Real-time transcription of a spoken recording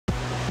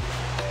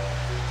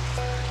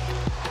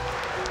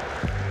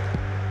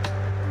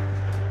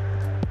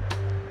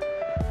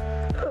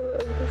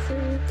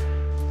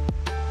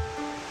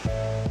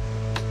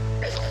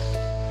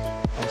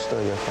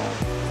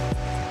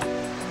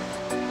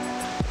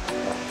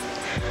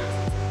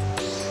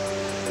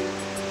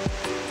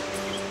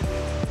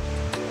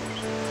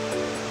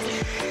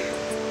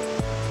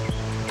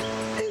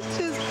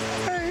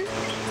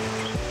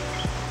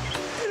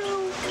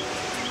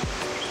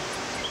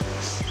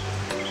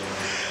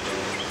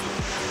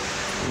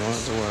don't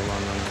have to worry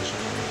about none of that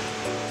shit.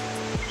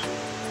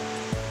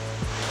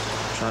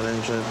 Try to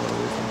enjoy Puerto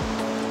Rico.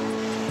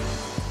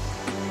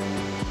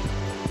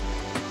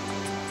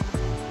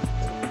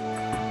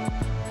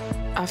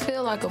 I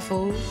feel like a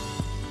fool.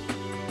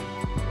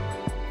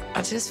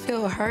 I just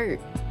feel hurt,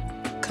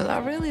 because I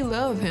really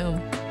love him.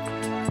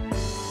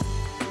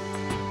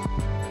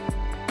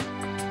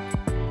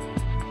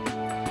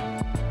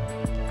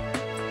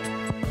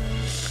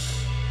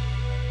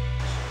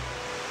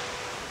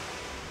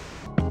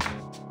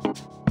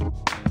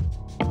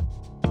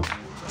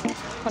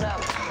 What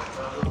up?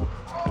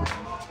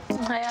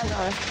 How y'all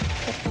doing?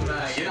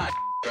 Nah, you're not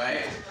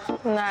right?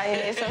 Nah, you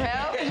need some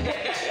help?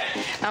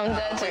 I'm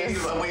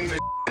Dutchess. I'm waiting for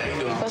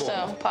For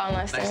sure. Paul,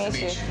 nice to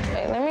meet you.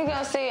 Hey, let me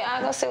go see.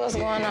 I'll go see what's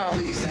going on.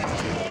 Please,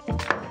 thank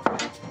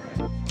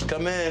you.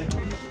 Come in.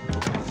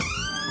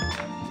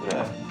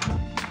 Yeah.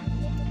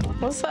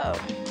 What's up?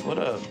 What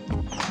up?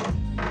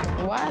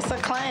 Why is a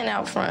client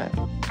out front,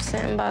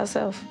 sitting by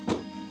himself?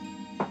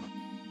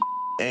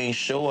 Ain't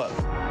show up.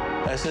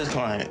 That's his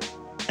client.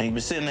 And he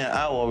been sitting there an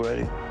hour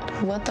already.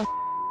 What the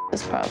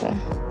is problem?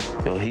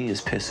 Yo, he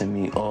is pissing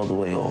me all the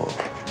way off.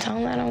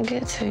 Don't let him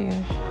get to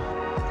you.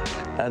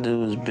 That dude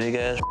was big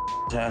ass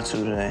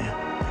tattoo today.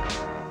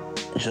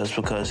 Just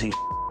because he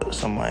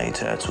somebody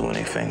tattooing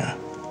their finger.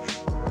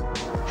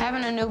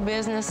 Having a new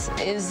business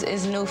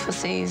is new for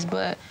C's,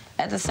 but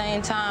at the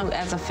same time,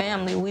 as a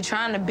family, we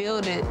trying to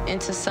build it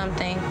into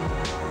something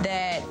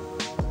that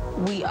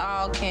we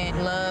all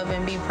can love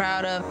and be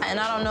proud of. And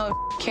I don't know if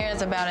he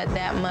cares about it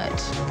that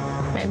much.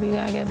 Maybe you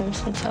gotta give him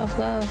some tough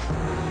love.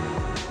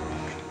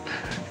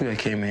 You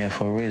came in here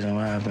for a reason.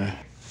 What happened?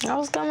 I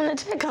was coming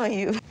to check on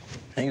you.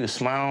 And you was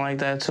smiling like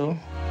that too?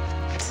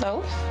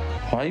 So?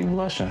 Why are you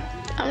blushing?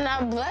 I'm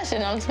not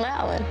blushing, I'm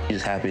smiling. You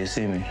just happy to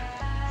see me?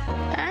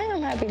 I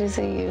am happy to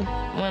see you.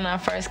 When I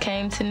first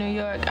came to New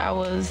York, I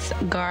was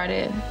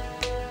guarded.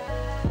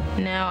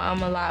 Now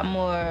I'm a lot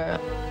more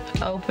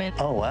open.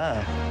 Oh,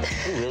 wow.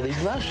 You really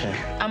blushing.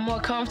 I'm more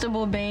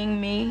comfortable being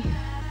me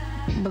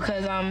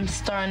because I'm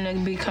starting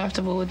to be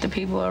comfortable with the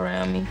people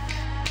around me.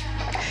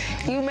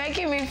 You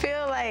making me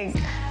feel like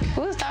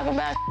we was talking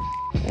about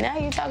now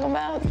you talking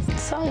about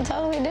something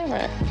totally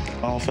different.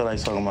 I don't feel like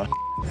talking about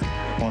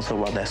I want to talk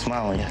about that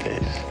smile on your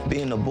face.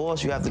 Being the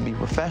boss, you have to be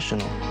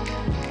professional.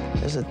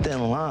 There's a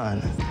thin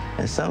line.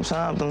 And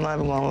sometimes, I'm not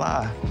even gonna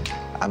lie,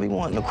 I be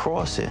wanting to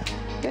cross it.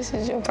 This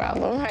is your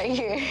problem right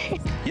here.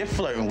 You're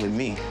flirting with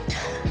me.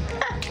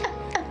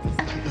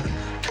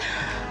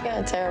 You got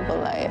a terrible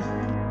life.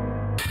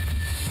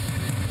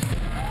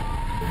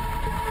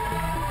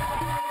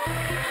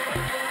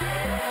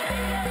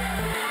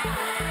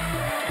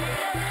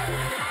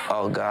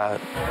 Oh, God.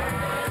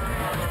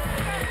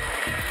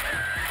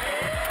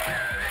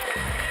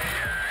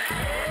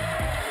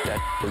 That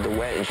was the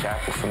wedding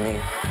chapel for me.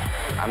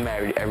 I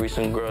married every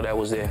single girl that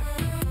was there.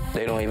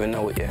 They don't even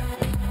know it yet.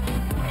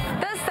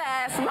 The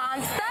sass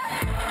monster.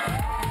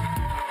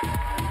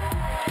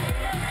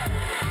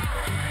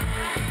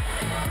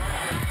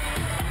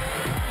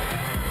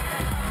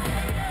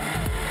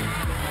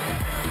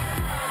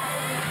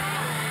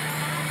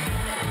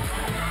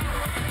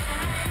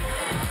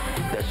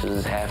 Dutchess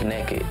is half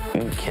naked.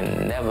 You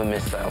can never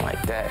miss something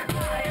like that.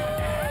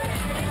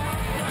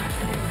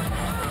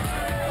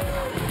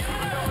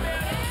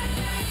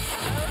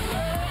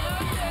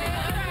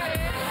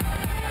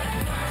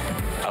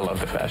 I love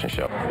the fashion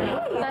show.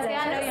 Leslie,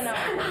 I know you know.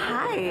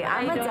 Hi,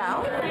 I'm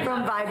Adele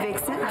from Vibe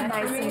Vixen.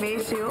 Nice to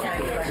meet you.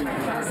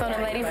 So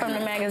the lady from the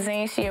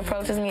magazine, she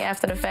approaches me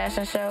after the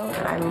fashion show.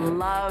 I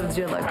loved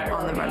your look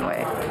on the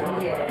runway.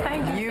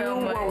 Thank you. You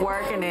were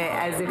working it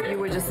as if you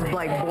were just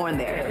like born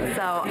there.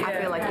 So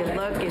I feel like your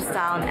look, your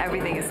style, and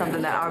everything is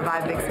something that our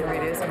Vibe Vixen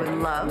readers would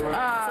love. So if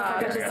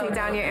I could just take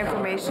down your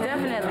information,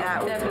 Definitely.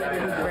 that would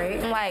be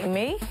great. Like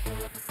me,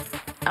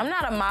 I'm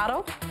not a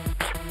model.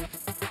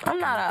 I'm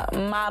not a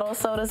model,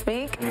 so to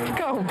speak.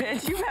 Go,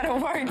 bitch. You better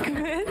work,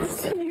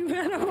 bitch. You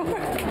better work.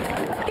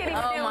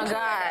 Oh my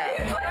God.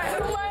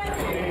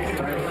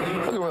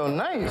 Looking real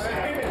nice.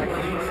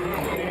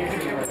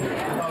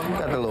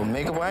 Got the little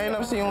makeup. I ain't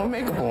never seen you with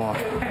makeup on.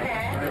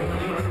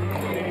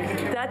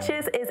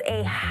 Dutchess is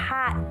a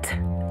hot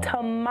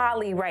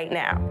tamale right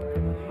now.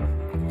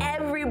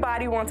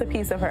 Everybody wants a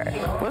piece of her.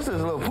 What's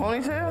this, little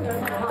ponytail?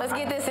 Let's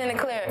get this in the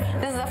clear.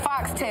 This is a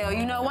foxtail.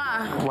 You know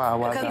why? Why?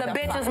 Because the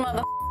bitch is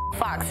mother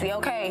foxy,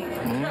 okay?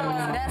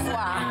 That's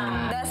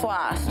why. That's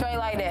why. Straight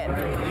like that.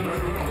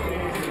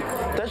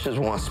 Dutchess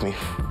wants me.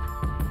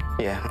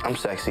 Yeah, I'm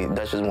sexy.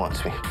 Dutchess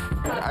wants me.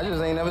 I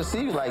just ain't never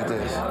see you like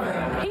this.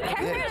 He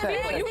came here to you.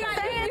 You got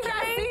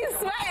see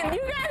sweating.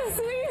 You got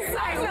see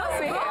sweating.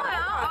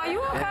 Are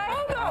you okay?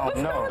 Hold on.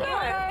 What's going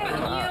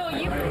on?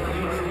 You.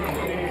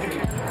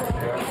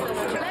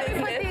 Let me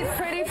put these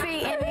pretty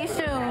feet in these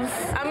shoes.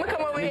 I'm gonna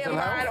come over here and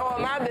mind all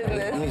my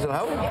business. You need some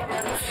help?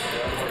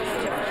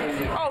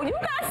 Oh, you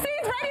got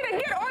C's ready to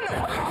get on the.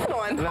 Hold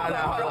on. No.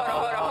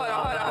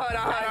 Hold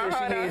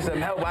on. She needs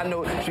some help. I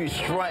know she's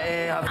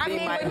strutting. Her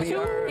feet might be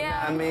hurt.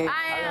 Yeah, I mean, I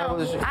am.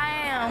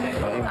 I'm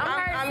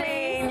hurt. I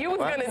mean, you was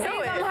gonna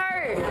do it. I'm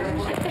hurt.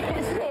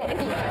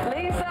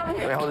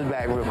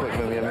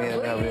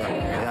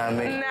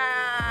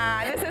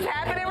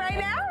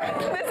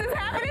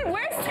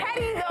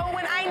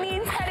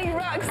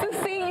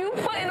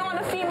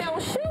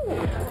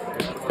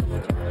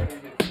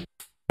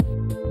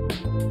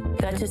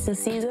 Dutchess and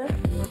Caesar,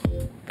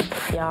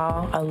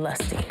 y'all are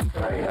lusty.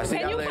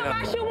 Can you put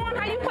my shoe on?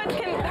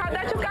 How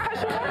Dutchess got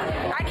her shoe on?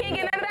 I can't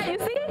get none of that, you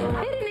see?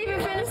 He didn't even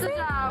finish the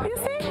job. You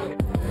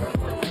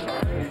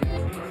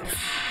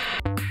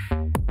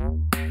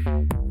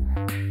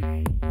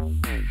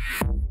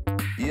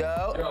see?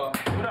 Yo.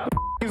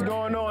 What is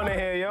going on in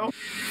here, yo?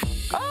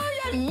 Oh,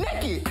 you're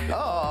naked.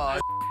 Oh,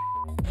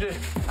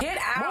 Get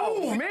out.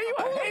 Move, man. You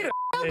a hater.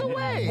 Out the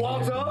way.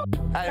 Walked up.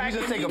 All right, let me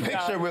just take a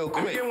picture real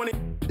quick.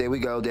 There we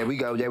go. There we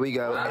go. There we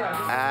go.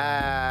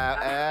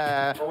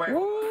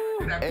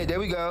 Woo. Hey, there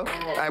we go.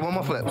 All right, one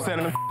more flip.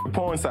 Sending them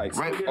porn sites.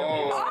 Right.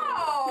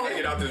 Oh.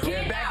 Get out this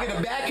Yeah, back in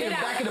the back, in the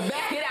back, in the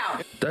back. Get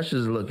out. Dutchess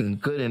is looking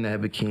good in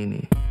that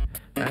bikini.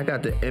 And I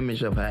got the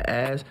image of her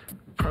ass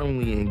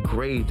permanently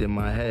engraved in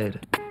my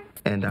head.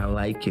 And I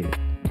like it.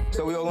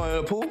 So we all going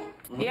to the pool?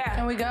 Yeah.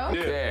 Can we go?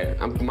 Yeah,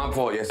 my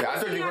fault. Yes, I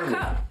thought you heard me.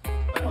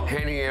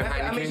 Henny and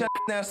Heineken.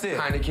 Downstairs.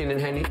 Heineken and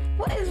Henny.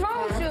 What is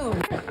wrong with you?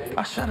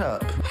 Oh, shut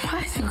up.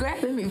 Why is you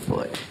grabbing me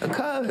for it?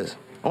 Because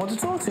I want to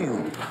talk to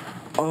you.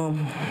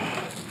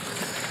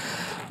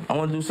 I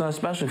want to do something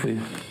special for you.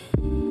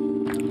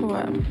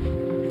 What? I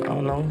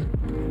don't know.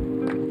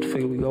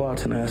 Figure we go out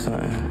tonight or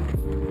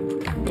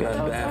something. We got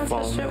a bad Let's go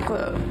to the strip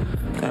club.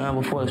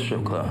 Before the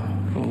strip club.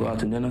 You want to go out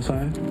to dinner or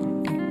something?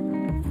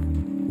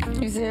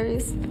 You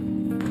serious?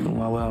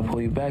 Why would I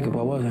pull you back if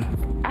I wasn't?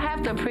 I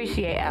have to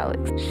appreciate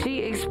Alex. She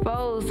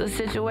exposed a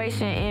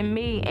situation in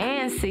me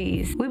and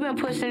C's. We've been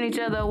pushing each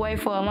other away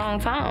for a long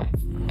time.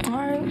 All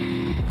right.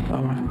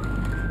 All right.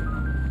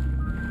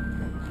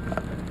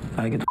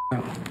 I get the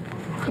out.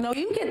 No,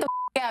 you get the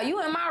out.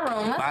 You in my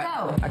room. Let's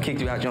go. I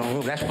kicked you out your own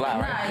room. That's fly,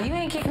 right? Nah, you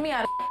ain't kicked me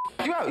out.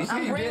 You out. You see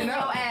I'm you bringing getting your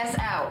out. ass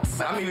out.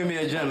 I'm even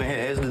being a gentleman here.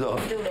 Here's the door.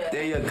 Do that.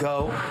 There you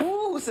go.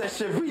 Woo, said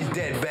Chivalry's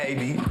dead,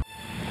 baby.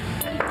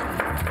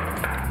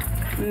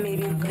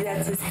 Maybe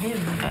that's just him.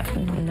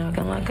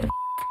 Knocking like a.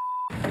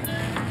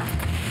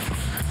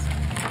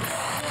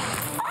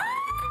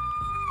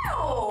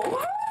 Oh, hold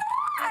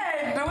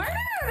on. Wait a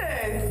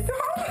minute.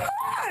 Hold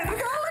on.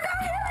 Look out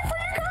here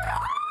before you come.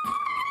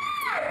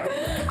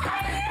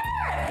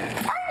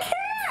 I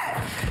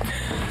can't.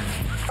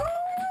 Oh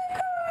my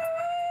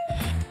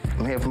God.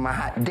 I'm here for my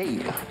hot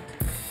date.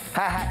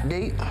 Hi, hot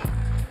date.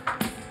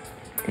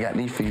 Got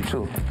these for you,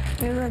 too.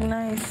 You look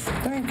nice.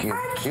 Thank you.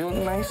 You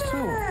look nice,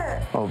 too.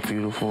 Oh,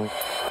 beautiful.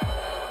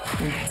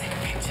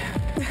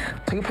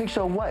 Take a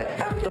picture of what?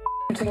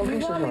 You taking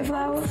pictures of?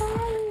 Flowers.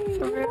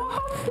 For real?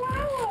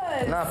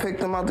 Flowers. Nah, I picked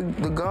them out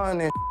the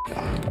garden.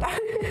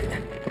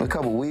 A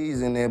couple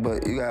weeds in there,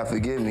 but you gotta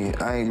forgive me.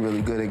 I ain't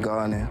really good at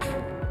gardening.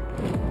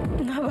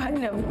 Nobody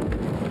never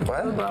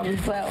What? brought me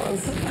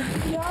flowers.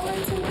 Y'all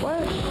into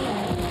what?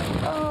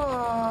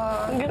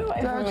 Oh, Get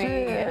away from me.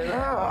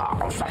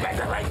 Oh, stop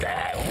acting like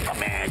that. Come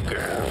here,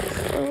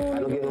 girl. I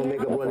don't get no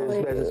makeup on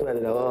this special sweater,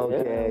 though.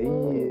 Okay, yeah.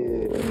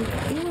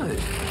 What?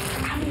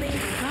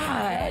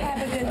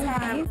 Have a good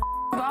time. He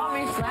bought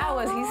me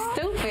flowers. He's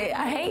stupid.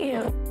 I hate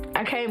him.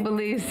 I can't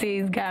believe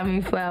C's got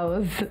me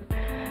flowers.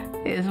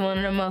 It's one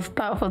of the most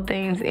thoughtful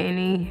things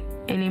any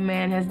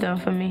man has done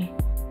for me.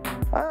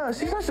 Oh,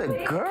 she's such a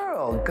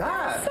girl.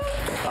 God.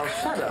 Oh,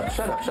 shut up.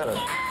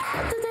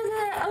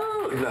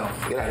 Oh, no,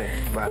 get out of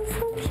here. Bye.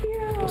 So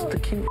cute. What's the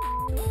cute?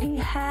 He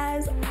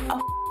has a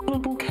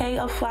bouquet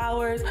of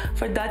flowers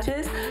for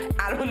Dutchess.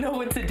 I don't know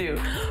what to do.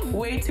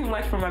 Way too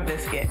much for my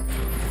biscuit.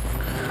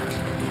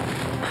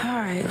 All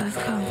right, let's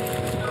go.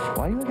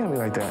 Why you looking at me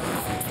like that?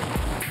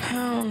 I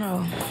don't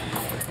know.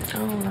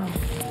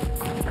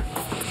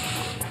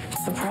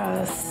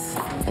 Surprise.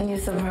 And you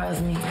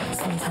surprise me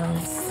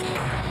sometimes.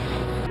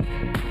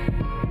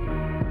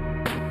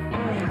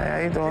 Hey, how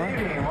you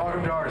doing?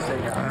 Welcome to our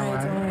steakhouse. How you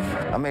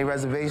doing? I made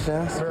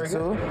reservations Very too.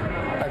 good.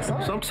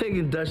 Excellent. So I'm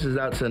taking Dutchess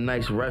out to a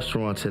nice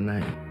restaurant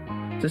tonight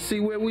to see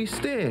where we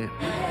stand.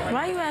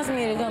 Why you asking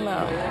me to come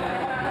out?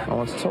 I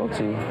want to talk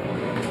to you.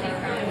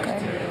 Okay.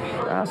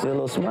 I see a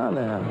little smile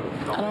now.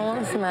 I don't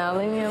want to smile.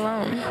 Leave me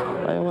alone.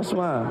 Why you want to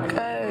smile?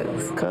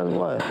 Cause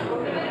what?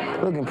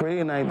 Looking pretty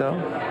tonight though.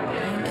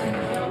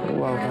 You're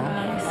welcome.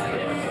 Nice.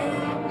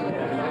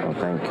 Oh,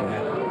 thank you.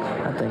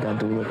 I think I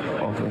do look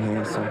awfully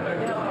handsome.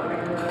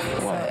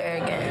 So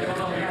arrogant.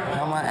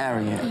 How am I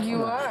arrogant?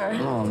 You are.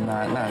 No,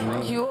 I'm not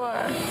me. You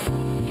are.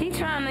 He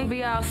trying to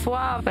be all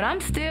suave, but I'm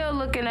still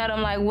looking at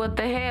him like, what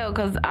the hell?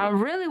 Because I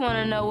really want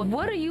to know,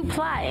 what are you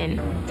plotting?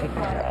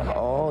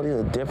 Oh, these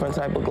are different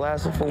type of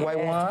glasses for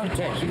white wine? You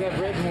got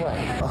red and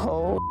white.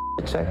 Oh,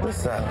 check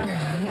this out.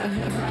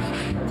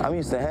 I'm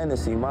used to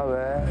Hennessy, my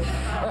bad.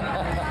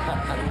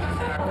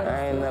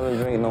 I ain't never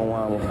drink no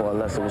wine before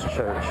unless it was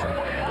church.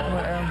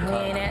 Well, we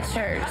ain't at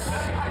church.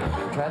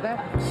 Try that?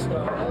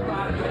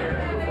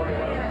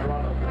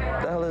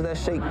 The hell is that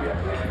shake?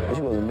 You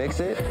supposed to mix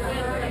it?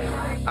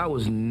 I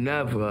was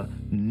never,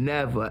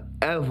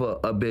 ever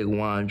a big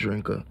wine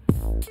drinker.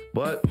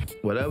 But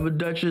whatever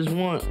Dutchess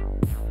want,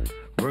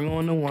 bring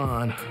on the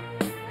wine.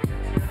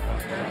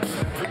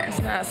 That's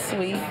not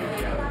sweet.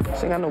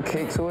 She ain't got no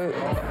kick to it.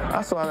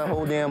 I saw that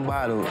whole damn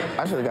bottle.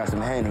 I should have got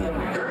some Henny.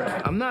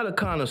 I'm not a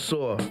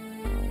connoisseur,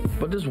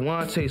 but this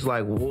wine tastes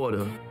like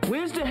water.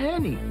 Where's the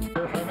Henny?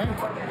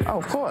 Oh,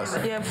 of course.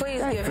 Yeah,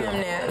 please give him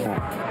that.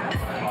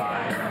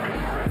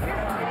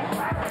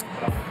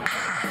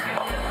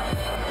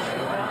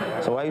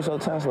 So why are you so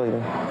tense lately?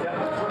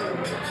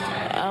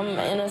 I'm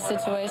in a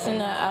situation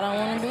that I don't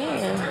want to be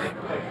in.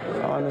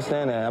 I don't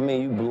understand that. I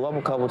mean, you blew up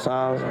a couple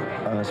times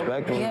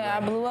unexpectedly. Yeah,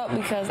 I blew up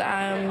because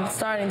I'm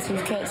starting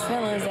to catch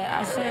feelings that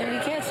I shouldn't be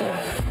catching.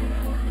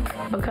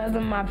 Because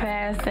of my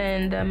past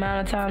and the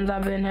amount of times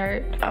I've been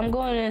hurt, I'm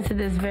going into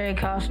this very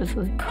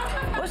cautiously.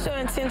 What's your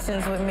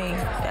intentions with me,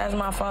 as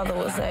my father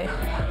would say?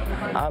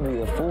 I'd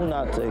be a fool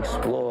not to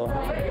explore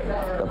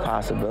the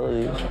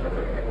possibilities.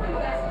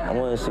 I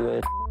want to see where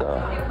it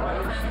goes.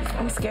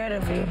 I'm scared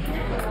of you.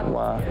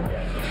 Why?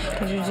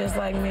 Because you're just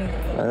like me.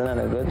 Isn't that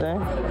a good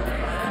thing?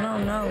 I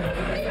don't know.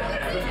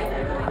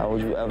 How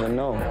would you ever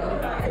know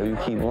if you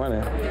keep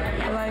running?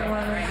 I like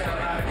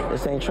running.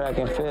 This ain't track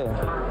and field.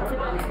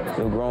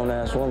 You're a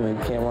grown-ass woman.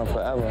 You can't run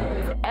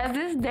forever. As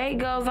this date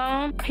goes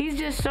on, he's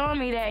just showing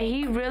me that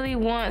he really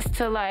wants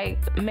to, like,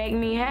 make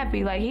me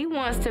happy. Like, he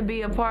wants to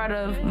be a part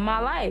of my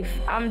life.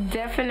 I'm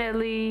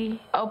definitely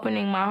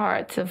opening my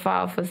heart to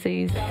fall for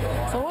C's.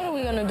 So what are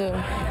we gonna do?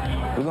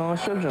 We're going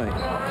to strip joint.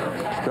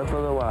 Strip for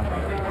a little while.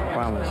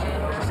 Promise.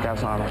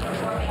 Scouts on it.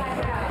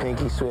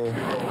 Pinky swear.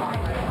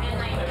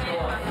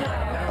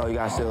 Oh, you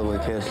got to steal it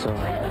with a kiss, too. I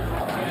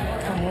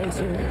hate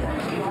you.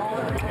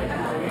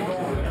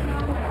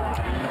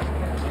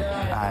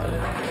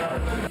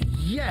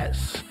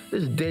 Yes!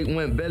 This date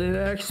went better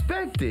than I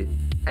expected.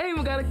 I ain't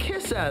even got a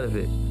kiss out of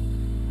it.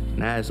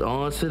 Now it's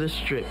on to the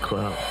strip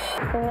club.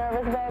 You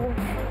nervous, baby?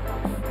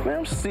 Man,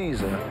 I'm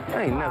Caesar.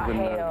 I ain't never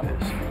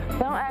nervous.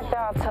 Don't act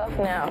all tough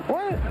now.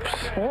 What?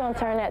 You're gonna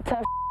turn that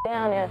tough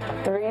down in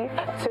 3,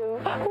 2,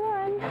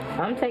 1.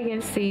 I'm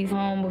taking C's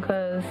home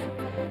because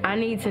I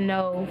need to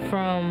know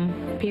from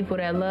people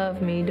that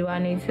love me, do I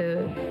need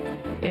to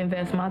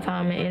invest my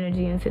time and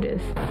energy into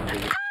this?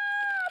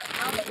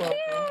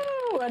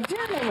 A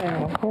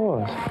gentleman. Of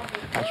course.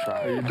 I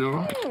try. How you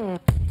doing?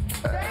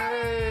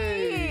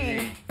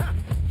 Hey!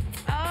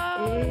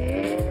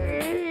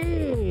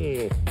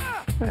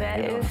 That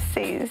is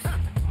C's.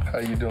 How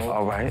you doing?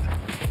 All right.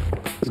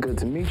 It's good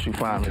to meet you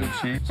finally.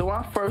 So when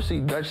I first see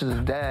Dutch's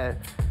dad,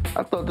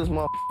 I thought this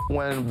motherfucker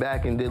went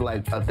back and did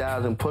like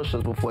 1,000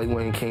 push-ups before he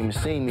went and came to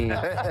see me.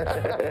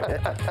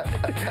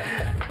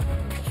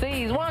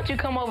 C's, why don't you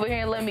come over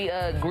here and let me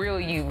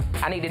grill you?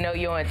 I need to know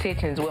your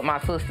intentions with my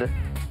sister.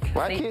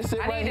 Well, I can't sit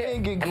right here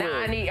and get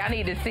grilled. Nah, I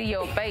need to see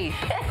your face.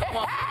 Come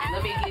on,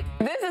 let me get...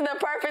 This is the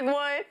perfect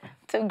one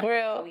to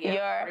grill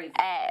your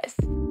ass.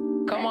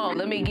 Come on,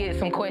 let me get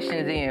some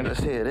questions in. Let's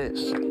hear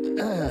this.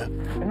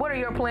 What are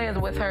your plans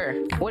with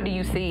her? What do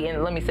you see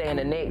in, let me say, in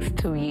the next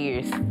 2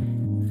 years?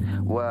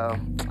 Well,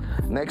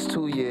 next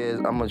 2 years,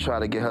 I'm gonna try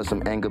to get her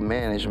some anger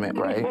management,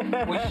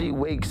 right? When she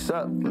wakes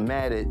up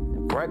mad at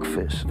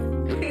breakfast,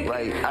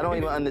 like, I don't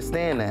even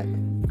understand that.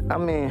 I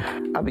mean,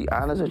 I'll be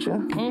honest with you.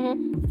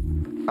 Mm-hmm.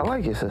 I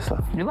like your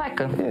sister. You like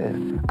her?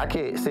 Yeah. I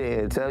can't sit here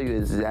and tell you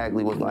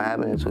exactly what's gonna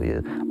happen in 2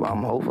 years, but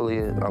hopefully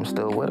I'm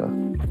still with her.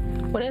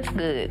 Well, that's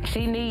good.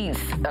 She needs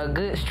a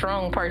good,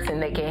 strong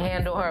person that can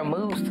handle her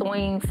mood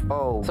swings.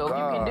 Oh, so God.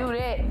 if you can do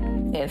that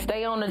and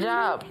stay on the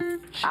job,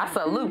 I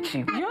salute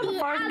you. You're the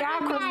first guy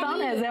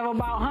Christina has ever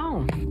brought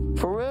home.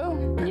 For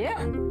real? Yeah.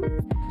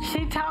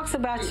 She talks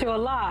about you a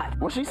lot.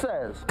 What she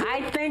says?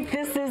 I think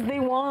this is the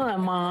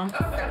one, Mom.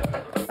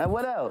 And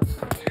what else?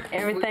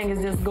 Everything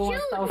is just going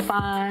so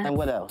fine. And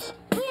what else?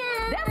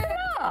 That's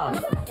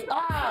enough. Wait,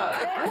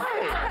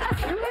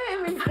 you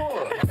hitting me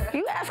for?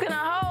 You asking a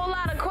whole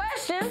lot of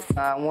questions.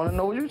 I want to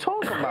know what you're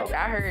talking about.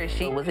 I heard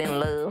she was in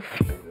love.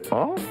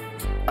 Oh?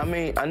 I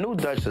mean, I knew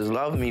Dutchess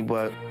loved me,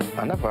 but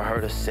I never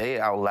heard her say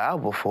it out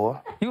loud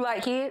before. You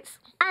like kids?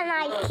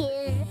 I like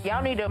kids.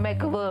 Y'all need to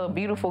make a little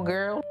beautiful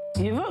girl.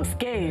 You look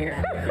scared.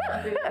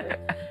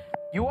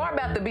 You are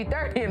about to be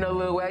 30 in a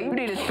little while. You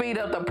need to speed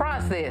up the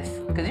process,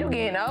 because you're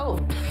getting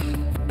old.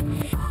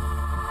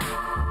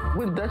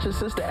 When Dutch's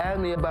sister asked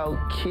me about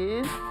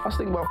kids, I was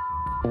thinking about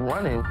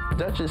running.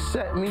 Dutchess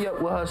set me up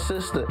with her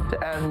sister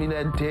to ask me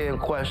that damn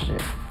question.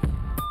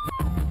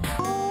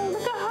 Oh,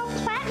 look at her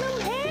platinum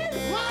hair.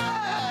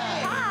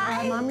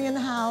 Hi. Mommy in the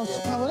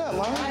house. Oh, what up,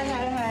 Mom? Hi.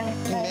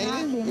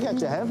 You made it? You got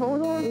your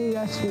headphones on?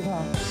 Yes,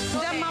 sweetheart.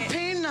 That's my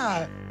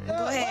peanut. Go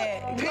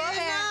ahead. Go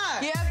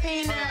ahead. Yeah,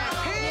 peanut.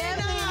 Peanut.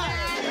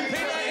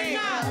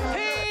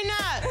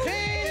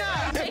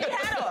 Take your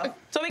hat off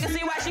so we can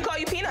see why she called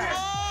you Peanut.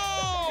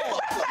 Oh!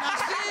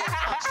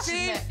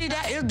 See,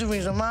 that is the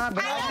reason, Mom.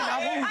 But I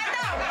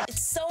know.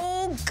 It's so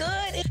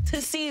good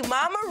to see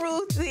Mama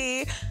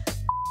Ruthie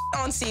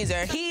on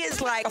Caesar. He is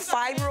like a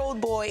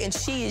 5-year-old boy, and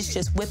she is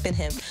just whipping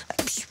him.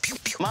 Like, pew, pew,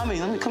 pew. Mommy,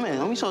 let me come in.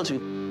 Let me talk to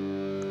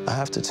you. I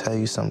have to tell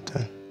you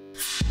something.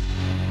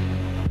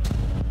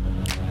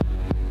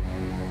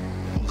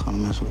 I'm gonna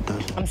mess with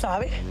Dutchess. I'm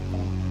sorry.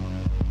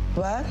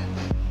 What?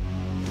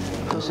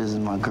 Dutchess is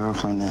my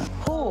girlfriend now.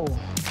 Who?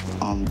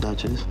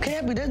 Dutchess.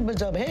 Can't be this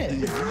bitch up here.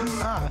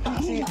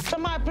 See,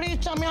 somebody please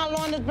tell me how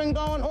long it's been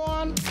going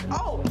on.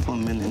 Oh. For a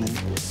minute.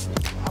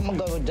 I'm gonna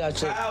go with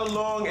Dutchess. How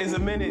long is a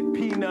minute,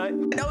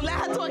 Peanut? Don't let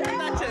her talk to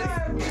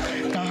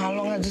Dutchess. Now, how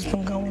long has this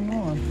been going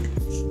on?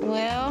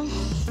 Well,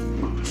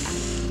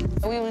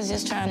 we was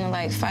just trying to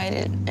like fight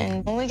it,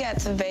 and when we got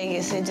to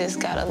Vegas, it just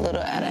got a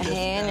little out of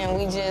hand, and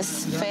we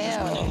just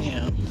fell.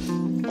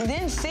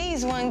 Then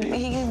C's one,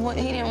 he didn't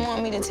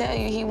want me to tell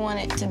you. He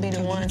wanted to be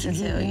the one to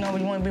tell you. You know,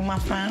 you want to be my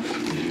friend?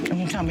 And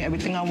you tell me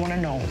everything I want to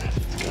know.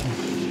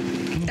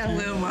 I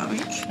will, Mommy.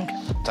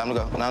 Time to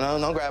go. No,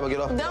 don't grab her. Get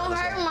off. Don't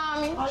hurt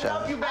Mommy. I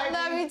love you, baby. I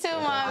love you too,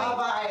 Mommy.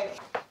 Bye.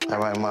 All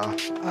right, Mom.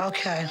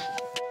 Okay.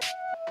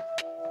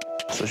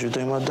 So what you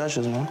think about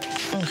Dutchess, man?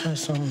 Okay,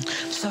 so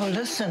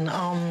listen,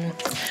 I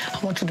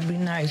want you to be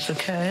nice,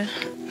 okay?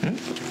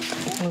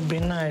 Be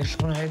nice,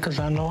 all right? Because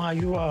I know how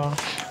you are,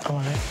 all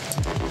right?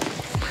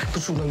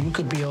 But you know, you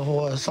could be a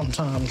whore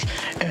sometimes.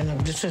 And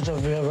if this is a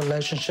real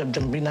relationship,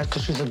 then be nice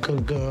because she's a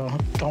good girl.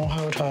 Don't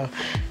hurt her.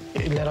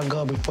 Let her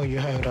go before you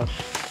hurt her.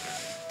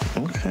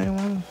 Okay,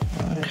 man.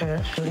 Right.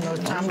 Okay. You know,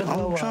 it's time to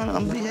go.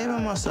 I'm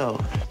behaving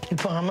myself. You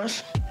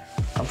promise?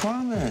 I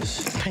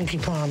promise. Pinky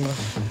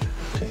promise.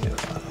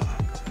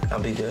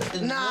 I'll be good.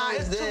 Nah,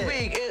 it's too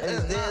big.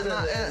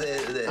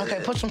 Okay,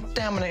 put some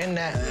stamina in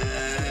that.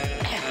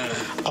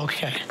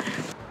 Okay.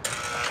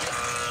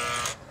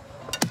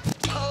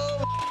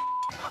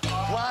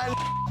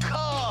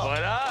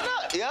 What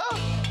up? Yo,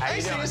 I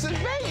ain't seen you since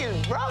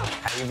Vegas, bro.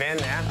 How you been,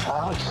 man?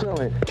 I'm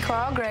chilling.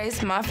 Carl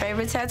Grace, my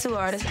favorite tattoo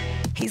artist,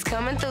 he's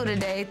coming through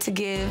today to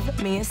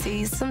give me and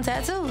C some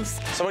tattoos.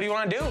 So what do you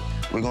want to do?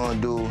 We're gonna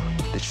do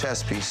the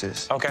chess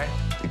pieces. Okay.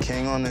 The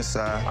king on this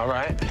side. All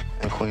right.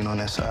 And queen on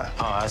this side.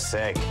 Oh, that's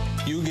sick.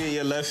 You get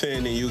your left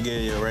hand and you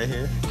get your right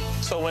hand?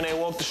 So when they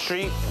walk the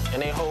street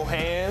and they hold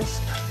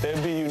hands,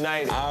 they'll be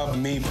united.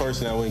 Me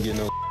personally, I wouldn't get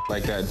no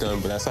like that done,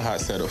 but that's a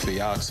hot setup for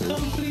y'all too.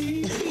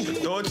 The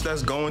thoughts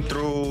that's going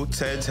through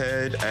Ted's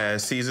head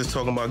as Caesar's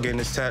talking about getting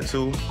his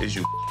tattoo is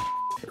you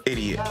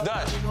idiot.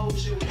 Dutch,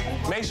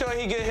 make sure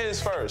he get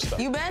his first.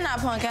 You better not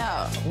punk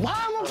out. Why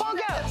am I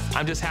punk out?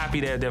 I'm just happy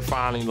that they're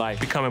finally like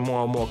becoming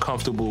more and more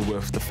comfortable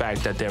with the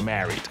fact that they're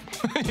married.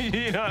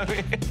 You know what I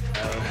mean?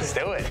 Let's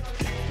do it.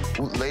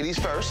 Ladies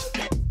first.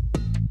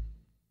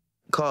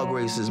 Carl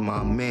Grace is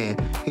my man.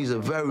 He's a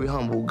very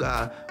humble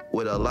guy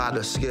with a lot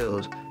of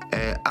skills.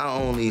 And I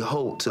only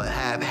hope to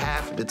have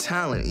half the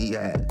talent he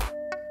had.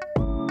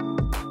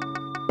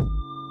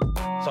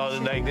 So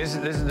like this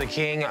is the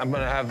king. I'm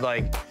gonna have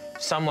like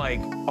some like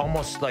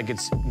almost like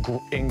it's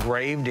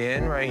engraved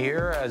in right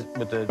here as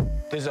with the.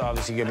 This is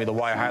obviously gonna be the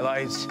white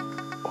highlights.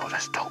 Oh,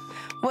 that's dope.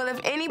 Well,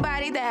 if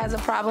anybody that has a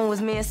problem with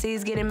me and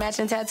C's getting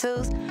matching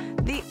tattoos,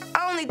 the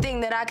only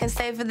thing that I can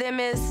say for them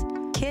is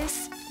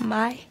kiss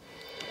my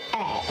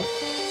ass.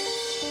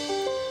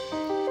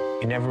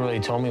 You never really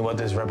told me what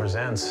this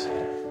represents.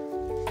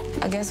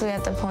 I guess we're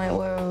at the point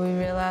where we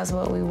realize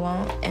what we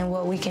want and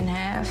what we can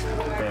have.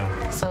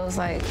 Yeah. So it's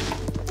like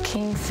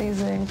King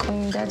Caesar and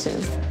Queen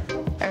Dutchess,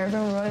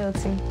 urban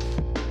royalty.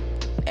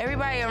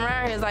 Everybody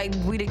around here is like,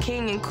 we the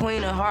king and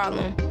queen of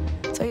Harlem.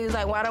 So he was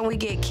like, why don't we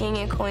get king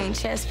and queen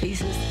chess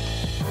pieces?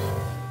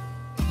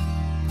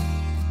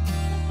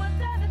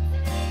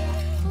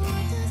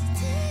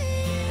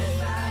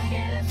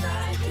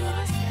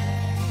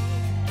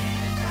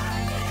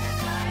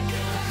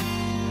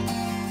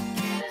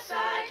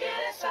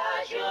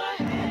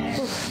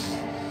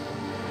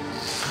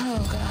 Oh,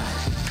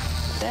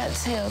 God.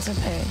 That's hell to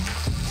pay.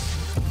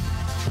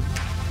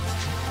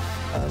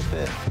 That's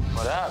it.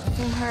 What up?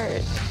 I'm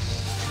hurt.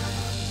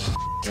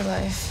 Your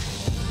life.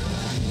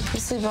 You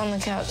sleep on the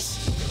couch.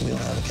 We don't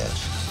have a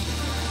couch.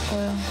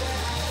 Well,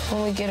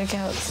 when we get a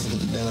couch.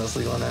 Then I'll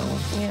sleep on that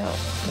one. Yeah.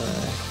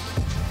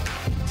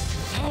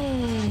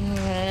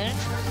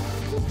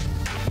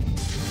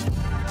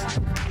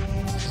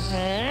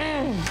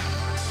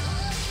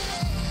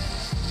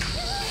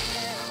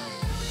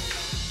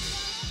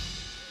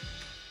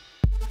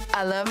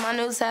 I love my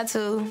new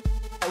tattoo.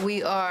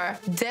 We are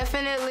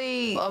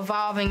definitely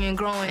evolving and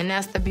growing, and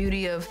that's the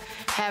beauty of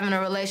having a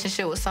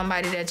relationship with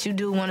somebody that you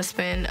do want to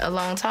spend a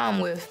long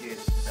time with.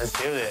 Let's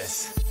do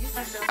this.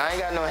 I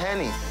ain't got no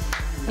Henny.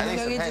 You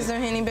go get you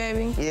some Henny,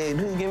 baby? Yeah,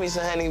 please give me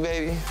some Henny,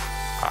 baby.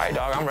 All right,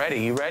 dog, I'm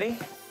ready. You ready?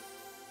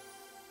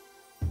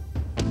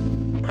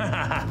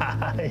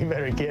 You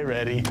better get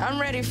ready. I'm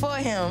ready for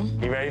him.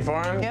 You ready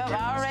for him? Yep,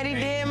 I already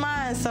did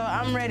mine, so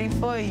I'm ready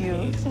for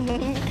you.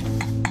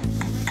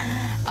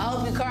 I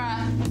hope you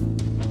cry.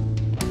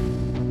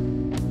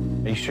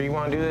 Are you sure you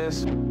want to do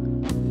this?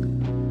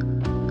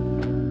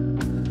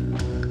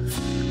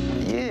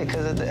 Yeah,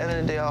 because at the end of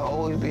the day, I'll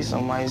always be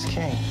somebody's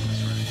king.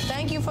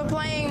 Thank you for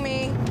playing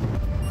me.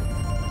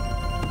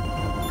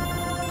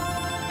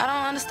 I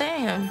don't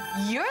understand him.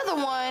 You're the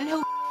one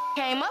who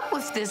came up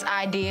with this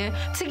idea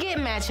to get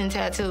matching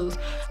tattoos.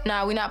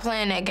 Nah, we're not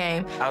playing that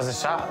game. How's the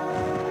shop?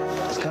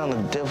 It's kind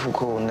of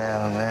difficult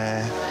now,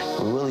 man.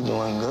 We're really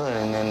doing good,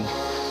 and then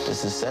the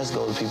success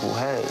goes to people's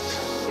heads.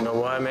 You know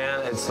what,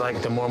 man? It's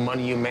like the more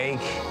money you make,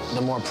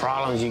 the more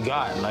problems you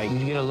got. Like,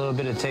 you get a little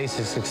bit of taste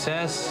of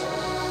success,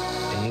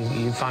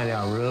 and you find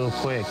out real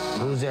quick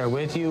who's there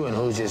with you and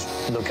who's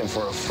just looking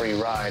for a free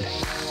ride.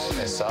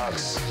 It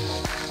sucks.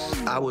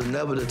 I was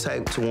never the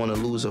type to want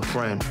to lose a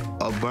friend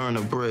or burn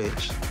a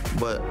bridge.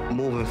 But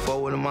moving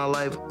forward in my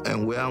life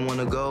and where I want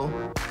to go,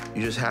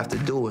 you just have to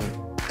do it.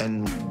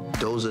 And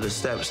those are the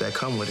steps that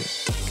come with it.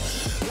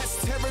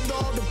 Let's tear it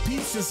all to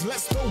pieces.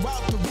 Let's throw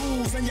out the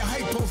rules and your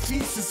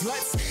hypothesis.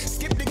 Let's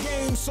skip the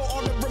game so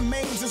all that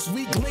remains is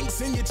weak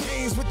links in your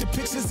chains with the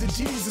pictures of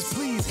Jesus,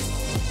 please.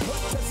 What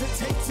does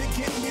it take to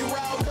get me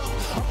riled up?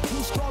 I'm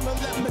too strong to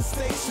let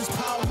mistakes just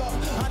pile up.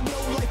 I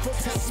know life will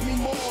test me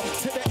more.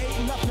 Till there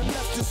ain't nothing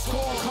left to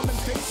score. Come and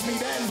face me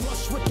then.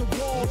 Rush with the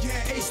wall,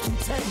 yeah, ace through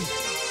 10.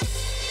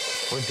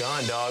 We're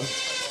done, dog.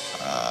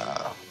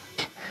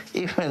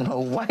 Even the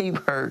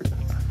wife hurt.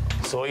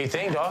 So what do you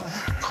think, dog?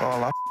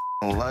 Carl,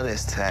 I love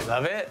this tattoo.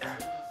 Love it?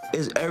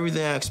 It's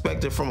everything I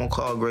expected from a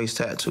Carl Grace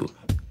tattoo.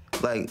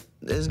 Like,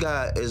 this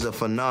guy is a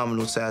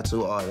phenomenal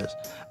tattoo artist,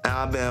 and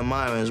I've been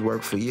admiring his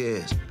work for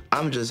years.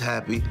 I'm just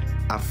happy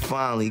I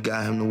finally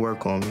got him to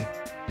work on me.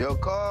 Yo,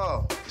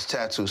 Carl, this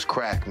tattoo's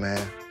crack,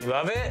 man. You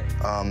love it?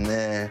 Oh,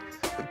 man,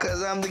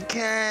 because I'm the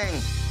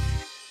king.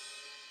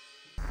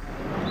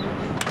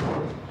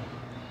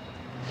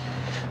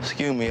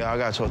 Excuse me, I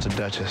gotta talk to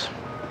Dutchess.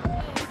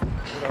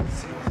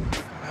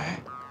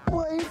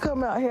 Why you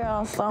come out here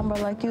all somber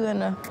like you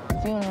in a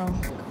funeral?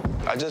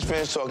 I just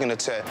finished talking to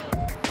Ted.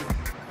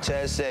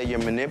 Ted said you're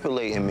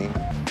manipulating me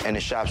and the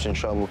shop's in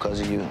trouble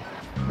because of you.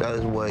 That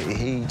is what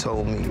he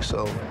told me,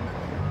 so.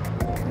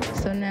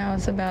 So now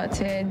it's about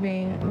Ted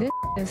being, this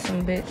is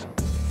some bitch.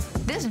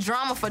 This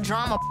drama for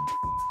drama.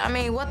 I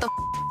mean, what the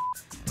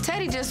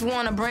Teddy just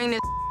want to bring this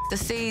to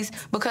C's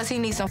because he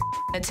needs some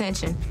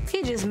attention.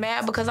 He just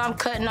mad because I'm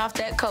cutting off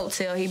that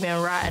coattail he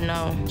been riding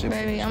on.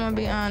 Baby, I'm gonna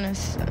be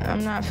honest,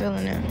 I'm not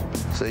feeling it.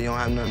 So you don't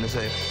have nothing to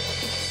say?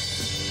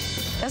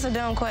 That's a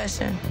dumb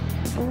question.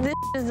 This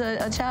is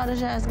a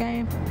childish-ass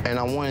game. And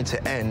I want it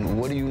to end.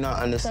 What do you not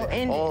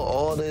understand? So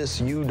all this,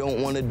 you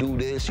don't want to do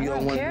this, you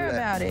don't want to do that. I don't care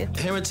about it.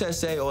 Hearing Ted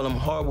say all them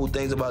horrible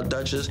things about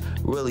Dutchess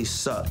really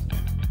suck.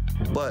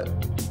 But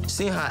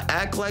seeing her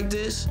act like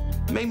this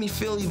made me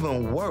feel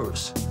even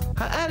worse.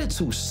 Her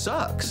attitude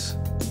sucks.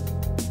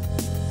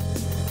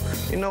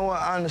 You know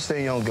what? I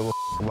understand you don't give a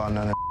about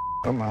none of that.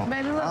 Come on.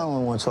 Baby, look. I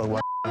don't want to talk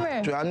about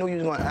Here. I knew you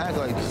was going to act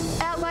like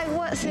this. Act like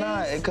what, C's?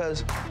 Nah,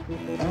 because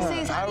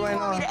How do you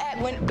want me to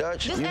act when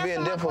Dutch, just you answer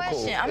being my difficult.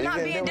 question. I'm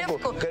not being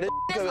difficult.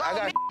 Cause I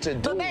got to do,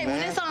 but babe,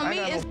 when it's on me,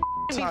 it's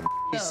to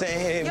be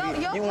saying here,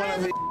 your you want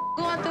to be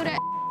going through that.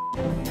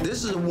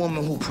 This is a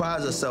woman who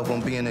prides herself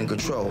on being in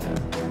control.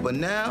 But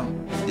now,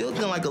 you're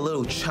looking like a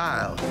little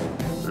child.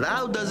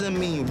 Loud doesn't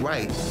mean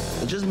right.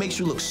 It just makes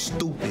you look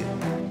stupid.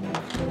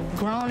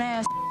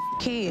 Grown-ass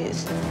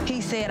kids.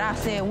 He said, I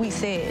said, we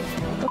said.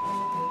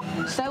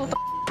 Say what the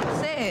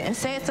said and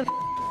say it to the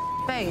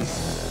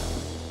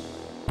face.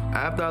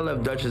 After I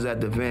left Dutchess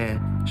at the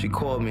van, she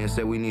called me and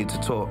said we needed to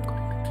talk.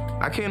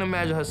 I can't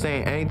imagine her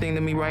saying anything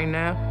to me right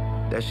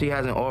now that she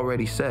hasn't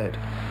already said.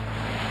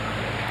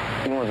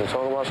 You want to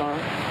talk about something?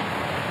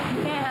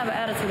 You can't have an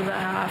attitude about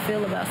how I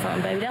feel about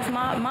something, baby. That's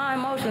my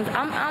emotions.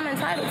 I'm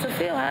entitled to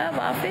feel however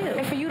I feel.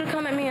 And for you to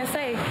come at me and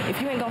say, if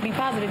you ain't gonna be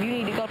positive, you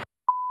need to go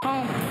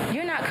home,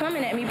 you're not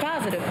coming at me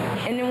positive.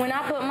 And then when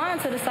I put mine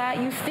to the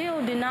side, you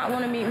still did not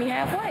want to meet me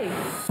halfway.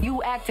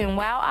 You acting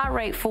wild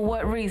irate for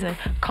what reason?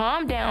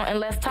 Calm down and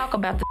let's talk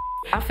about the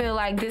I feel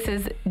like this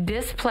is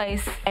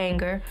displaced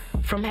anger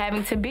from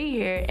having to be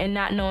here and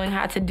not knowing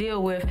how to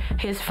deal with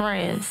his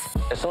friends.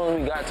 As soon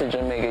as we got to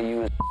Jamaica, you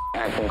was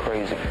acting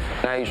crazy.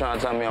 Now you trying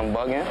to tell me I'm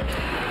bugging?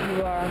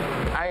 You are.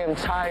 I am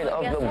tired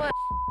of Guess the what?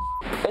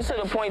 It's to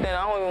the point that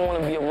I don't even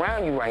want to be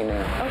around you right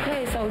now.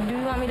 Okay, so do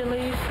you want me to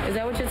leave? Is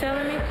that what you're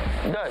telling me?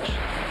 Dutch,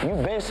 you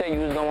been said you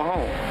was going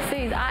home.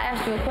 See, I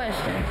asked you a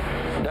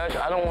question. Dutch,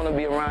 I don't want to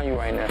be around you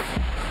right now.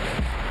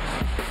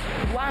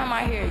 Why am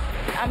I here?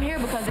 I'm here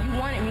because you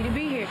wanted me to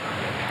be here.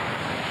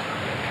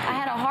 I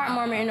had a heart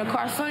murmur in the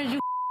car as soon as you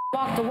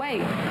walked away.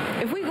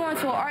 If we go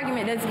into an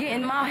argument that's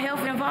getting my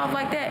health involved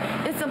like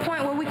that, it's a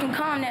point where we can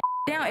calm that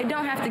down. It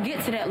don't have to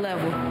get to that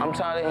level. I'm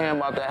tired of hearing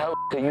about that health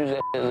to use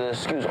that as an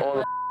excuse all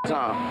the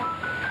time.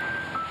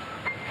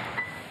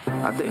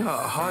 I think her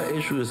heart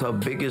issue is her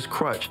biggest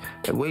crutch.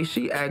 The way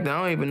she acting,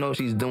 I don't even know if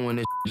she's doing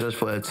this just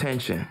for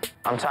attention.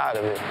 I'm tired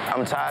of it.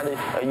 I'm tired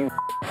of you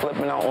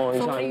flipping out all the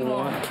time. So what do you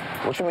want?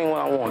 What you mean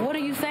what I want? What are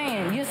you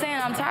saying? You're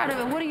saying I'm tired of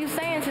it. What are you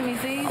saying to me,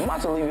 C? I'm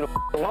about to leave you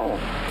the alone.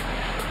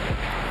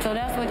 So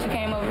that's what you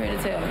came over here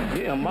to tell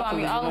me? Yeah, I'm about to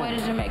leave you all the way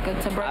to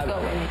Jamaica to break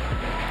up with me.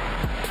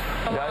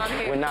 Dutch,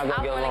 we're not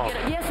gonna get along.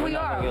 Yes, we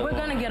are. We're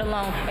gonna get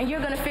along. And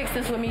you're gonna fix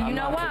this with me. You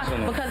know why?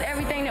 Because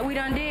everything that we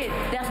done did,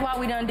 that's why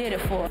we done did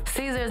it for.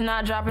 Caesar is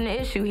not dropping the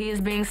issue. He is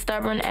being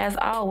stubborn as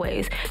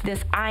always.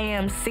 This I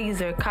am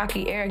Caesar,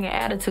 cocky, arrogant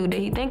attitude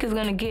that he think is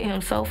gonna get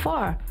him so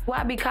far.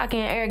 Why be cocky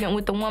and arrogant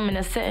with the woman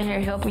that's sitting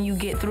here helping you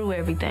get through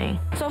everything?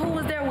 So who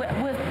was there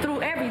with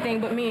through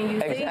everything but me and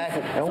you,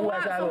 Exactly. see? And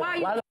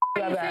why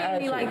you treating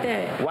me like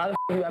that? Why the f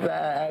you have to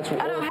have attitude?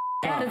 I don't have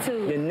an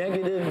attitude. Your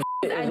negative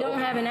I don't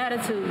have an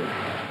attitude.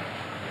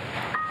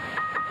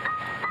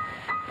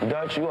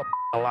 Dutch, you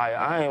a liar.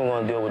 I ain't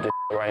gonna deal with this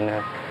right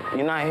now.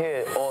 You're not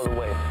here all the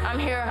way. I'm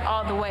here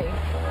all the way.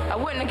 I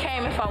wouldn't have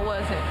came if I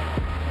wasn't.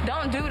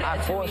 Don't do that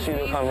I forced you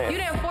to come here. You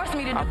didn't force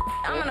me to do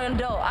I'm an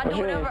adult. I do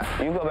whatever.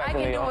 You go back I to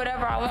New can York. do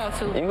whatever I want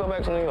to. You go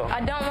back to New York.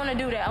 I don't want to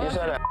do that. I want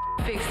said you that.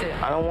 to fix it.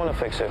 I don't want to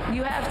fix it.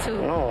 You have to.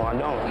 No, I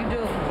don't. You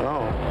do.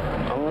 No.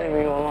 I'm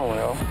leaving you alone,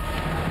 yo.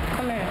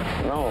 Come here.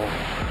 No.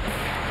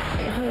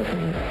 Hug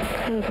me.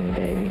 Hug me,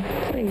 baby.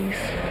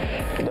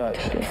 Please. Dutch.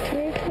 Just to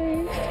me,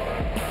 please.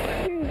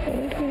 Please,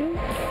 baby.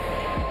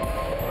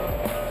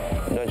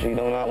 Dutch, you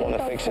do not want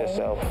to fix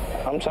yourself.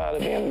 I'm tired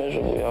of being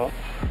miserable, yo.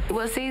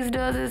 What C's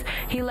does is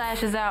he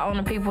lashes out on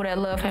the people that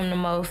love him the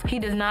most. He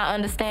does not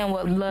understand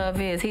what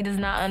love is. He does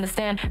not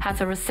understand how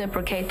to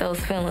reciprocate those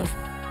feelings.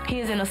 He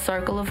is in a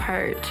circle of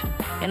hurt.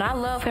 And I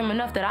love him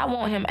enough that I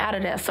want him out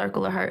of that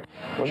circle of hurt.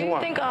 What you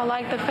want? think I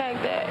like the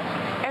fact that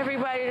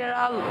everybody that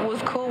I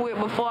was cool with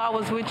before I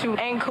was with you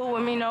ain't cool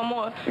with me no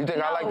more? You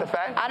think I like the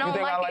fact? I don't you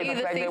think like I like it either,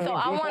 the fact see, that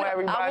so we beef on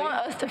everybody? I want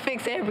us to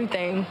fix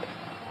everything.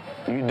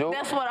 You do?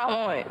 That's what I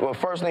want. Well,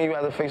 first thing you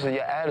have to fix is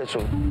your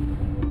attitude.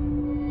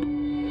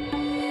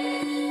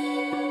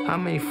 How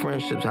many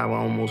friendships have I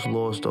almost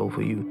lost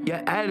over you?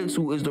 Your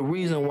attitude is the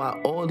reason why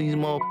all these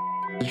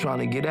motherfuckers are trying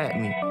to get at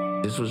me.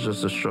 This was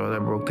just a straw that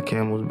broke the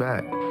camel's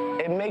back.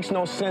 It makes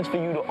no sense for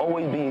you to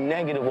always be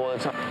negative all the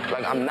time.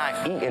 Like, I'm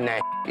not eating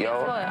that, yo.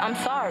 What? I'm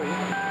sorry.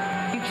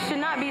 You should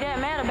not be that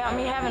mad about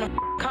me having a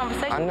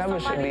conversation I never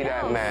with should be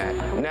that mad.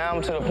 Now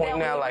I'm to the point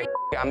now, like,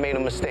 I made a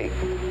mistake.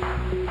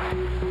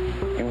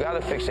 You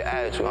gotta fix your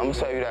attitude. I'm gonna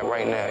tell you that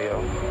right now,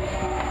 yo.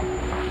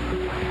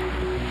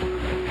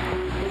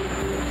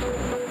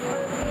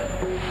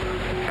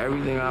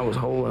 Everything I was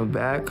holding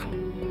back,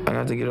 I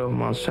got to get off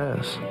my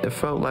chest. It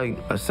felt like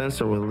a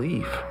sense of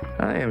relief.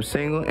 I am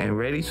single and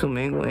ready to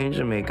mingle in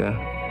Jamaica.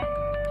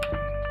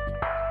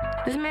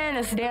 This man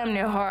is damn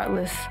near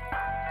heartless.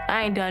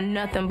 I ain't done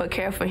nothing but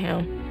care for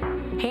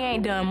him. He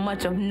ain't done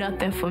much of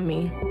nothing for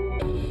me.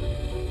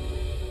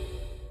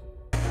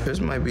 This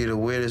might be the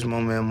weirdest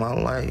moment in my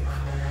life.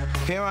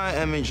 Here I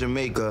am in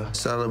Jamaica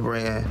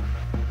celebrating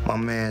my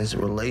man's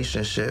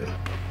relationship,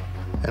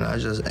 and I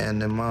just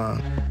ended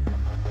mine.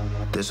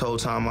 This whole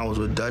time I was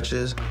with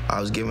Dutchess,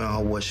 I was giving her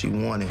what she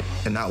wanted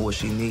and not what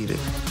she needed.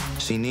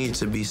 She needed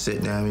to be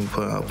sit down and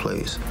put in her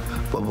place.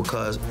 But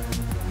because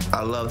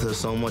I loved her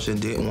so much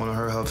and didn't want to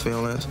hurt her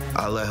feelings,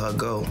 I let her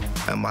go.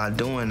 And by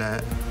doing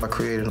that, I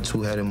created a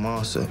two-headed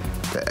monster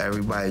that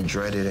everybody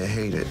dreaded and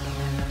hated.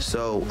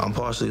 So I'm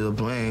partially to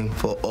blame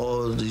for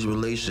all of these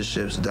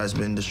relationships that's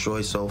been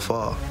destroyed so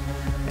far,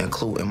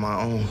 including my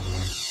own.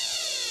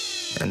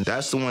 And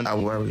that's the one I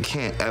worry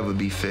can't ever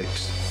be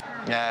fixed.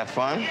 You had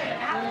fun?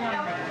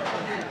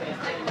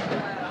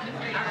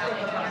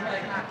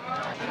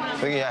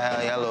 Figure y'all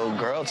had your little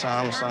girl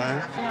time or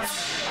something.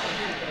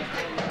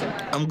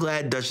 I'm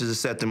glad Dutchess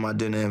accepted my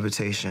dinner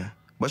invitation,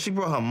 but she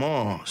brought her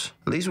moms.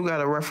 At least we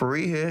got a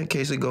referee here in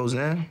case it goes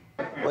in.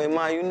 Wait,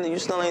 Ma, you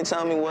still ain't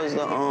telling me what's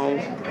the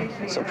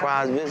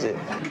surprise visit?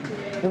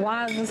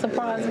 Why is the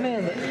surprise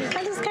visit?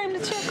 I just came to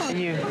check on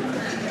you.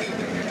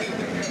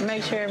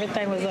 Make sure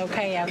everything was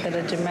okay after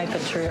the Jamaica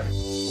trip.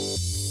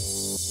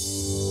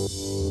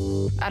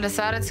 I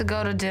decided to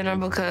go to dinner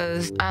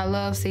because I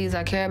love C's.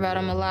 I care about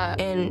him a lot.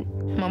 And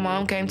my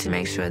mom came to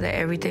make sure that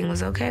everything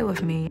was okay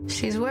with me.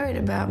 She's worried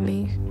about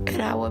me,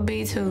 and I would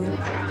be too. It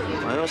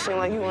don't seem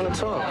like you want to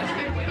talk.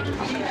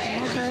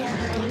 Okay,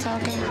 I'm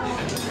talking.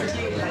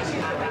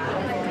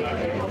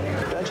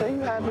 Dutch, are you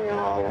happy in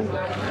Harlem?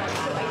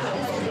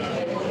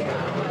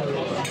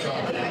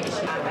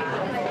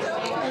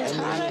 I'm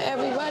tired of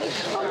everybody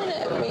coming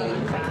at me.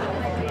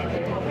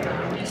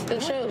 It's the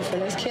truth,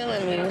 and it's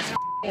killing me. It's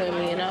with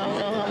me, and I don't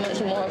know how much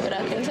more of it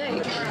I can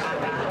take.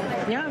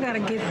 Y'all gotta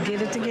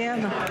get it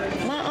together.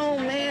 My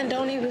own man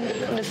don't even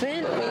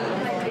defend me.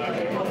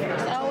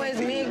 It's always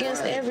me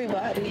against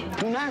everybody.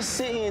 Do not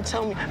sit here and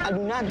tell me I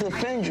do not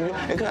defend you,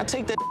 because I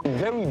take that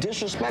very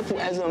disrespectful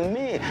as a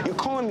man. You're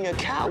calling me a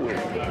coward.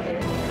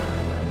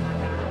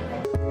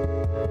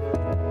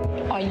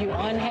 Are you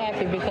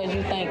unhappy because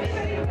you think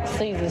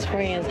Caesar's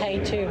friends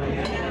hate you?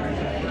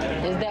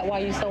 Is that why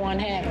you're so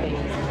unhappy?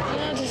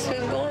 I just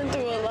been going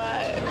through a lot.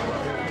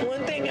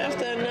 One thing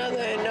after another,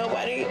 and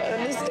nobody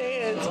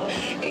understands.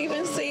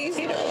 Even C's,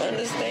 he don't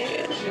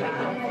understand.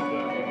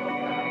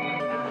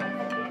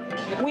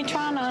 We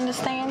trying to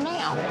understand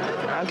now.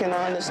 How can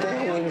I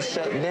understand when you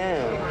shut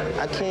down?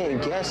 I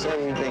can't guess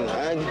everything.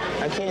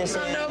 I can't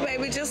say. No,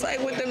 baby, just like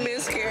with the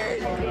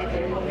miscarriage.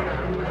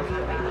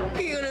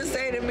 You're gonna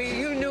say to me,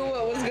 you knew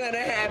what was gonna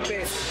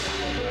happen.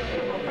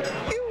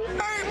 You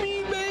hurt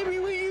me, baby,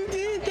 when you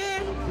did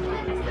that.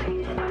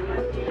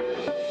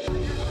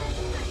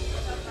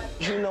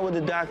 You know what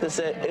the doctor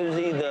said? It was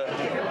either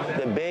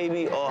the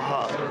baby or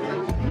her.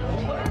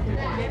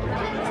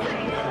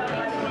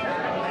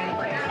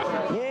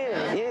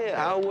 Yeah,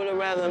 I would have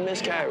rather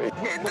miscarried.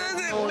 It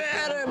doesn't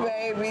matter,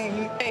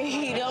 baby.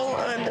 He don't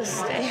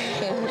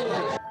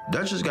understand.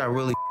 Dutchess got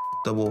really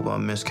up over a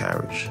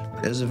miscarriage.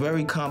 It's a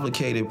very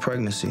complicated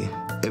pregnancy.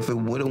 If it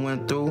would have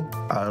went through,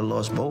 I'd have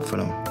lost both of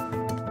them.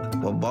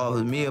 What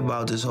bothered me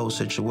about this whole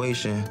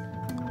situation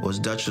was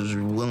Dutchess was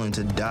willing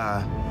to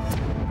die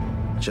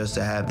just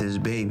to have this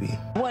baby.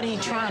 What he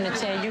trying to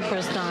tell you,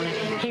 Christina,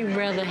 he'd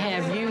rather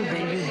have you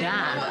than you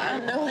die. I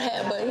know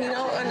that, but he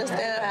don't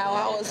understand how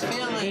I was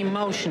feeling.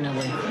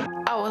 Emotionally.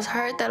 I was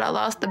hurt that I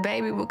lost the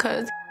baby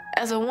because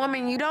as a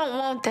woman, you don't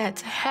want that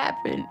to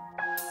happen.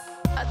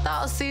 I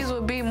thought C's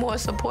would be more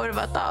supportive.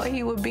 I thought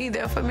he would be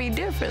there for me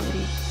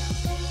differently.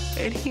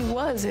 And he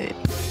wasn't.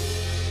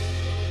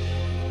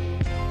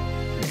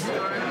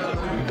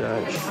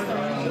 Dutch,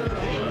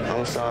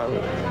 I'm sorry.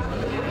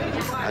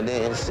 I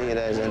didn't see it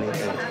as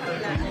anything.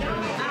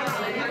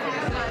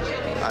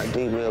 I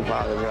deeply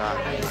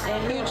apologize.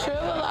 You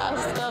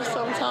trivialize stuff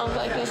sometimes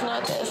like it's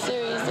not that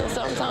serious, and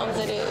sometimes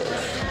it is.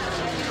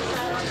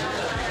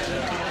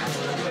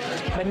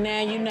 But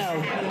now you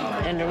know,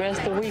 and the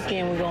rest of the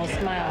weekend we're gonna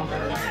smile,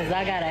 because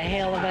I got a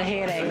hell of a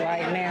headache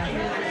right now.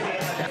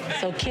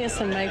 So kiss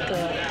and make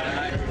up.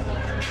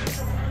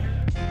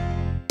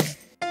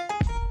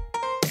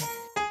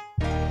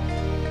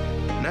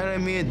 Now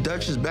that me and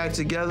Dutch is back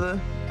together,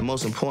 the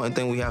most important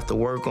thing we have to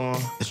work on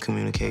is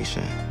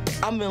communication.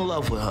 I'm in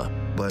love with her,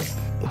 but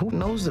who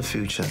knows the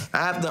future? I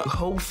have to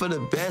hope for the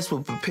best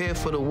but prepare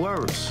for the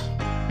worst.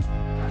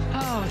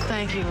 Oh,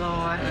 thank you,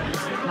 Lord.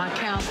 My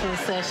counseling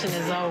session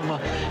is over.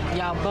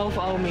 Y'all both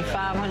owe me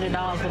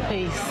 $500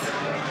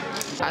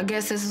 apiece. I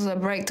guess this is a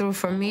breakthrough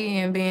for me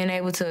in being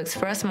able to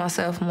express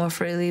myself more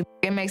freely.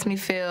 It makes me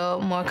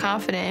feel more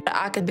confident.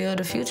 I could build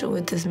a future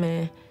with this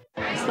man.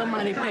 If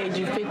somebody paid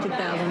you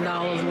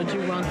 $50,000, would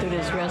you run through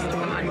this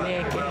restaurant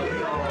naked?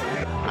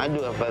 I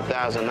do it for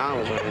 $1,000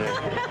 right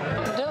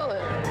now. Do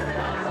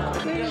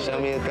it. Show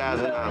me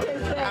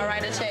 $1,000. I'll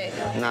write a check.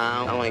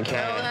 Nah, I want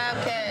cash. I don't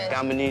have cash.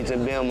 I'm gonna need to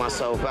bail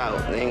myself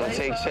out. They ain't gonna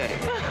take check.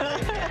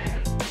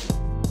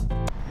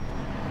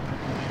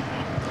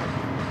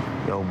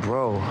 Yo,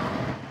 bro,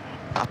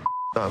 I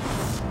up.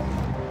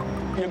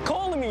 You're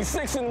calling me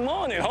 6 in the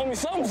morning, homie.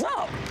 Something's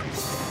up.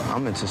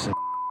 I'm into some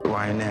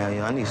right now,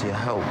 yo. I need your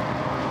help.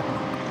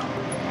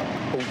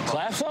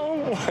 Clap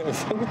something?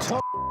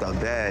 Up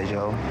bad,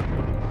 yo.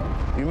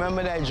 You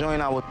remember that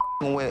joint I was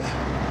with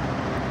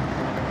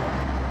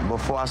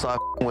before I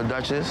started with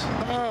Dutchess?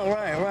 Oh,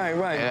 right.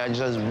 And I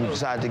just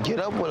decided to get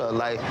up with her,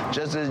 like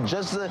just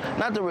to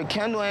not to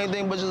rekindle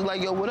anything, but just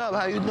like, yo, what up?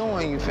 How you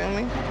doing? You feel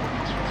me?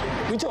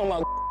 We talking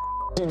about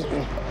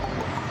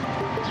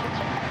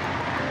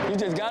you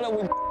just got up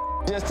with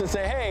just to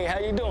say, hey, how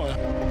you doing?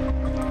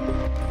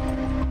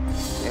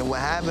 And what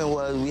happened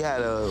was we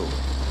had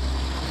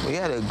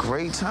a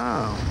great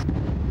time,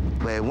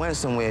 but it went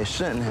somewhere it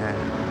shouldn't have.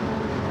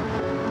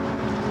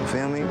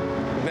 Feel me?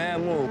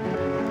 Bad move.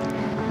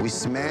 We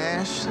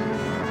smashed.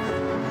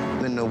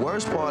 Then the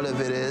worst part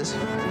of it is,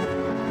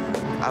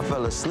 I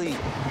fell asleep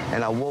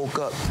and I woke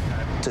up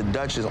to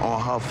Dutchess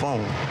on her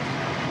phone.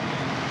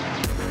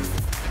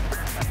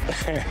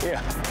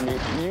 Yeah,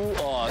 you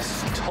are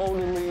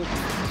totally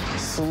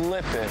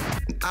slipping.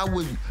 I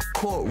was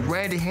caught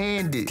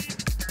red-handed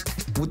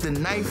with the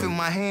knife in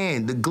my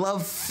hand. The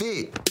glove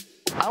fit.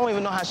 I don't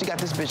even know how she got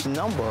this bitch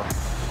number.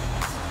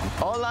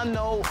 All I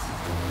know,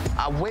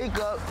 I wake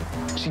up,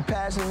 she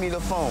passing me the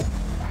phone.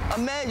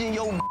 Imagine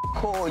your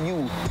call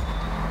you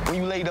when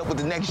you laid up with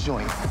the next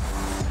joint.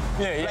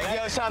 Yeah. Like,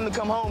 yo, it's time to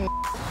come home.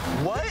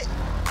 What?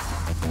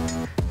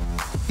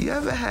 You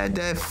ever had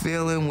that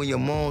feeling when your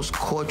mom's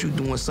caught you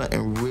doing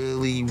something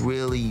really,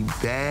 really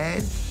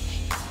bad,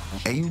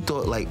 and you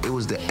thought like it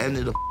was the end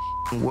of the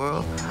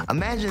world?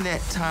 Imagine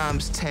that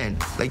times 10.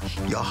 Like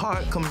your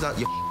heart comes out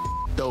your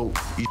throat,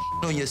 you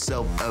on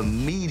yourself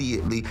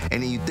immediately,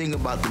 and then you think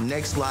about the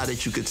next lie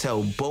that you could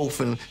tell both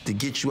of them to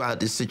get you out of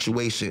this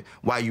situation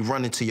while you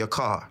run into your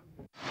car.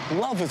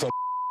 Love is a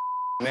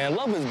man.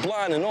 Love is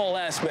blind in all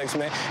aspects,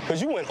 man.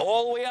 Because you went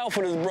all the way out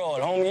for this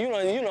broad, homie. You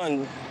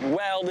done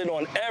wowed it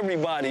on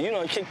everybody. You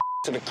done kicked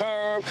to the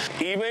curb.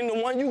 Even the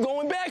one you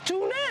going back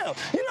to now.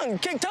 You done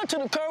kicked her to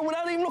the curb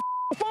without even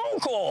a phone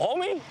call,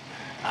 homie.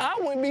 I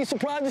wouldn't be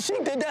surprised if she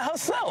did that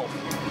herself.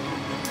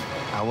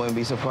 I wouldn't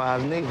be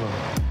surprised neither.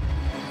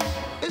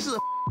 This is a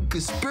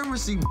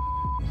conspiracy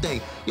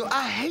thing. Yo,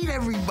 I hate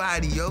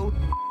everybody, yo.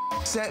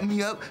 Set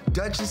me up,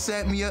 Dutchess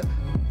set me up.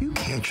 You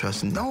can't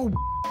trust no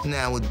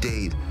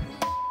nowadays.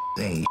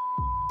 Dang.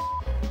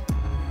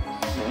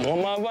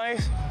 Want my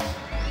advice?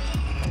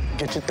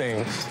 Get your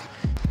things.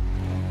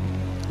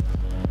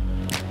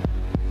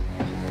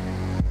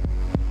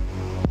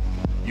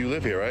 You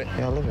live here, right?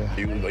 Yeah, I live here.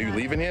 Are you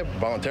leaving here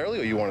voluntarily,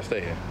 or you want to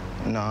stay here?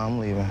 No, I'm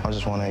leaving. I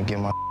just want to get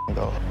my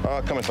go.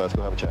 Come inside. Let's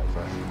go have a chat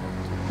first.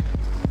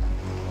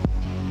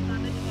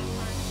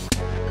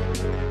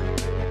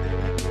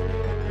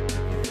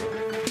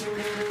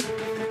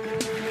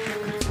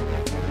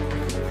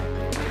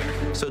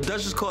 So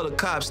Dutchess called the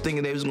cops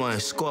thinking they was going to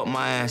escort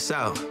my ass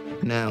out.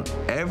 Now,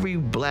 every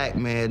black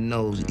man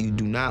knows you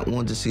do not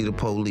want to see the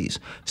police,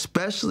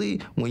 especially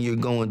when you're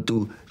going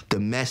through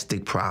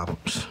domestic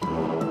problems. All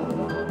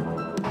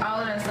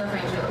of that stuff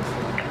ain't yours.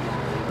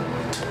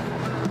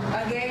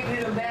 I gave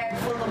you the bag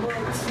full of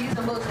books. These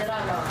are books that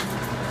I got.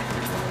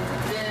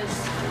 This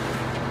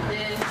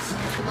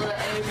little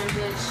Asian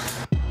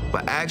bitch.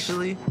 But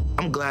actually,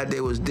 I'm glad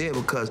they was there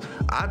because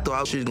I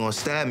thought she was gonna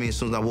stab me as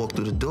soon as I walked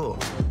through the door.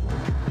 Is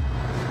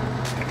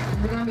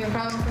it gonna be a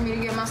problem for me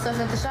to get my stuff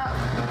at the shop?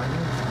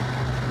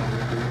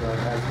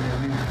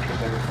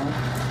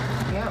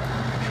 Yep.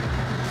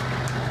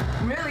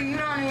 Really, you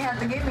don't even have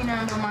to give me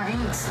none but my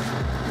inks.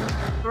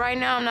 Right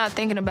now, I'm not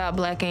thinking about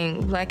black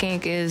ink. Black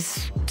ink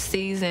is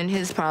C's and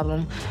his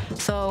problem.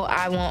 So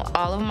I want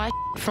all of my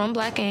from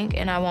black ink,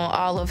 and I want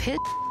all of his.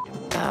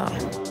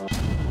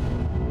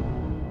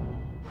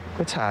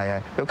 We're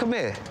tired. Yo, come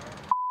here.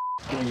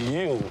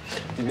 You,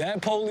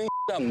 that police,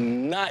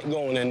 I'm not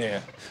going in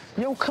there.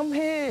 Yo, come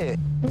here.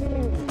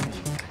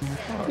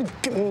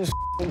 Give me this.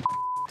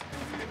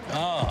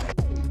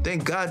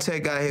 Thank God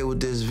Ted got here with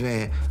this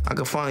van. I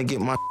could finally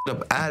get my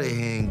up out of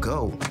here and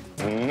go.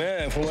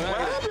 Man, from what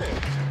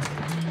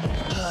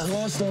happened?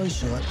 Long story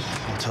short,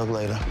 I'll talk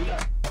later.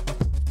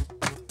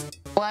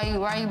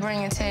 Why you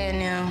bringing Ted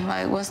now?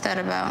 Like, what's that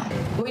about?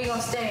 Where you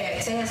gonna stay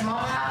at? Ted's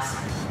mama's house?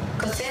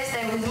 Cause Ted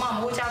stayed with his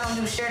mama. What y'all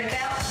gonna do, share the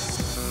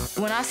couch?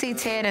 When I see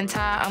Ted and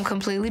Ty, I'm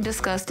completely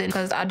disgusted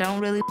because I don't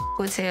really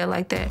with Ted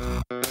like that.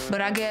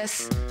 But I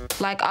guess,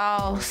 like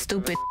all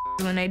stupid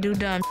when they do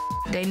dumb,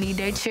 they need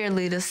their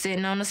cheerleaders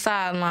sitting on the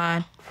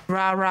sideline.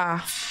 Rah,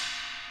 rah.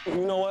 You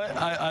know what?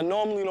 I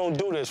normally don't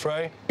do this,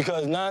 right?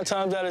 Because 9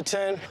 times out of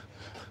 10,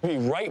 be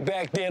right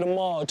back there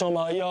tomorrow talking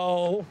about,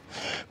 yo,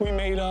 we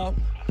made up,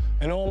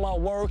 and all my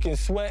work and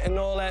sweat and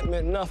all that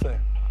meant nothing.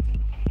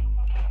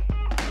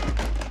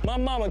 My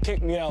mama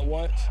kicked me out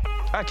once.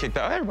 I kicked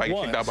out. Everybody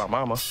kicked out my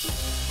mama.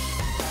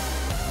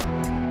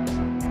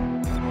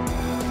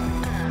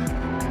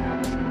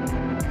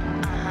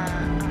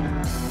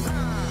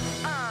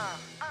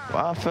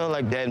 Well, I feel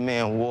like that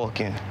man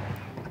walking.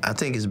 I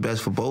think it's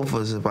best for both of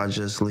us if I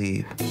just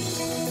leave.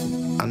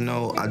 I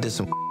know I did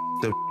some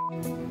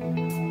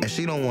and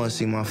she don't want to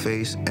see my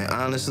face. And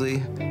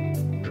honestly,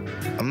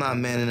 I'm not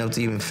man enough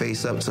to even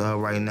face up to her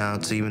right now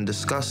to even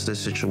discuss this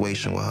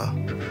situation with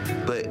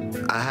her. But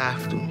I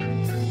have to.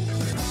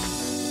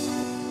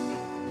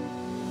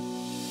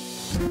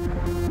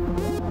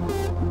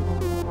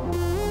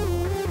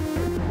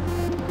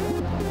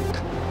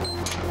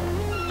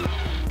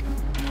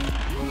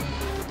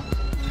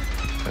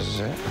 That's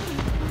it.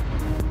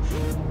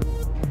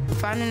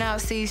 Finding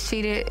out C's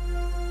cheated,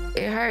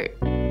 it hurt.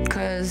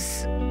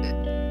 Cause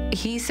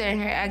he's sitting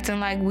here acting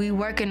like we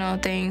working on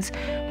things,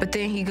 but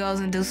then he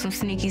goes and do some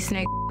sneaky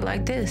snake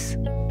like this.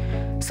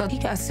 So he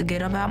got to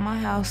get up out my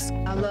house.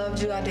 I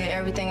loved you. I did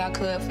everything I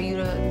could for you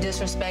to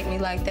disrespect me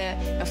like that,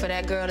 and for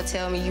that girl to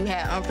tell me you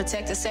had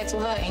unprotected sex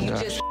with her, and you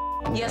just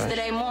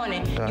yesterday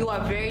morning. You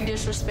are very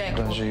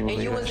disrespectful.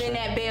 And you was in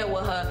that bed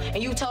with her,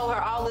 and you told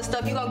her all this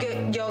stuff. You gonna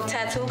get your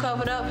tattoo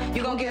covered up?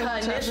 You gonna get her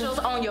initials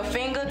on your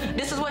finger?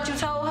 This is what you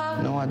told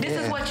her? No, I didn't.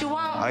 This is what you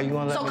want? Are you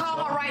gonna let so me call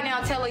talk? her right now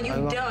and tell her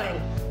you done.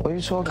 What are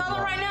you talking Call about?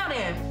 her right now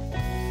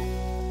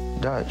then.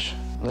 Dutch,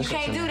 You listen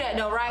can't to do me. that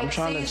though, right? I'm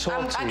trying to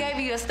talk to I you. gave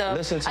you your stuff.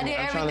 Listen to I me. did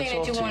I'm trying to everything that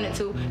talk you to wanted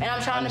to, and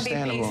I'm trying to be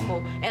Understandable. peaceful.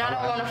 And I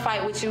don't want to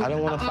fight with you. I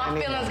don't want to fight My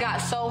either. feelings got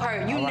so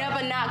hurt. You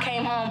never not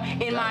came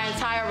home in my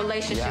entire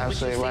relationship You're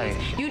with you. absolutely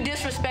right. You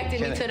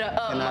disrespected me to the Can I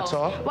utmost.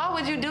 talk? Why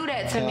would you do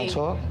that to Can me? I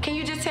talk? Can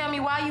you just tell me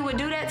why you would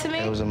do that to me?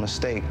 It was a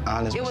mistake,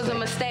 honest It was a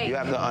mistake. You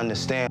have to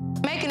understand.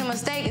 Making a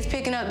mistake is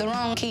picking up the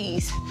wrong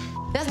keys.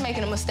 That's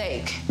making a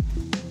mistake.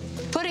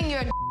 Putting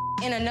your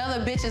in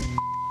another bitch's,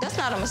 that's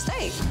not a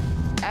mistake.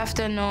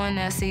 After knowing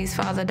that C's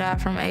father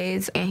died from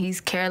AIDS and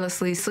he's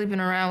carelessly sleeping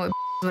around with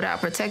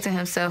without protecting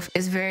himself,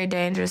 it's very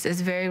dangerous,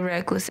 it's very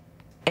reckless.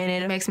 And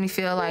it makes me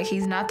feel like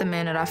he's not the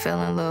man that I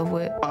fell in love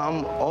with.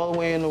 I'm all the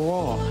way in the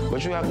wrong,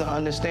 but you have to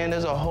understand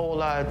there's a whole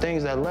lot of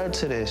things that led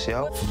to this,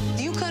 yo.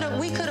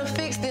 We could have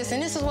fixed this,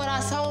 and this is what I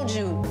told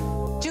you.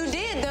 You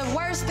did the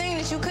worst thing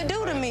that you could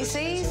do to me,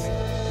 C's.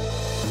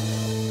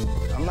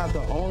 I'm not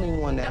the only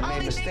one that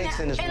made mistakes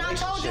in this and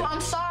relationship. I told you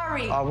I'm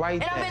sorry. All right,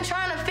 and I've been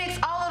trying to fix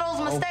all of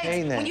those mistakes.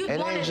 Okay, then. When you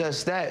It ain't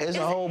just that. It's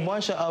a whole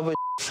bunch of other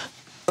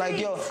like,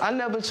 yo, I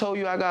never told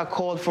you I got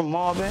called from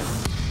Marvin.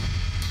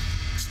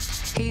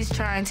 He's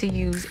trying to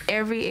use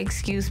every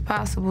excuse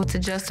possible to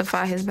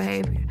justify his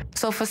behavior.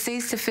 So for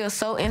C's to feel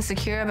so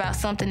insecure about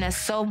something that's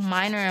so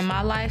minor in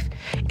my life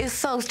is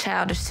so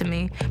childish to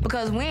me.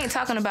 Because we ain't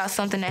talking about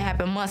something that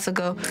happened months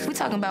ago. We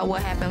talking about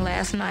what happened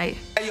last night.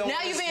 Hey, yo,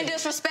 now you being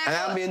disrespectful.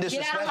 And I'm being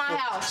disrespectful. Get out of my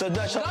house. So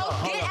Dutch, Go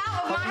get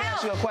out of my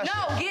house. No,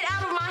 get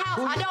out of my house.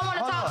 I don't want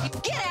to talk to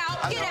you. Get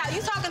out. Get out.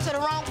 You talking to the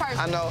wrong person.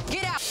 I know.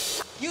 Get out.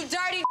 You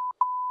dirty.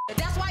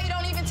 That's why you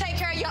don't even take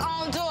care of your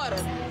own daughter.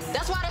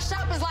 That's why the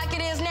shop is like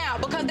it is now,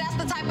 because that's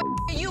the type of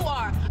you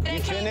are.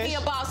 It came can't be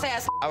a boss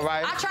ass. All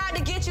right. I tried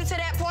to get you to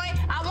that point.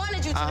 I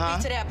wanted you to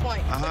be to that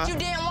point, but you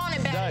didn't want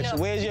it bad Dutch, enough.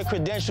 where's your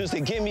credentials to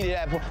get me to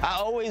that point? I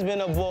always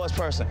been a boss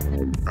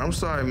person. I'm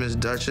sorry, Miss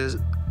Dutchess.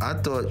 I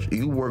thought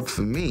you worked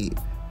for me,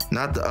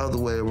 not the other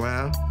way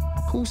around.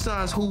 Who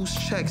signs whose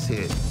checks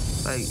here?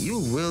 Like, you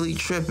really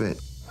tripping.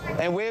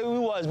 And where we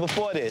was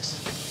before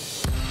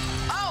this?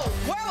 Oh,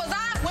 where was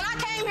I? When I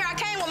came here, I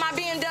came with my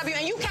BMW,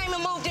 and you came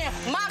and moved in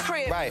my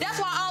crib. Right. That's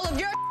why all of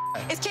your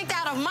is kicked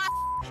out of my.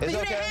 It's you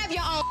okay. didn't have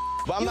your own.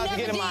 But I'm you about to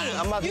never get in my. did.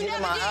 I'm about to you get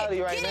in my never did.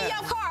 Audi right get now. Get in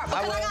your car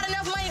because I got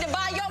enough money to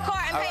buy your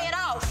car and pay it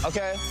off.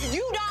 Okay.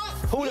 You don't.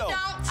 Who you don't?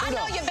 I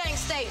know your bank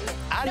statement.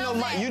 I know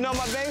my. You know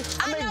my bank.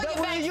 I know your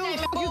bank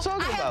statement. What you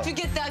talking I about? helped you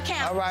get the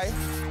account. All right.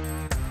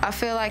 I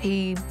feel like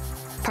he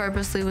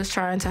purposely was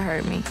trying to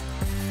hurt me.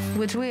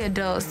 Which we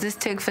adults, this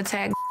tick for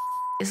tack,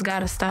 it's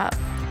gotta stop.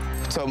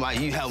 So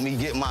you helped me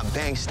get my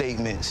bank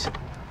statements.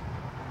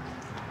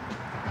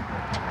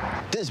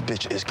 This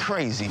bitch is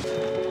crazy.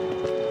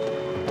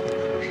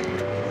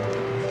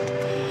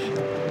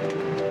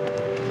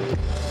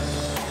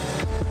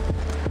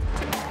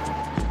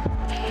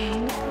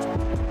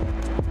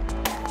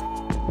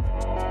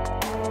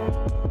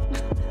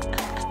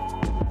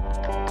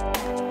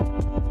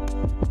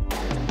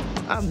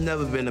 I've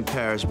never been to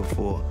Paris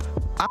before.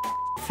 I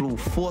flew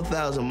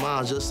 4,000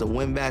 miles just to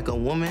win back a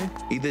woman.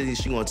 Either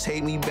she gonna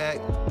take me back,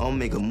 or I'm gonna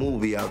make a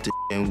movie out there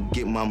and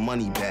get my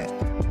money back.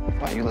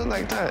 Why you look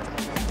like that?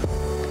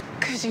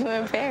 Cause you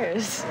in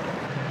Paris.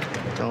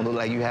 Don't look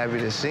like you happy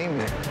to see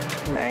me.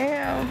 I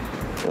am.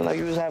 Look like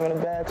you was having a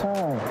bad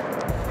time.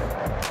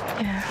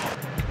 Yeah.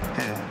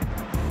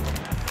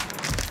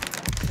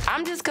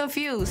 I'm just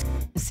confused.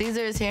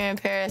 Caesar is here in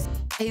Paris.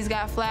 He's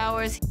got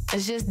flowers.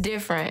 It's just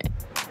different.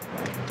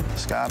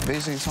 Scott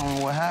basically told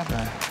me what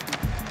happened.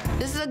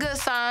 This is a good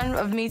sign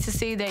of me to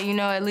see that,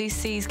 at least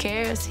C's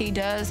cares. He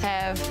does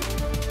have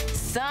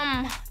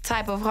some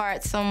type of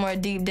heart somewhere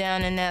deep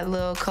down in that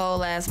little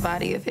cold-ass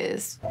body of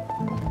his.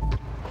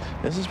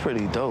 This is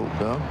pretty dope,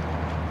 though.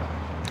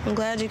 I'm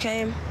glad you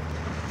came.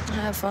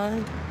 Have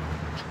fun.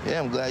 Yeah,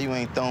 I'm glad you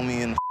ain't thrown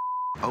me in the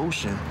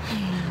ocean.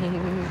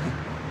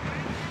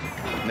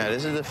 Now,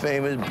 this is the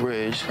famous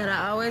bridge. That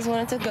I always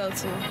wanted to go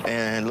to.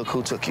 And look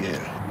who took you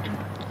here.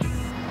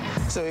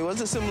 So what's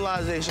the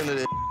symbolization of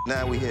this?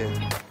 Now we here.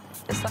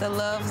 It's the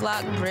Love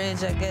Lock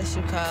Bridge, I guess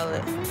you call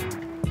it.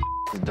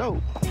 It's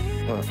dope.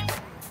 Look.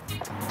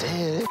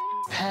 Damn, this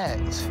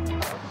packed.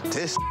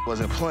 This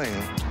wasn't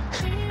playing.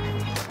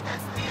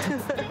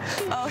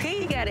 Oh,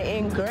 he got it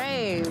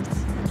engraved.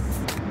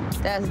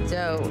 That's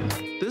dope.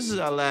 This is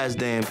our last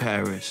day in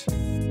Paris.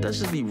 Let's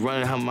just be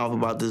running her mouth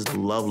about this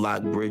Love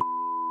Lock Bridge.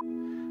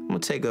 I'm gonna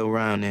take her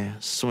around there,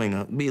 swing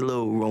her, be a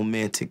little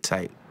romantic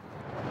type.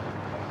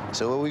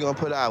 So where we gonna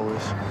put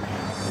ours?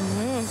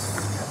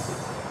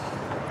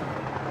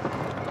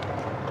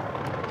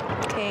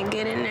 Can't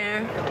get in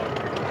there.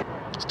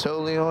 It's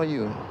totally on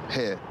you.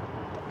 Here.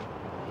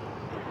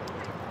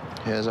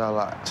 Here's our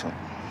lock, too.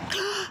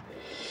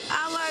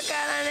 Our lock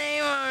got a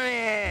name on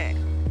it.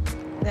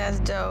 That's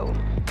dope.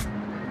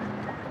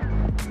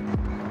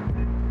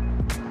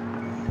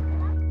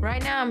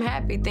 Right now, I'm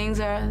happy. Things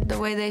are the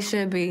way they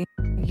should be.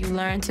 You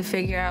learn to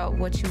figure out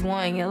what you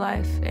want in your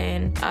life.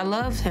 And I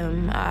love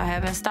him. I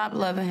haven't stopped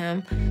loving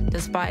him,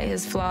 despite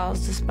his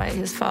flaws, despite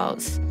his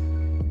faults.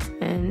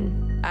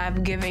 And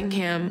I'm giving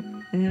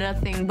him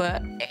nothing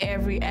but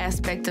every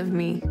aspect of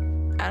me.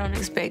 I don't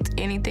expect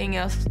anything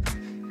else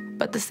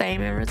but the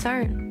same in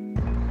return.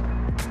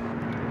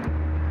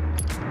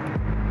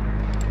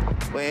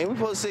 Wait, ain't we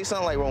supposed to say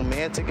something like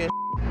romantic and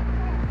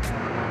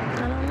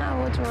I don't know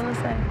what you want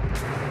to say.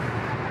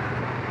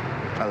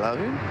 I love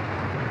you?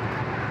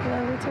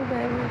 Love you too,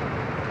 baby.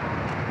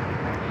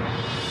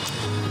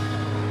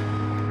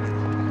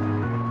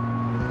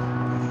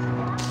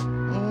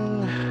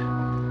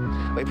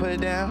 Wait, put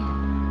it down.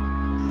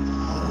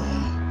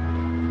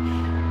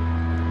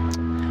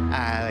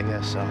 I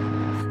guess so.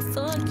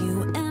 Thought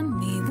you and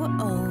me were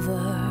over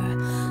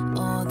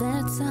all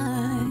that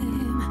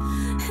time.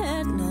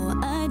 Had no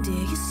idea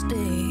you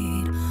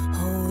stayed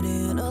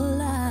holding a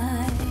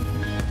lie.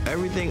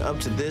 Everything up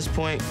to this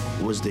point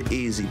was the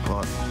easy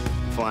part.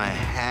 Flying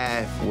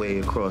halfway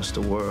across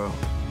the world.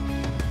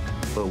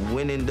 But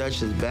winning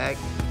Dutchess back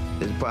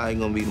is probably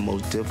gonna be the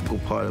most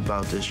difficult part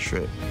about this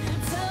trip.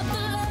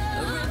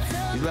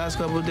 These last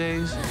couple of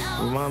days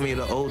remind me of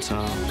the old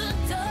times.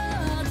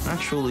 I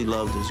truly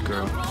love this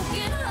girl.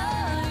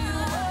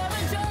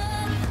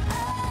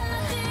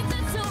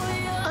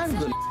 I'm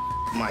gonna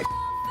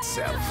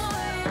myself.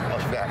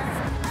 What's that?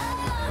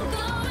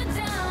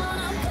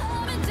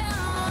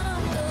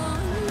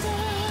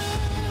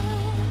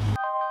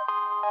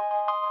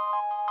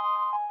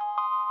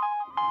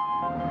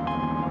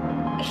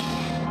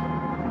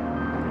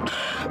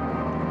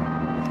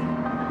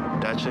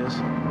 Dutchess,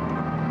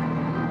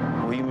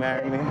 will you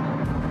marry me?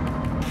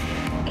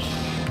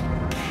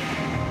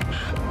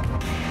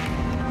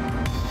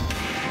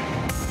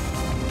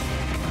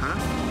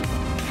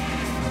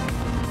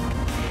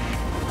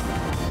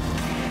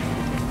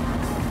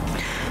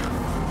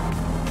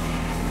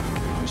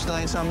 still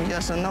ain't telling me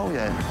yes or no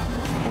yet.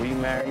 Will you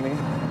marry me?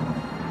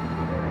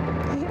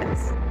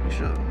 Yes. You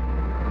sure?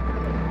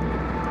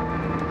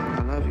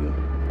 I love you.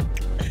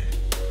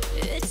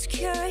 It's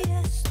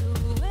curious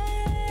the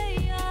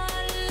way I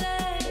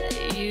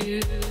let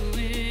you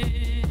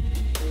in.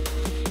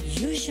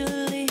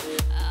 Usually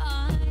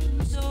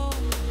I'm so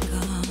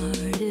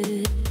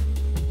guarded.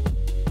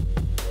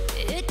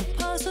 It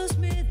puzzles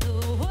me the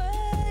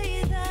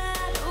way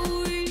that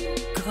we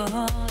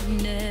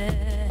connect.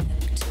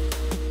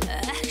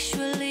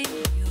 Actually,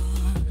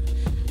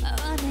 you're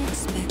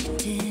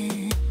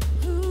unexpected.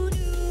 Who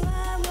knew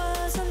I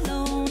was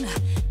alone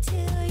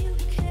till you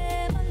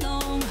came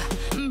along,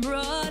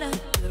 brought up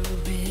the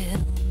real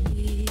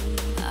me.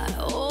 I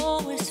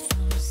always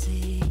found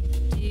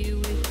safety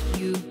with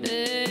you.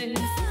 It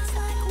feels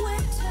like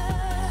winter,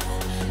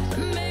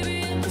 maybe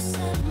in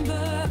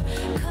December,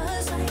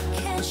 'cause I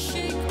can't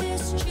shake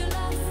this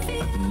July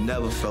feel.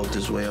 Never felt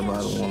this way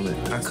about a woman.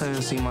 I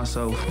couldn't see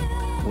myself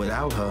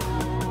without her.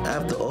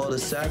 After all the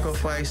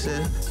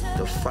sacrifices,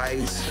 the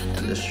fights,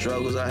 and the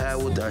struggles I had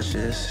with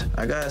Dutchess,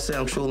 I gotta say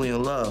I'm truly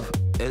in love.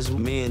 It's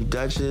me and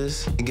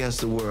Dutchess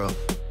against the world.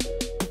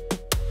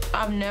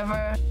 I've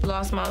never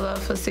lost my love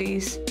for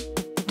Cease.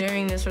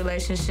 During this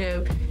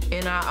relationship,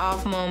 in our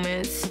off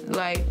moments,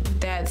 like,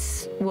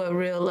 that's what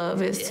real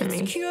love is to me.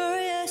 It's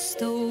curious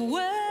the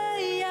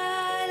way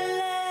I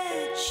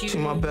let you. She's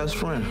my best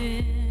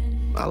friend.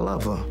 I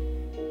love her.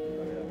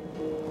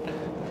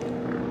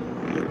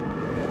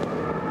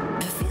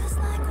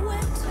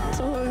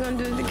 So what we're gonna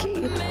do with the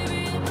key?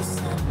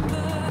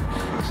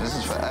 This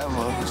is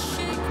forever.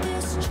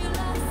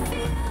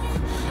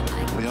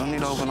 We don't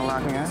need to open the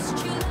lock again.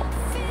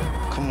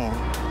 Come on.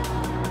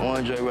 I want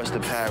to enjoy the rest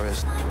of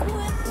Paris.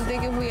 You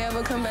think if we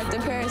ever come back to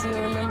Paris, you'll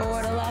remember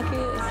where the lock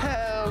is?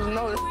 Hell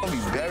no, it's gonna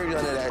be buried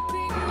under that.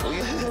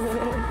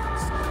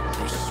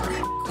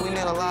 We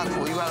need a lock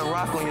for you. Got a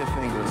rock on your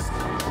fingers.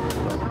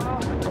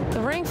 The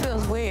ring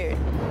feels weird.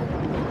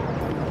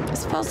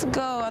 It's supposed to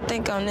go, I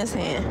think, on this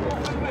hand.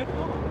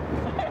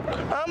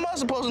 How am I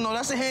supposed to know?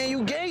 That's the hand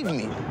you gave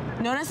me.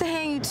 No, that's the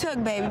hand you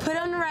took, baby. Put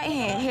it on the right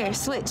hand. Here,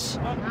 switch.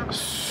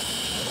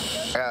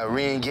 I gotta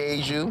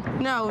re-engage you?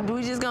 No,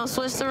 we just gonna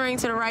switch the ring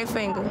to the right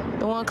finger,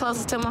 the one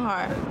closest to my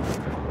heart.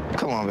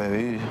 Come on,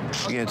 baby.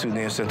 You're getting too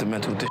damn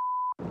sentimental with this.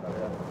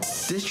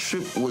 This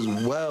trip was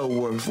well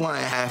worth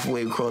flying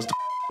halfway across the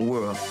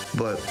world.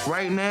 But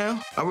right now,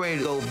 I'm ready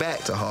to go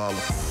back to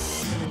Harlem.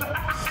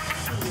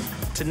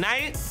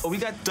 Tonight, we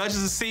got Dutchess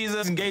and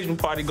Caesar's engagement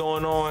party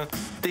going on.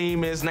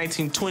 Theme is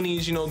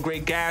 1920s, you know,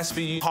 Great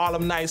Gatsby,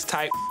 Harlem Nights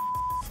type.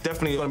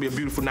 Definitely gonna be a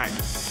beautiful night.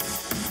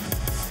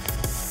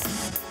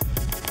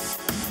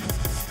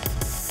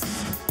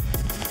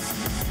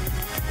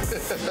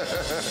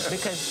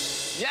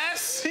 Because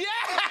yes,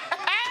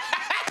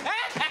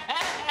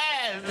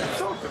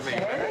 talk to me.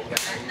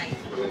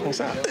 What's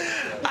up?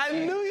 I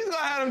knew he was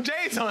gonna have them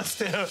J's on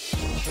still.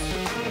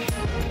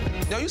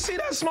 Yo, you see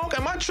that smoke?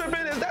 Am I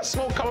tripping? Is that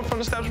smoke coming from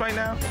the steps right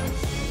now?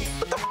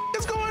 What the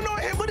is going on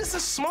here? What is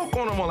this smoke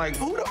on them? Like,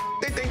 who the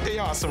they think they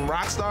are? Some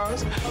rock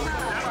stars? And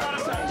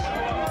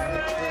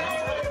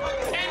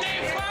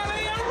they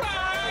finally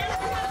arrived.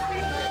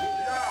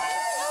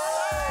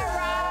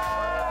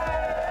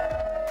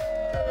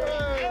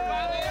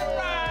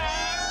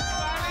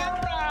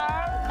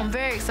 I'm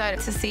very excited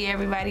to see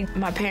everybody.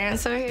 My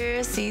parents are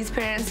here, C's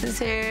parents is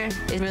here.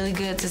 It's really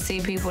good to see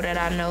people that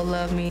I know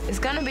love me. It's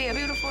gonna be a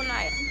beautiful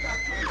night.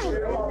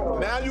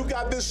 Now you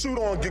got this suit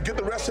on, get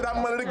the rest of that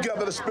money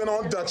together to spend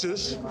on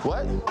Dutchess.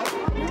 What?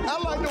 I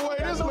like the way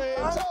this man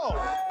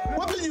talk.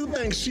 What do you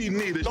think she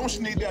needed? Don't she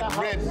need that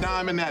red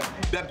diamond,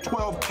 that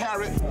 12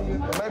 carat?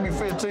 Maybe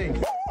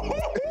 15.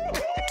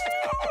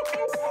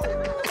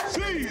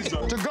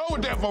 Caesar. To go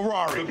with that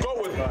Ferrari. To go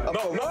with, that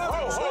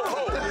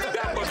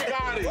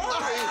Bugatti.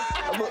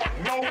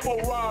 No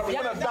Ferrari,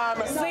 with a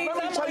diamond. Let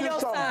me tell you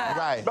something.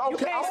 Right. Okay, you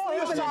can't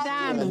sleep in a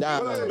diamond.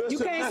 You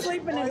can't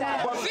sleep in a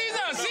diamond.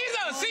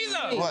 Caesar!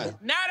 What?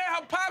 Now that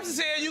her pops is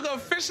here, you can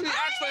officially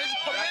ask for his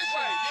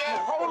permission. Yeah,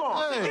 hold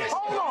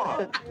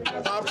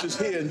on. Pops is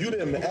here and you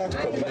didn't ask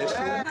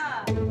permission.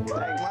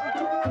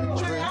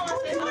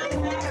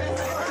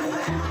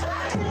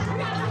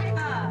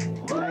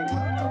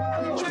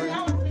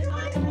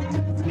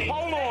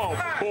 Hold on,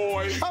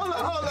 boy. Hold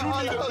on. You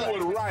need to do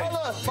it right.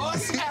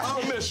 Ask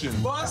permission.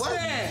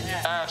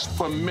 Ask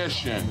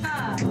permission.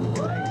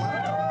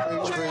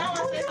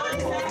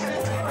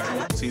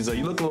 Caesar,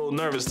 you look a little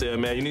nervous there,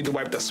 man. You need to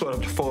wipe that sweat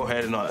off your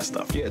forehead and all that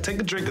stuff. Yeah, take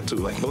a drink or two,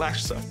 like,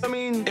 relax yourself. I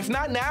mean, if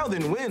not now,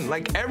 then when?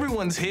 Like,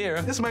 everyone's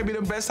here. This might be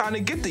the best time to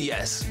get the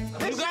yes.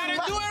 You gotta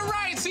do it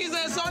right, Caesar.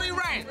 It's only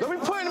right. Don't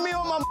be putting me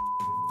on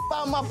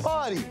my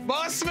party.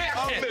 Boss man.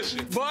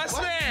 Boss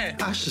man.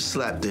 I should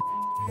slap the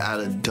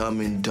out of Dumb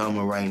and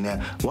Dumber right now.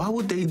 Why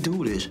would they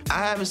do this? I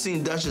haven't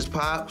seen Dutchess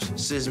Pops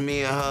since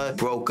me and her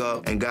broke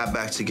up and got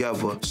back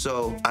together.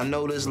 So I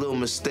know this little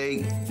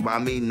mistake by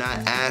me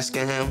not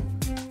asking him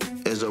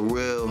is a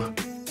real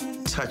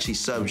touchy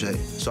subject.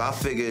 So I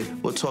figured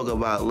we'll talk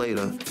about it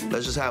later.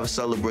 Let's just have a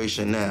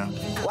celebration now.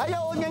 Why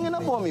y'all ganging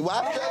up on me?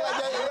 Why?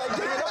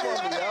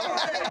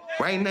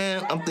 Right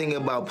now, I'm thinking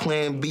about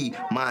plan B,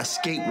 my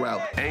escape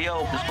route. Hey,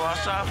 yo, just go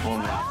outside for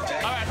me. All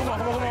right, come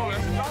on.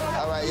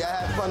 All right, y'all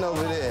have fun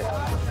over there.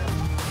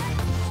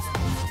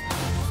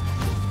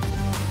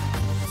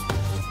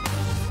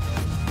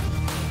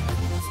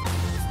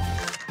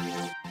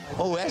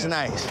 Oh, that's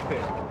nice.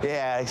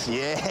 Yeah.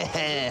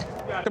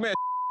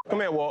 Come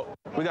here, Walt.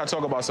 We gotta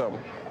talk about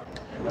something.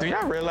 Do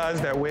y'all realize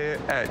that we're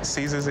at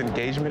Caesar's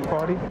engagement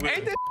party?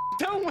 Ain't this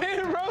don't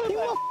win, bro?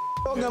 You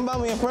talking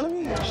about me in front of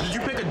me? Did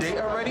you pick a date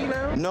already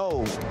now?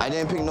 No, I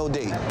didn't pick no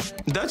date.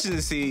 Dutchess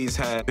and C's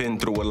have been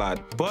through a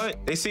lot,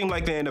 but they seem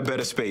like they're in a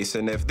better space.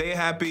 And if they're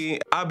happy,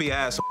 I'll be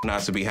asked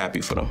not to be happy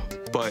for them.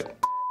 But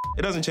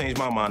it doesn't change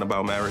my mind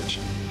about marriage.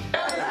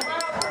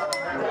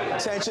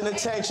 Attention.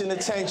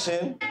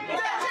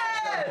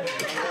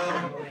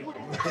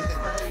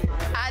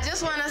 I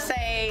just want to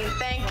say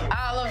thank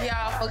all of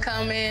y'all for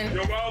coming.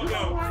 You're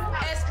welcome.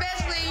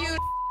 Especially you.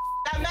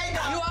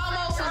 You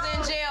almost was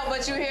in jail,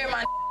 but you here,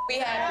 my we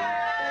happy.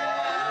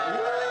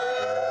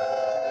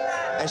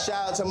 And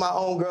shout out to my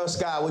homegirl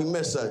Sky, we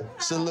miss her.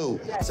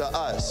 Salute to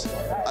us,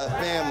 a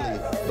family,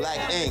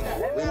 Black Ink.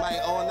 We might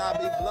all not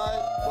be blood,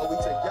 but we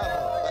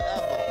together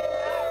forever.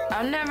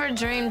 I've never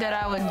dreamed that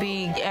I would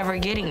be ever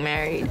getting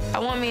married. I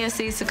want me and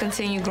C's to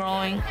continue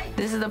growing.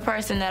 This is the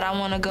person that I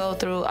want to go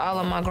through all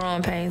of my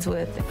growing pains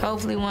with.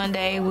 Hopefully one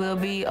day we'll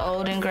be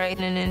old and great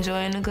and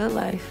enjoying a good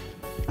life.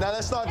 Now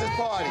let's start this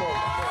party.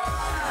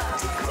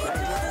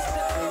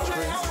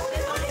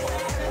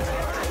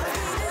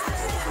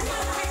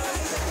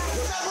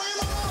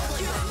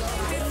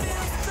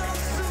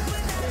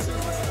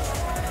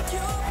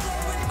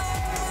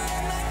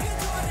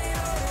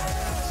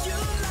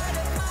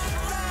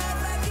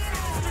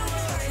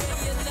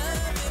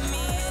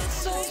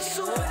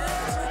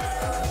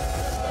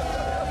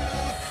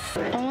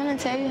 I want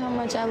to tell you how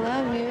much I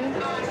love you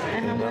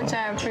and how much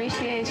I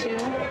appreciate you.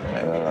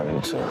 I love you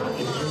too.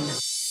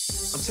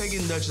 I'm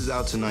taking Dutchess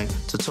out tonight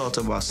to talk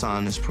to her about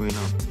signing this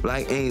prenup.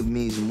 Black Ink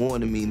means more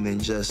to me than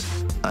just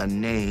a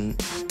name.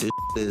 This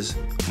is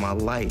my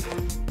life.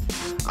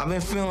 I've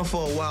been feeling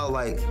for a while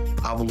like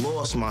I've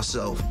lost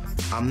myself.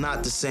 I'm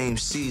not the same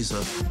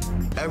Caesar.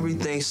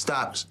 Everything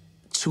stops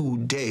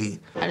today.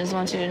 I just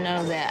want you to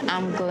know that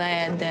I'm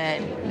glad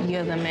that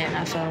you're the man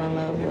I fell in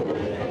love with.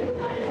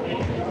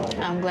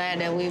 I'm glad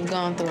that we've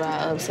gone through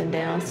our ups and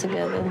downs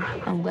together.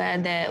 I'm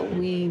glad that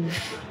we've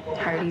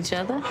hurt each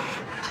other,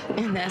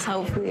 and that's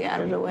hopefully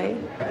out of the way.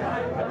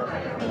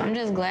 I'm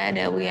just glad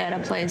that we're at a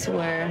place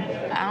where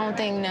I don't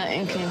think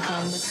nothing can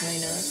come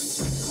between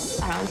us.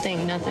 I don't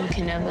think nothing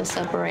can ever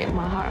separate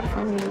my heart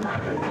from you.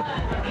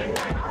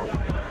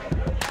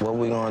 What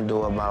we gonna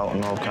do about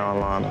North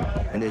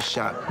Carolina and this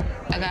shop?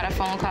 I got a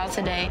phone call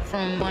today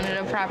from one of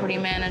the property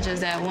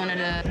managers at one of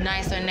the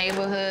nicer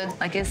neighborhoods.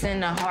 Like, it's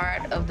in the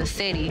heart of the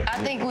city. I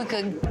think we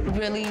could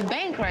really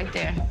bank right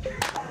there.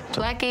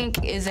 Black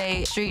Ink is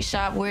a street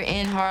shop. We're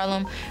in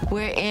Harlem.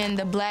 We're in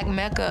the black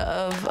mecca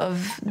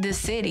of the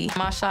city.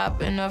 My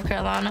shop in North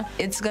Carolina,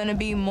 it's gonna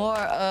be more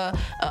a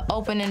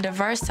open and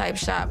diverse type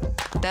shop.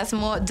 That's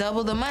more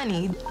double the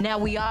money. Now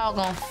we all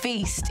gonna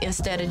feast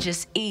instead of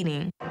just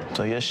eating.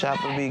 So your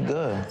shop will be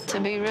good. To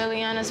be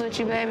really honest with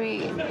you,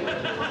 baby,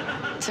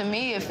 to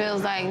me it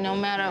feels like no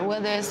matter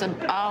whether it's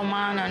all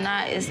mine or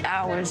not, it's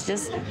ours,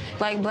 just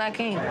like Black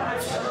Ink.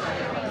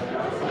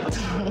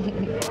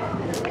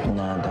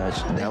 Nah,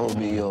 Dutch, that will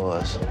be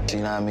yours. You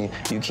know what I mean?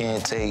 You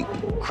can't take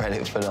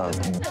credit for them. I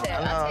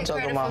take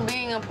credit for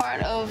being a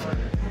part of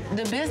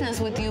the business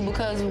with you,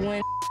 because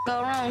when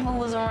go wrong, who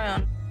was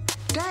around?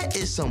 That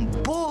is some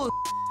bull.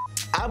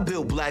 I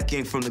built Black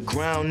Ink from the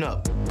ground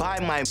up by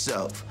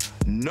myself.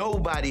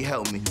 Nobody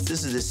helped me.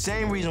 This is the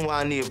same reason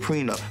why I need a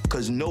prenup,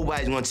 because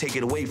nobody's gonna take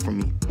it away from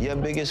me. Your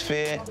biggest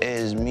fear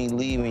is me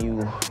leaving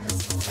you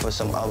for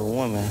some other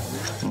woman.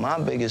 My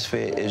biggest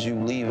fear is you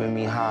leaving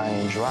me high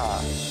and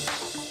dry.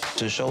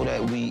 To show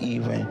that we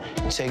even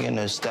taking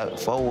a step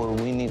forward,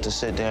 we need to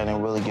sit down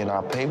and really get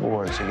our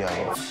paperwork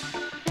together.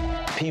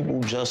 People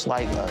just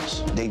like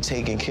us, they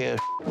taking care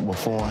of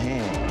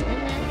beforehand.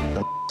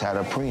 The had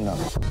a prenup.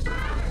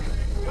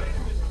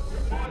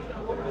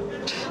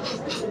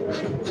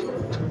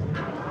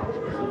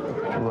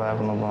 You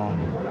laughing about?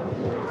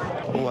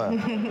 What?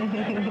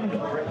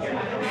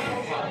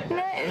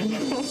 Nothing.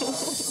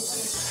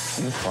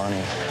 You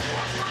funny.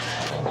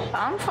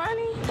 I'm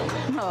funny?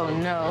 Oh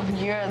no,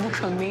 you're the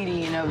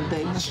comedian of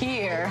the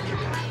year.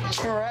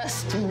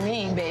 Trust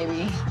me,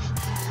 baby.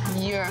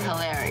 You're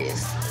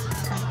hilarious.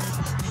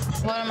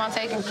 What am I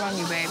taking from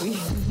you, baby?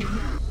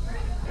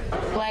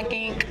 Black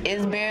Ink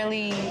is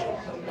barely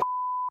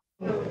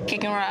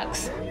kicking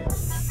rocks.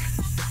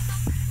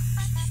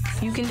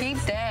 You can keep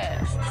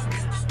that.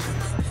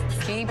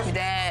 Keep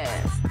that.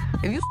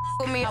 If you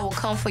with me, I will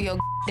come for your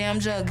damn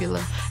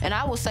jugular, and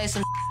I will say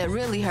some that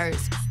really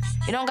hurts.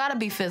 It don't gotta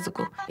be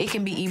physical. It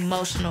can be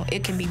emotional.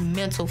 It can be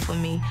mental for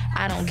me.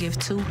 I don't give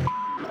two.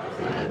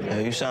 Yeah,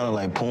 you sounded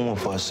like Puma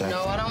for a second.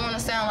 No, I don't want to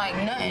sound like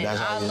nothing. That's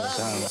how I you love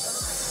sound.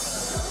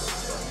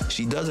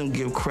 She doesn't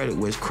give credit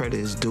where credit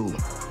is due.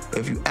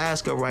 If you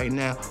ask her right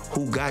now,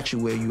 who got you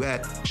where you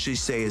at, she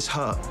say it's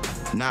her,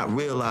 not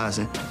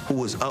realizing who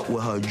was up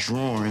with her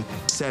drawing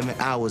 7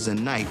 hours a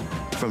night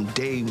from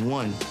day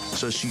one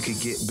so she could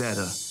get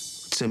better.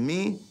 To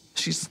me,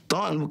 she's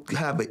starting to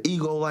have an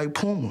ego like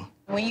Puma.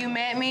 When you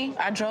met me,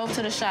 I drove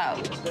to the shop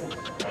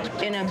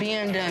in a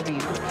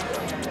BMW.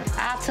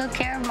 I took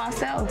care of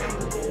myself.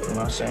 I'm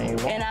not saying you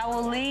won't. And I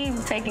will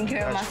leave taking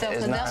care of myself,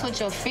 because that's what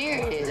your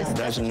fear is.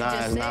 That's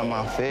not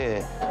my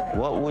fear.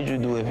 What would you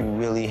do if you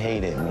really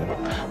hated me?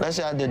 Let's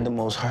say I did the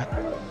most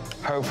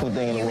hurtful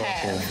thing in the world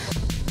to you.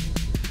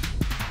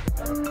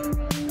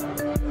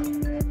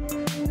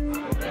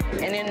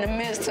 And in the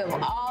midst of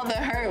all the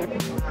hurt,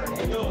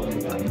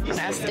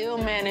 I still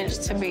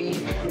managed to be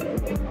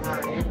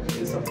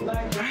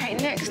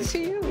right next to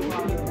you.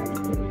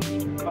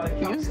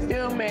 You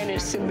still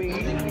managed to be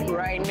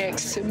right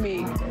next to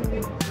me.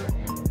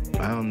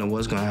 I don't know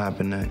what's gonna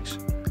happen next,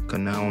 because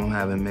now I'm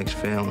having mixed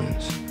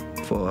feelings.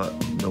 For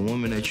the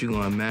woman that you're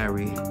gonna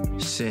marry,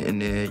 sitting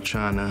there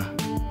trying to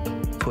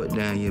put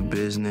down your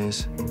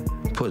business,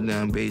 put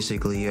down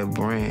basically your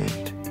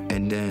brand,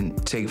 and then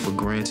take for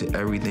granted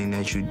everything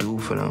that you do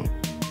for them.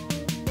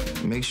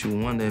 It makes you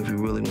wonder if you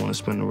really want to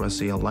spend the rest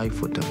of your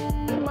life with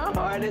them. My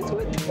heart is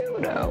with you,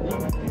 though.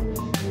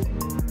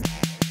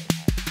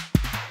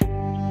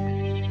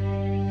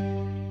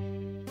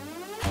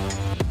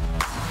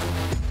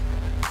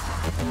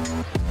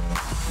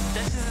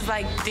 Dutchess is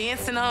like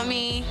dancing on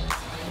me,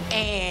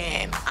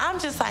 and I'm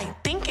just like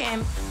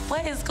thinking,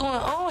 what is going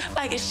on?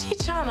 Like, is she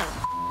trying to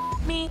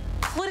me?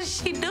 What is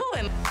she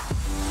doing?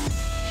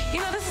 You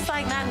know, this is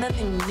like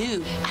nothing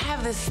new. I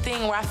have this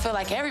thing where I feel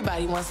like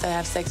everybody wants to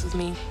have sex with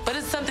me, but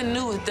it's something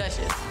new with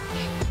Dutchess.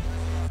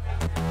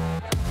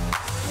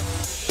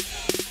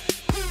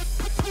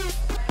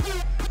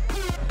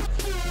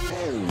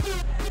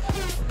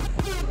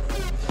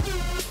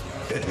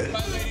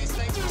 Ladies,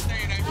 thanks for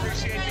staying. I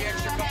appreciate the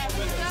extra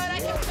compliment.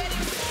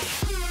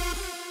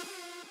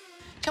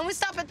 Can we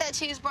stop at that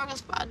cheeseburger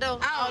spot, though?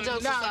 All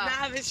jokes aside.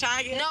 I've been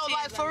trying to get No,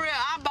 like, for real,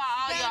 I buy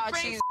all y'all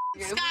cheeseburgers.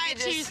 Sky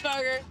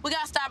cheeseburger. We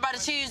gotta stop by the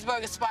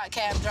cheeseburger spot,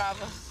 cab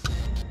driver.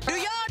 Do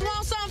y'all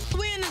want something?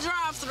 We in the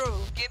drive-thru.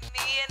 Give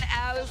me and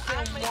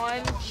Allison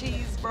one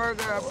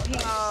cheeseburger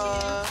apiece.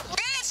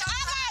 Bitch, I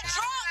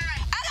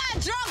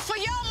got drunk for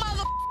your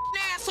mother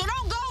ass, so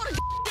don't go to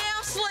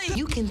damn sleep.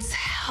 You can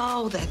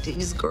tell that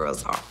these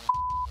girls are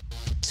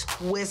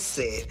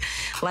twisted.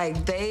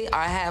 Like, they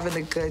are having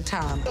a good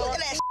time. Look at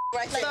that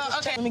right there. So,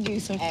 okay, let me give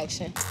you some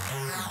action.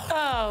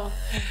 Oh,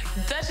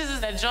 Dutchess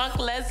is a drunk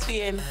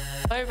lesbian.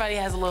 Everybody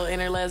has a little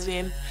inner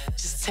lesbian.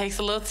 Just takes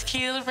a little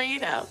tequila to bring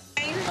it out.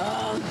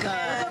 Oh,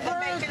 God.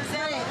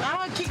 I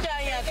don't keep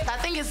that yet. I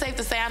think it's safe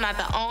to say I'm not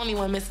the only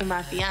one missing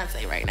my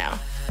fiance right now.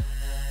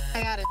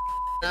 I got it.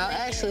 I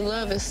actually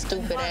love his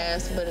stupid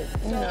ass, but,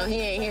 you know, he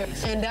ain't here.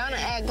 And Donna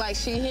act like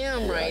she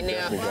him right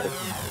now.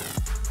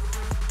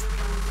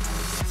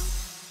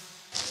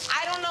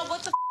 I don't know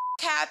what the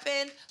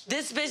happened.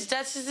 This bitch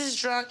Dutchess is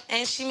drunk,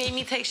 and she made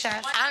me take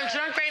shots. I'm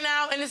drunk right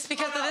now, and it's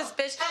because of this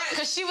bitch,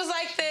 because she was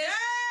like this,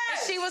 and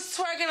she was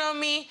twerking on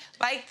me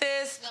like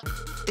this.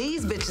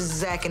 These bitches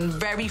is acting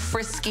very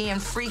frisky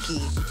and freaky.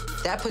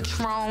 That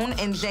Patron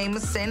and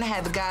Jameson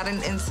have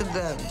gotten into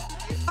them.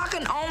 I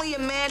can only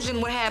imagine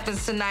what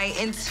happens tonight,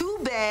 and too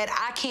bad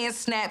I can't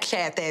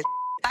Snapchat that.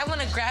 I want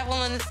to grab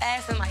one on this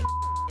ass and like,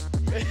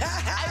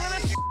 I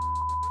want to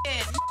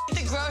eat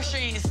the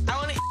groceries. I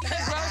want to eat the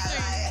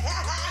groceries.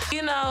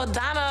 You know,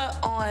 Donna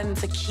on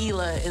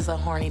tequila is a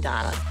horny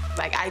Donna.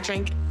 Like, I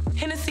drink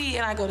Hennessy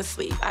and I go to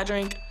sleep. I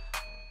drink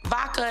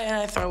vodka and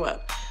I throw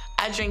up.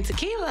 I drink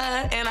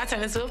tequila and I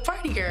turn into a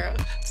party girl.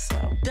 So,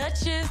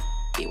 Dutchess,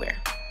 beware.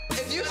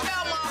 If you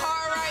felt my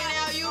heart right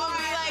now, you would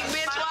be like,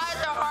 bitch, why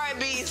is your heart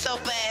beating so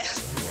fast?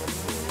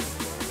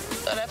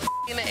 So that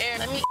in the air.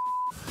 Let me.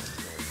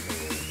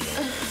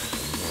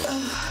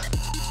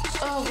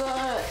 Oh,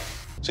 God.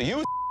 So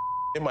you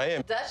in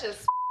Miami.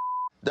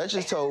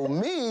 Dutchess told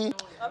me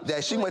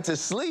that she went to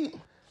sleep.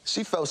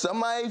 She felt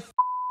somebody's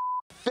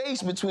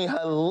face between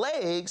her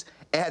legs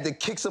and had to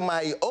kick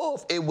somebody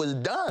off. It was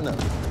Donna.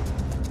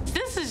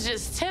 This is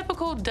just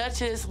typical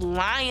Dutchess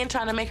lying,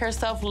 trying to make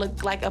herself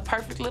look like a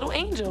perfect little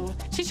angel.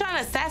 She's trying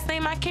to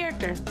assassinate my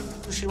character.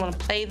 She want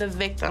to play the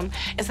victim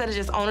instead of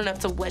just owning up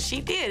to what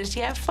she did. She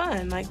had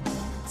fun. Like,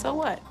 so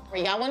what?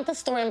 Y'all want the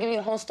story? I'm giving you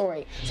the whole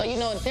story. So you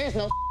know there's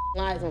no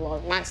lies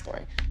involved in my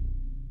story.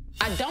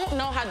 I don't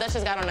know how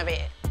Dutchess got on the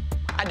bed.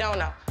 I don't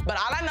know. But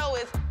all I know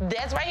is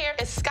Dez right here,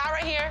 it's Sky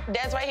right here,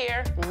 Dez right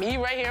here, me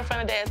right here in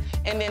front of Dez,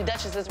 and then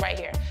Dutchess is right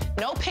here.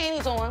 No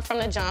panties on from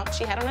the jump.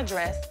 She had on a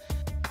dress.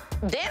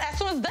 Dead, as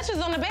soon as Dutchess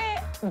is on the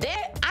bed,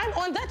 dead, I'm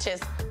on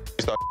Dutchess.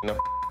 You start up.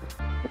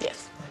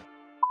 Yes.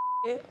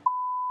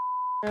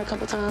 A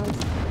couple times.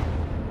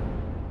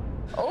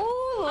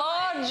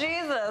 Oh, Lord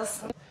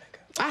Jesus.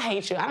 I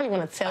hate you. I don't even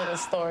want to tell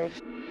this story.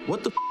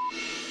 What the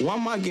Why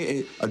am I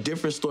getting a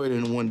different story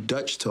than the one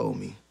Dutch told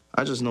me?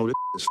 I just know this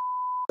is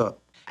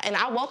up. And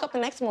I woke up the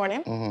next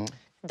morning.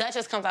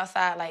 Dutchess comes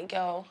outside like,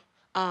 yo,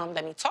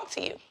 let me talk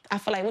to you. I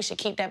feel like we should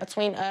keep that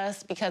between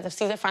us because if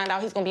Caesar find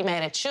out, he's gonna be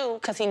mad at you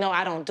because he know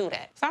I don't do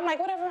that. So I'm like,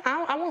 whatever,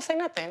 I won't say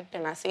nothing.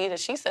 Then I see that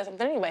she said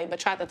something anyway, but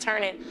tried to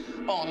turn it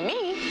on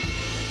me.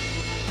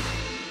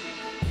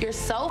 You're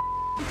so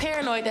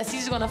paranoid that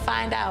Caesar's gonna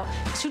find out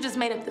that you just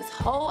made up this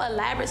whole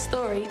elaborate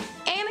story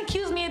and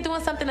accused me of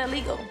doing something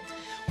illegal.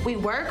 We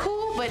were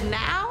cool, but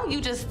now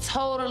you just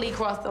totally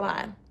crossed the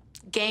line.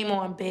 Game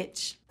on,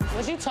 bitch.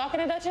 Was you talking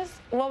to Dutchess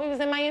while we was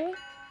in Miami?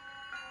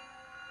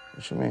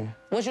 What you mean?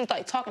 Was you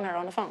like talking to her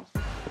on the phone?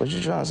 What you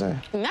trying to say?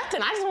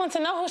 Nothing. I just wanted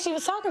to know who she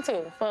was talking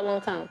to for a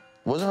long time.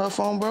 Wasn't her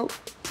phone broke?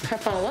 Her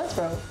phone was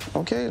broke.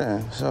 Okay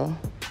then, so.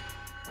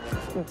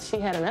 She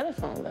had another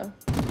phone though.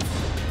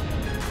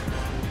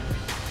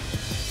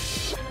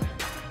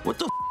 What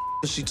the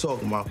is she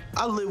talking about?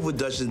 I lived with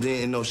Dutchess and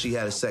didn't know she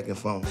had a second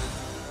phone.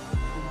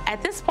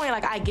 At this point,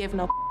 like, I give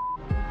no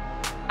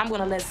I'm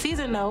gonna let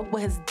Caesar know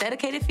what his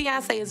dedicated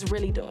fiance is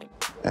really doing.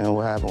 And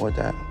what happened with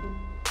that?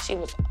 She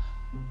was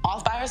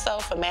off by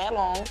herself for mad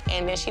long,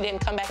 and then she didn't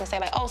come back and say,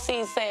 like, oh,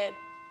 Caesar said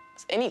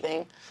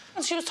anything.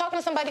 She was talking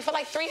to somebody for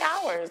like 3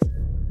 hours.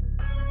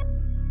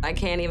 I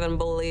can't even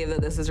believe that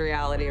this is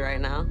reality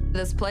right now.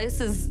 This place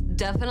is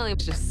definitely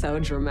just so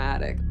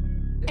dramatic.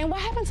 And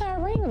what happened to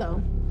her ring,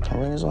 though? Her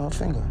ring is on her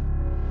finger.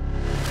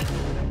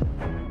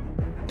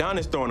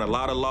 Donna's throwing a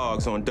lot of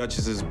logs on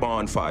Dutchess's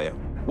bonfire.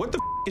 What the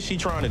is she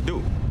trying to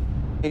do?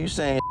 You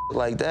saying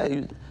like that,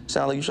 you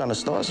sound like you trying to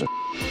start some.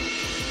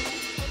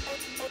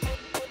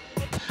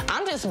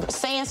 I'm just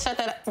saying stuff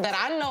that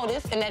I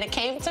noticed and that it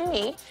came to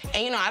me.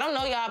 And, you know, I don't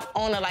know y'all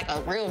on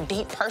a real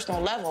deep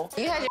personal level.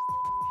 You had your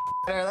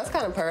there. That's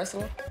kind of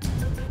personal.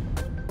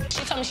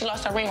 She told me she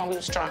lost her ring when we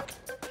was drunk.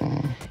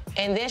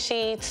 And then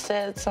she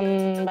said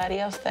somebody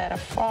else that a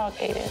frog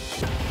ate it.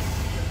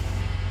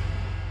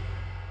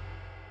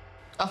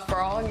 A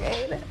frog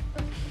ate it?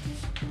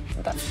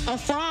 A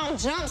frog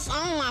jumps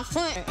on my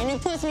foot and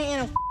it puts me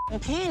in a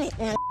panic.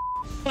 And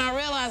I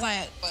realized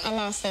I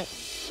lost it.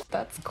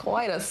 That's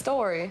quite a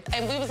story.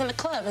 And we was in the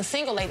club and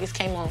Single Ladies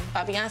came on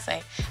by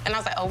Beyonce. And I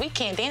was like, oh, we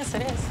can't dance to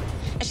this.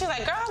 And she's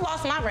like, girl, I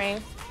lost my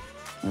ring.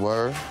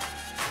 Word.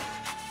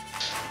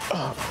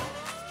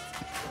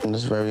 And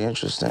it's very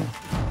interesting.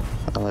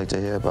 I like to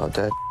hear about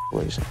that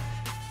situation.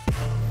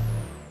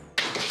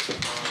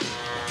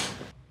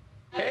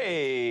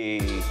 Hey.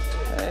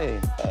 Hey.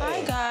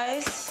 Hi,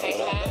 guys.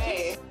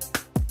 Hey.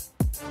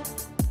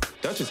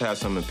 Dutchess has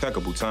some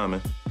impeccable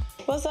timing.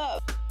 What's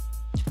up?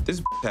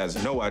 This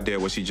has no idea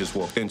what she just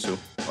walked into.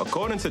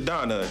 According to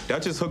Donna,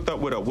 Dutchess hooked up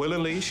with her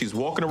willingly. She's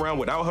walking around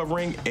without her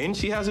ring, and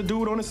she has a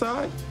dude on the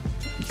side.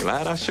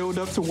 Glad I showed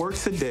up to work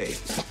today.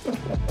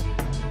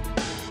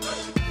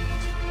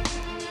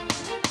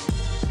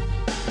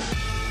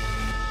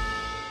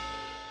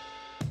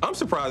 I'm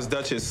surprised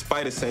Dutchess'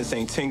 spider sense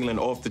ain't tingling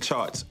off the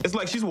charts. It's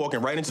like she's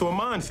walking right into a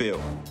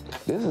minefield.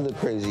 This is a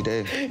crazy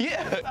day.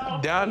 Yeah,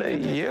 Donna,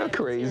 you're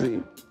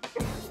crazy.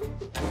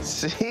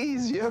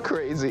 Jeez, you're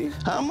crazy.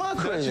 How am I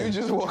crazy? You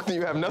just walked in,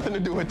 you have nothing to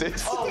do with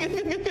this. Oh.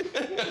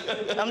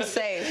 I'm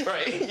safe.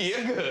 Right,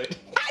 you're good.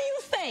 How you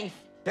safe?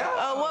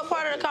 Yeah. What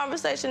part of the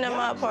conversation am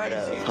I a part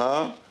of?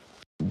 Huh?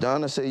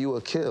 Donna said you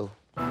a kill.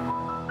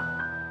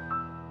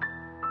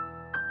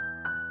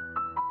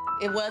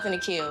 It wasn't a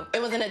kill.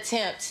 It was an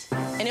attempt.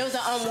 And it was an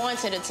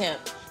unwanted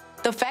attempt.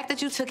 The fact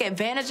that you took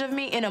advantage of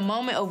me in a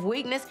moment of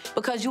weakness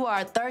because you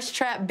are a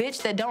thirst-trapped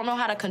bitch that don't know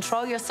how to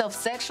control yourself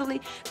sexually,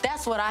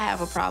 that's what I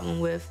have a problem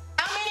with.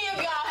 How many of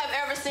y'all have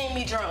ever seen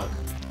me drunk?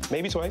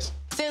 Maybe twice.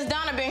 Since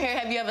Donna been here,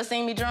 have you ever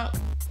seen me drunk?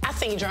 I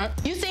seen you drunk.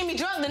 You seen me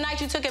drunk the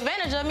night you took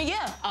advantage of me,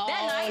 yeah. Oh,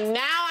 that night.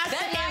 Now I that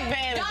took night,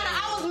 advantage. Donna,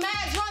 I was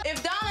mad drunk.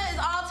 If Donna is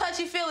all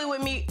touchy-feely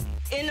with me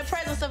in the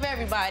presence of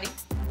everybody,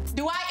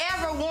 do I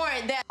ever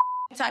warrant that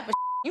type of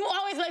You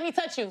always let me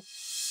touch you.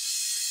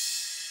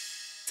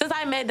 Since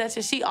I met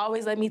Dutchess, she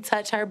always let me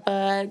touch her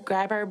butt,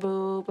 grab her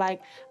boob,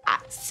 like, I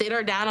sit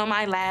her down on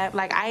my lap.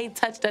 Like, I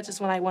touch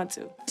Dutchess when I want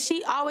to.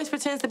 She always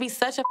pretends to be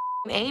such a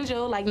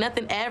angel, like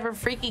nothing ever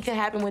freaky could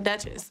happen with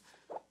Dutchess.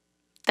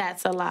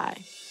 That's a lie.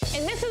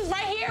 And this is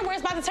right here where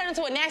it's about to turn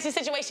into a nasty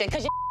situation,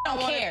 because you don't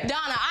care.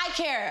 Donna, I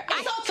care. So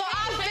I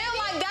feel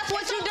like that's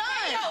what you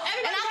done.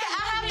 And I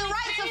have the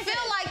right to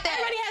feel like that.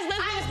 Everybody has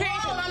lesbian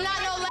experiences. I'm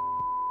not no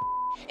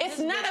It's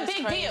not a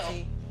big deal.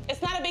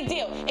 It's not a big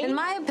deal. And In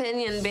my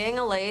opinion, being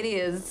a lady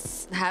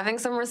is having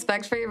some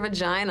respect for your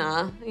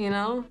vagina, you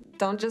know?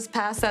 Don't just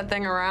pass that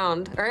thing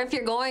around. Or if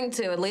you're going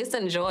to, at least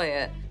enjoy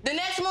it. The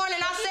next morning,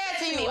 I said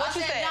to you, What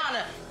you said?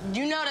 Donna,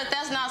 you know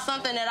that's not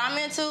something that I'm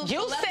into.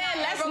 You said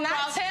let's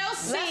not tell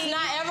C. Let's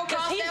not ever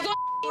cross he's that gonna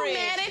be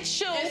mad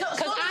at you.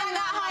 Because I'm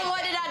not home.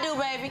 What did I do,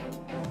 baby?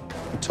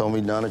 You told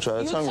me Donna tried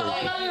to You tongue told me.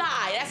 him a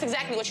lie. That's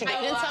exactly what you did.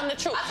 You didn't tell him the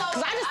truth.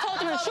 Because I just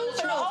told him the truth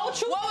and the whole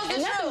truth. What was the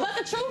and nothing truth? but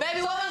the truth.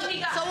 Baby, what was he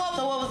got? So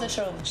what was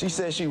the truth? She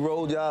said she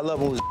rolled y'all up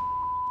and was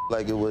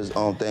like it was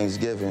on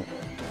Thanksgiving.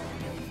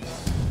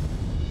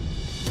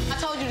 I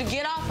told you to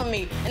get off of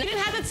me. And you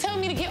didn't have to tell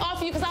me to get off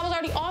of you because I was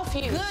already off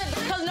you. Good,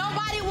 because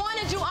nobody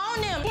wanted you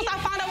on them. Once I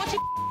found out what you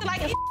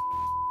like,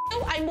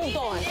 I moved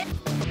on.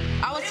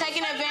 I was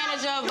taken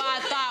advantage of by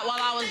a thought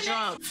while I was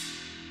drunk.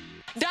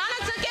 Donna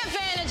took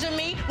advantage of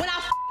me when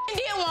I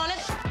didn't want it.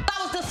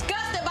 I was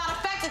disgusted by the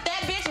fact that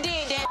that bitch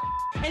did that,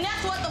 and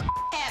that's what the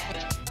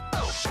happened.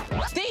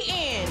 The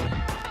end.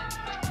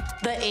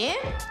 The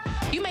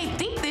end? You may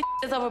think this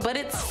is over, but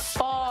it's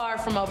far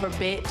from over,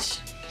 bitch.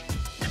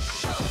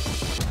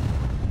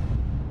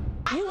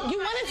 You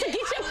wanted to get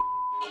your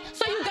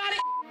so you got it.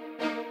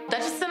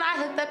 Dutchess and I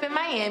hooked up in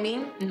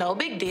Miami. No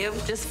big deal,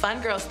 just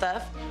fun girl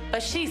stuff.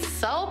 But she's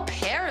so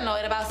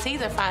paranoid about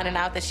Caesar finding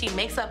out that she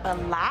makes up a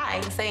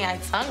lie saying I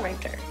tongue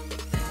raped her.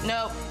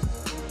 Nope.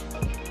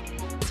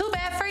 Too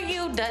bad for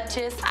you,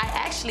 Dutchess. I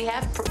actually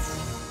have proof.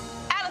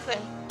 Allison.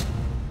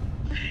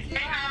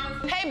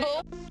 Hey,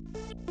 boo.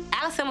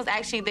 Allison was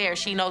actually there.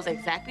 She knows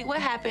exactly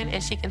what happened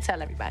and she can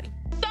tell everybody.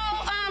 So,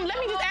 let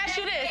me just ask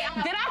you this.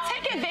 Did I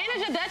take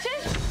advantage of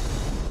Dutchess?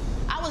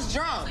 I was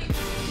drunk.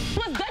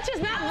 Was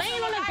Dutchess not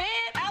laying on the bed?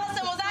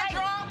 Allison, was I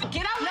drunk?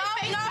 Get out my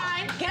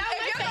FaceTime. Get out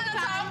my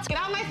FaceTime. Get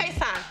out my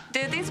FaceTime.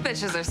 Dude, these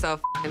bitches are so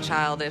fucking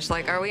childish.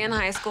 Like, are we in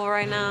high school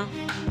right now?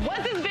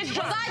 Was this bitch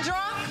drunk? Was I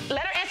drunk?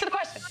 Let her answer the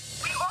question.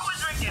 We always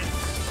drinking.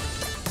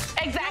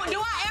 Exactly.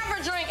 Do I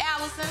ever drink,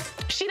 Allison?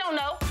 She don't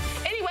know.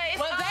 Anyways.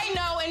 Well, they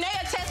know, and they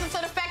attesting to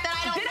the fact that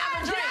I don't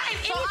ever drink.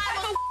 Did I in any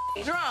type of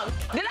drunk?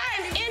 Did I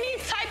in any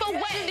type of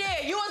way? You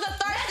did. You was a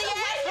thirsty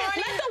ass.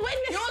 Let the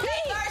witness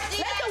speak.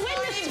 Let the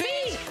witness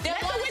speak.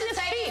 Let the witness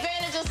speak.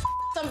 Advantage of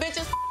some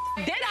bitches.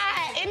 Did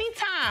I at any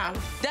time?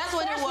 That's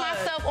what it was.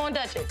 Myself on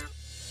Dutchess.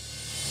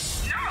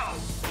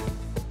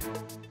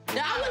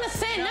 No. I wouldn't have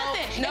said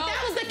nothing. If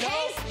that was the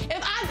case,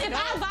 if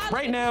I violated.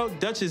 Right now,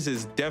 Dutchess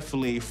is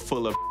definitely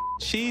full of.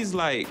 She's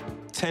like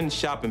 10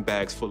 shopping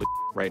bags full of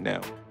right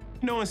now.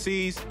 Knowing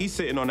C's, he's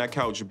sitting on that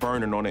couch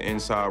burning on the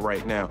inside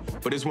right now.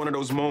 But it's one of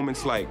those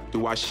moments like,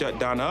 do I shut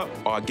down up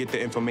or I get the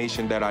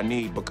information that I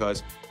need?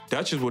 Because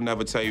Dutchess will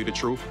never tell you the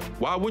truth.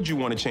 Why would you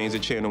want to change the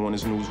channel on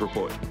his news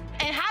report?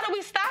 And how do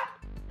we stop?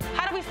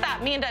 How do we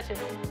stop, me and Dutchess?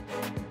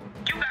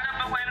 You got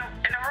up and went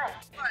in the room.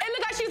 It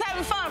looked like she was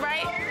having fun,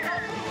 right?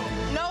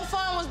 No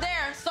fun was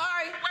there.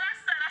 Sorry. What I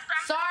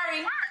said.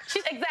 Sorry.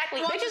 She's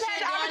exactly. Bitches had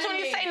the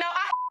opportunity to say no.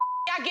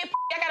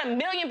 I got a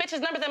million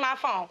bitches' numbers in my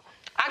phone.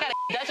 I got a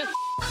Dutchess.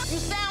 You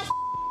sound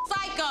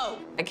psycho.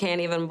 I can't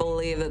even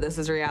believe that this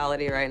is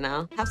reality right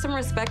now. Have some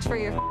respect for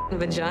your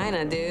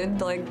vagina, dude.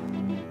 Like.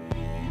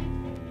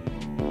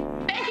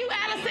 Thank you,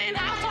 Allison.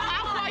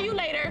 I'll call you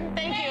later.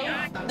 Thank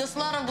you. The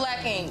slut on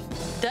Black Ink.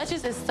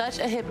 Dutchess is such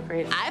a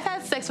hypocrite. I've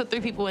had sex with 3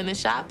 people in this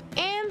shop,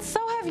 and so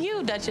have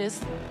you,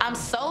 Dutchess. I'm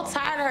so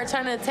tired of her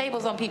turning the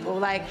tables on people.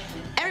 Like,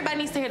 everybody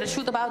needs to hear the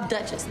truth about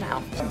Dutchess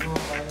now.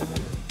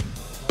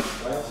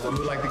 You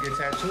would like to get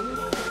tattooed?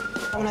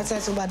 I want to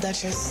tattoo by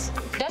Dutchess.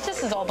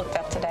 Dutchess is all booked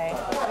up today.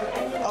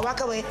 Oh, I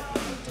can wait.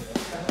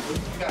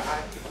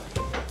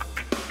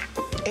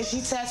 Is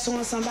she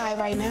tattooing somebody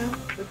right now?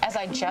 As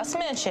I just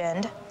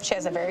mentioned, she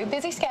has a very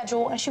busy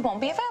schedule and she won't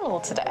be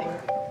available today.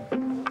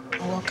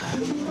 Oh, okay.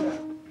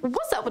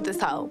 What's up with this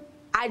hoe?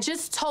 I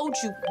just told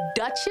you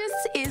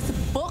Dutchess is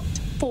booked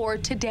for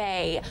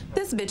today.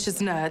 This bitch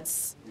is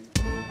nuts.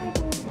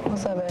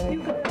 What's up,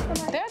 baby?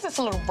 There's this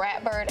little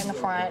rat bird in the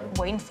front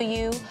waiting for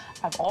you.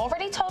 I've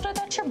already told her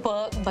that you're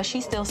booked, but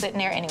she's still sitting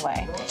there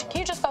anyway. Can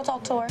you just go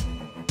talk to her?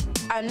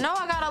 I know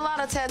I got a lot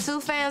of tattoo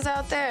fans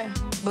out there,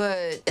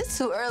 but it's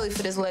too early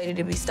for this lady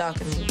to be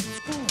stalking me.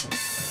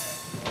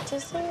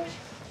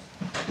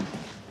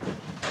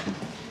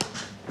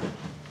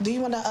 Do you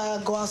want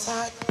to go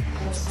outside?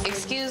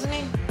 Excuse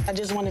me? I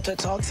just wanted to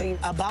talk to you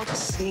about the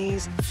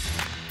sneeze.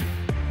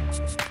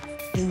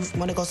 You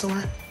want to go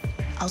somewhere?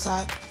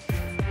 Outside?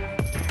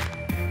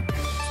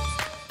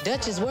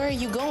 Dutchess, where are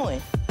you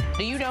going?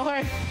 Do you know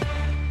her?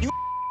 You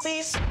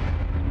sneeze?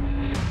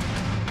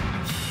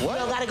 What? You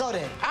don't gotta go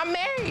there. I'm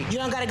married. You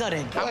don't gotta go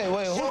there.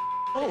 Wait, who?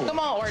 Come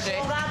on, RJ. You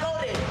don't gotta go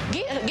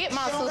there. Get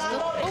my sister.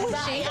 Who is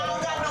she?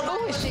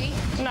 Who is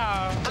she?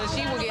 No, because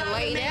she will get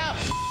laid out.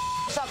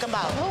 Talking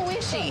about? Who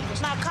is she?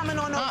 It's not coming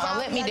on no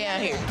let me down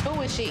here.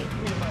 Who is she?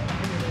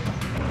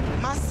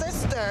 My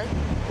sister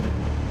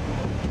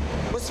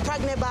was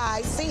pregnant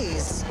by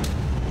C's,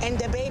 and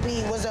the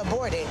baby was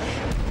aborted.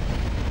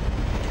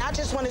 I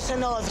just wanted to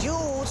know if you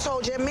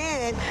told your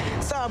man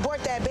to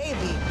abort that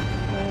baby.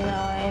 No,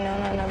 I ain't know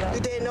nothing about it.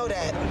 You didn't know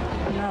that?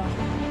 No.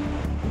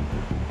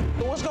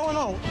 What's going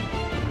on?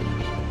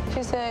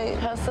 She said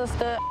her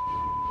sister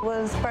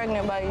was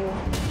pregnant by you.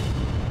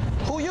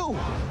 Who you?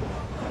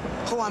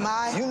 Who am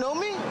I? You know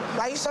me?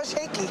 Why you so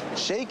shaky?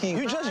 Shaky?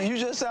 You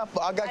just said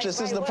I got your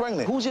sister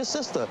pregnant. Who's your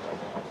sister?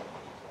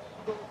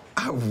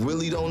 I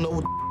really don't know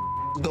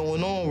what's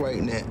going on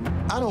right now.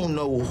 I don't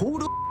know who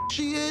the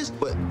she is,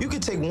 but you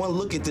can take one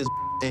look at this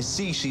and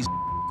see she's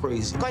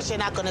crazy. Of course you're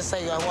not gonna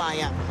say who I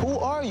am. Who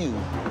are you?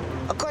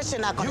 Of course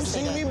you're not gonna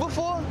say that. You seen me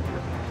before?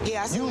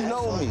 Yeah, I seen you. You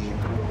know me.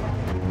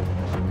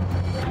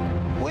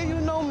 Where you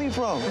know me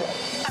from?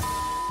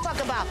 Talk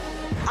about.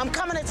 I'm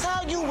coming to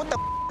tell you what the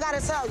I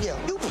gotta tell you.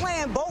 You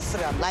playing both of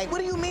them. Like,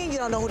 what do you mean you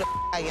don't know who the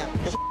I am?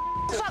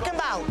 talking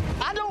about?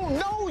 I don't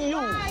know you.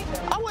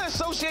 I wouldn't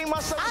associate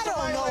myself with I don't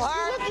somebody know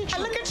like her. you.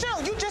 Look at you.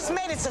 You just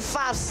made it to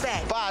 5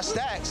 stacks. 5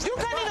 stacks? You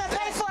couldn't even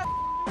pay for a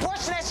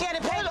abortion that she had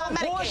to pay by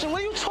Medicaid. Abortion?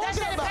 What are you talking that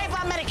she had to pay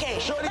by Medicaid.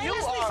 Shorty, Then you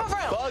let's speak are for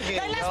real. bugging,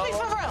 Then let's speak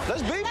for real.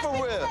 Let's be for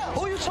real.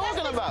 Who are you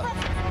talking about?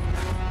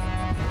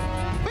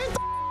 Get the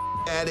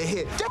out of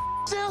here. That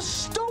sounds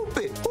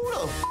stupid. Who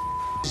the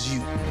is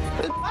you?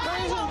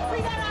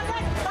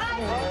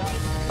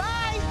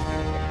 Bye.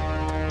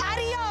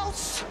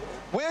 Adios.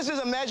 Where's his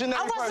imaginary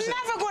I was person?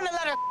 never going to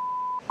let her.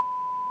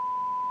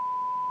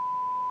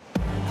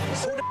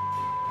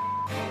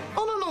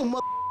 Oh, no,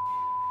 mother.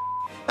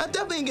 I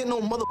definitely ain't getting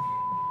no mother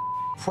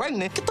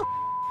pregnant. Get the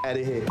out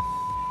of here.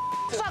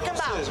 Talking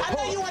about? I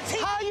know you on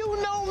TV. How you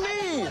know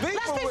me?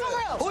 Let's be for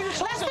real. Who you Let's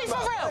talking be for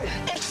about? real.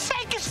 It's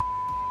fake as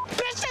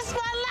bitch, it's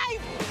my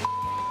life.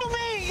 You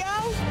mean, yo?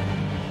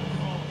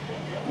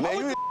 Man,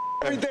 you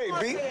every day,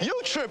 B. You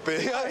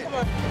tripping.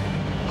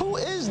 Who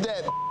is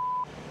that?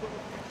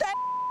 That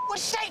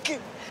was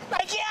shaking.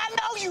 Like, yeah, I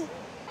know you.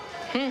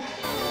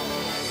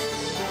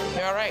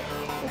 You all right?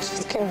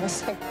 Just give me a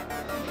second.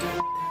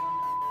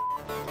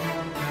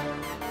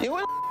 Yo,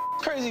 where the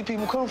crazy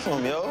people come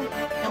from, yo?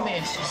 Come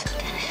here.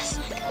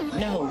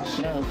 No,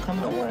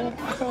 come on.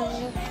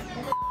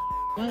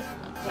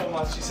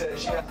 What? She said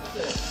she had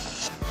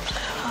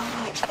Oh,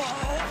 my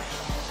God.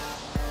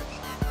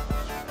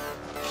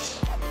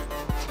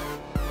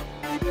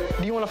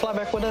 Do you want to fly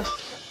back with us?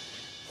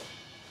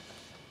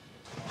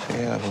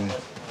 Yeah, man.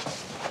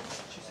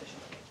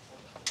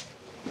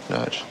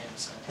 Dutch.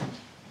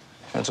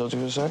 Can I talk to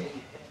you for a sec?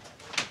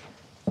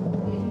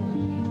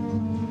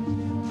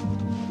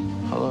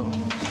 Hello.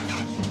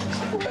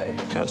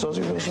 Can I talk to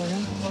you for a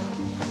second?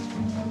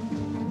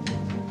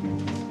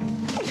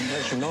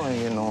 Dutch, you know I ain't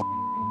getting no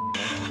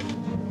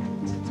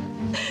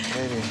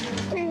baby.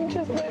 You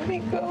just let me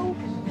go.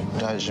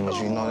 Dutch, but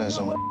you know that's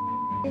some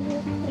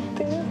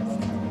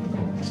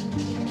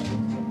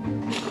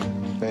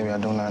baby, I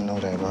do not know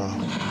that, bro.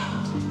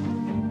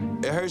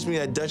 It hurts me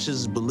that Dutchess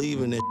is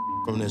believing this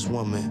from this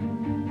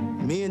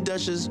woman. Me and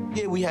Dutchess,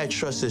 yeah, we had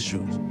trust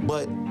issues,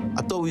 but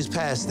I thought we was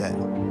past that.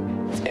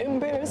 It's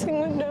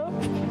embarrassing enough.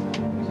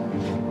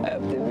 I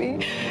have to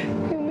be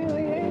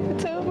humiliated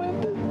time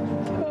after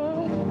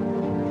time.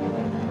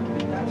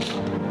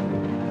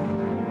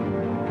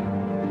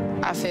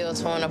 I feel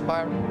torn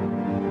apart. I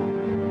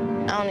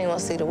don't even want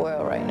to see the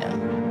world right now.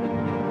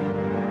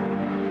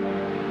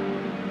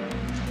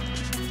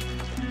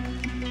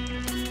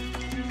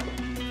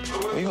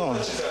 Where you going?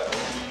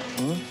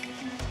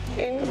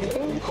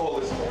 Anything.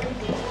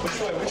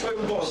 Which way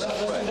we going?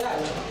 Left or right? I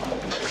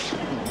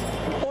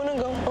want to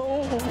go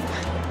home.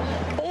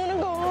 I want to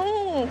go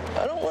home.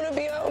 I don't want to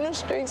be out on the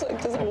streets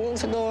like this. I want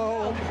to go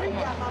home.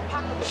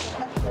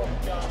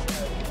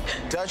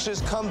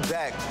 Dutchess, come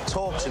back.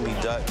 Talk to me,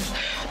 Dutch.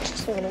 I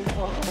just want to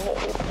go home.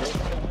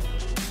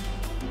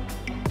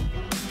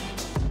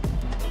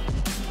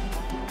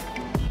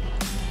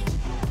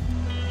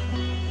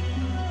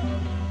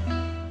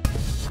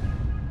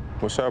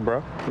 What's up,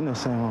 bro? You know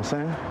what I'm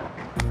saying?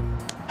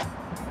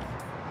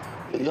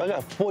 I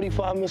got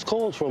 45 missed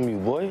calls from you,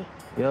 boy.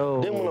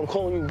 Yo. Then when I'm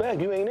calling you back,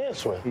 you ain't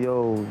answering.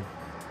 Yo.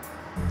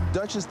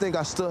 Dutchess think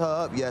I stood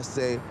her up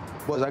yesterday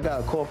because I got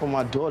a call from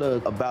my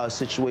daughter about a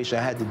situation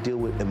I had to deal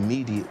with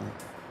immediately.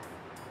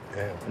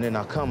 Damn. And then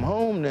I come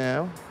home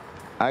now,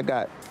 I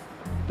got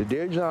the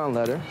Dear John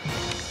letter,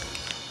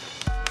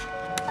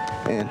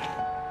 and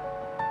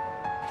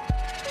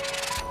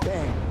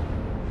bang.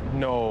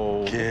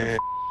 No. Yeah.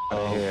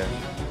 Yeah.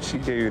 She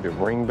gave you the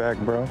ring back,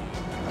 bro?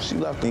 She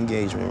left the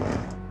engagement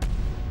ring.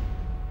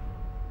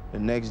 The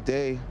next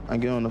day, I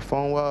get on the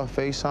phone with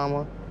her, FaceTime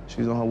her.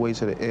 She's on her way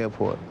to the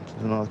airport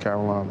to North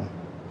Carolina.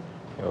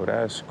 Yo,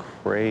 that's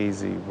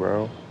crazy,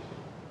 bro.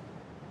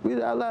 Breathe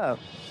out loud.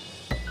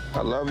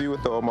 I love you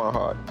with all my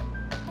heart.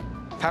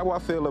 How I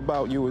feel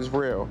about you is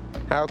real.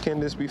 How can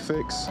this be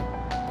fixed?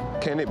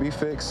 Can it be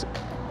fixed?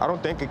 I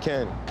don't think it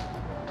can.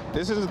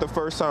 This is the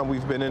first time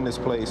we've been in this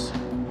place.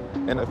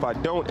 And if I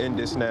don't end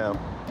this now,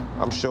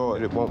 I'm sure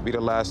it won't be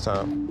the last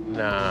time.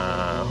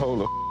 Nah, hold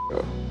the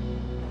up.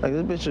 Like,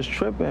 this bitch is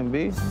tripping,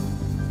 B.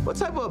 What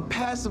type of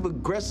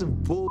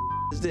passive-aggressive bull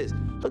is this?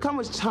 Look how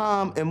much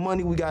time and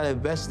money we got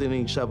invested in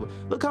each other.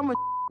 Look how much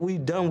we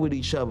done with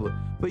each other.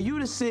 For you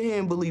to sit here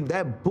and believe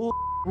that bull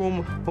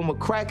rumor from a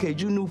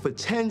crackhead you knew for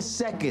 10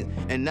 seconds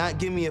and not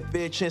give me a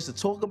fair chance to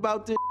talk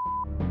about this,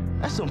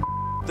 that's some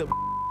up.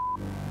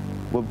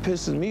 What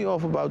pisses me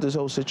off about this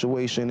whole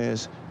situation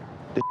is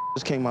this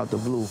just came out the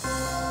blue.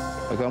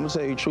 Like, I'm gonna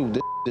tell you the truth,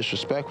 this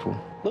disrespectful.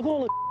 Look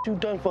all the you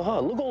done for her.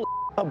 Look all the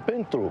I've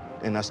been through.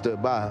 And I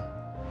stood by her.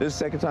 This is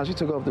the second time she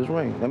took off this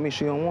ring. That means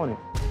she don't want it.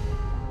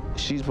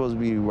 She's supposed to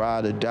be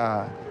ride or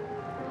die.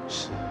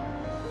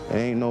 There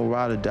ain't no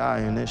ride or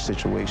die in this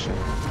situation.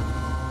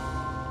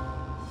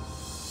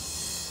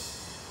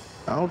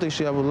 I don't think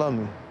she ever loved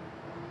me.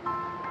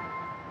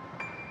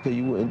 Because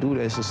you wouldn't do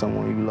that to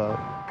someone you love.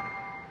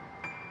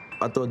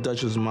 I thought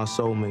Dutchess was my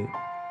soulmate.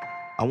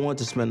 I wanted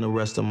to spend the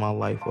rest of my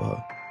life with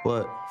her.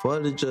 But for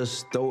her to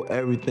just throw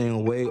everything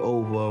away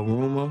over a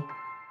rumor,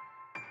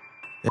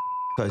 that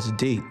cuts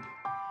deep.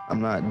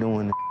 I'm not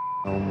doing it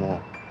no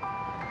more.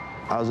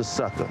 I was a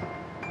sucker.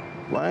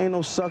 Well, I ain't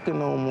no sucker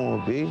no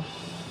more, B.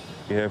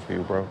 We're here for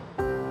you, bro.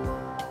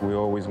 We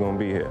always gonna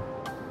be here.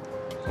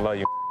 Love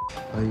you.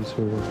 Love you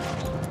too.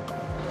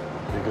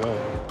 You go.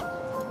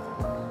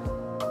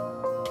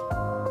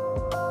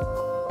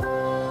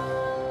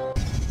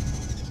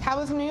 How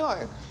was New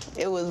York?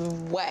 It was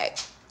whack.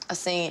 I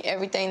seen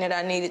everything that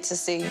I needed to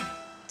see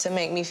to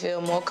make me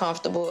feel more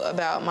comfortable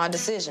about my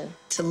decision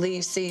to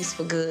leave C's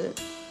for good.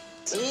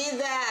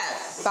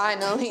 Jesus!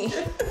 Finally.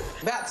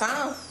 About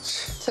time.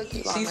 Took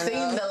you long She's enough.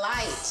 seen the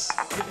light.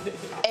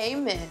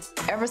 Amen.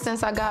 Ever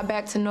since I got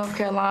back to North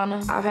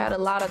Carolina, I've had a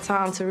lot of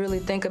time to really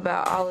think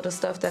about all of the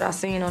stuff that I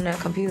seen on that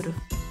computer.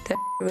 That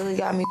really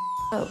got me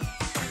up.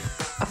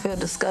 I feel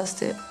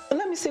disgusted.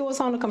 Let me see what's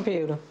on the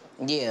computer.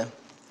 Yeah,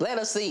 let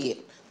her see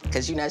it.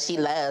 Cause you know she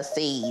loves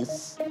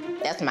C's.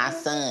 That's my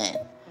son.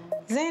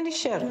 Zandy,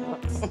 shut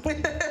up.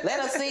 Let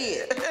her see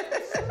it.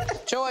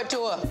 Show it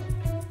to her.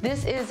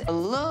 This is a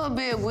little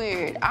bit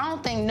weird. I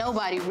don't think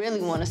nobody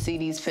really want to see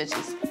these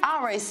pictures. I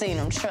already seen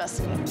them,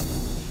 trust me.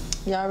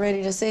 Y'all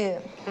ready to see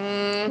it?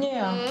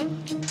 Yeah.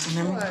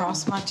 Let me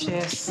cross my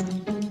chest.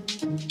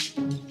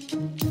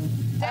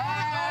 Oh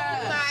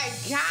my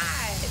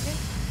God.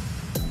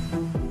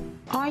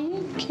 Are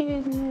you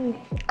kidding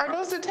me? Are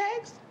those the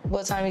texts?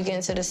 What time you get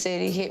into the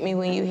city? Hit me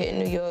when you hit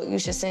New York. You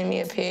should send me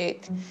a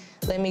pic.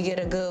 Let me get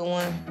a good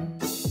one.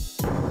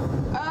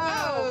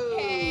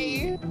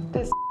 Okay.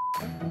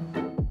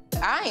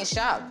 I ain't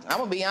shocked. I'm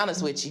gonna be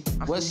honest with you.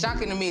 What's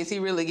shocking to me is he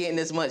really getting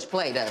this much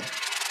play, though.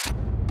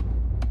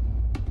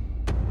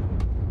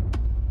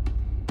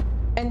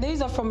 And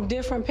these are from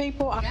different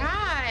people? God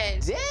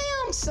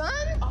damn, son.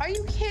 Are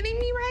you kidding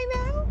me right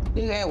now?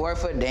 You ain't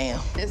worth a damn.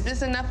 Is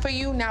this enough for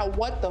you? Now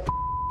what the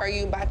are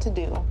you about to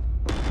do?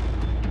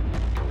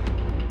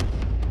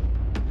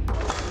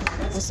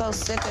 I'm so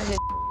sick of his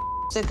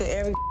sick of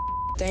every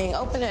thing.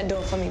 Open that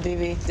door for me,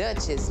 BB.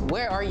 Dutchess,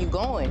 where are you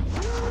going?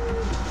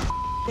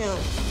 Him.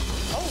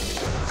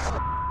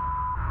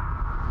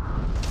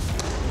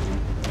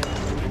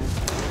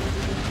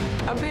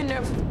 I've been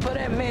there for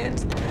that man,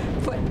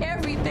 for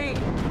everything.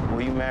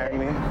 Will you marry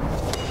me?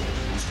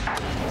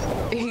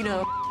 He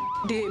done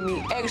did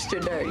me extra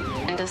dirty.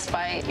 And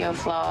despite your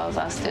flaws,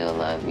 I still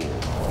love you.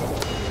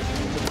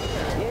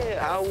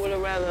 Yeah, I would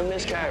have rather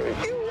miscarried.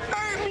 You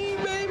hurt me,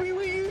 baby,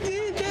 when you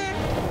did that.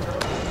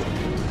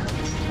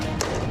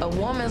 A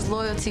woman's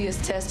loyalty is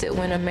tested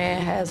when a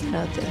man has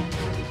nothing.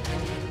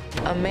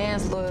 A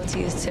man's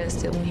loyalty is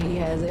tested when he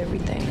has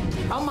everything.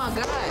 Oh my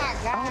God.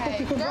 I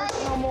don't think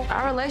girl,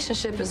 our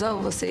relationship is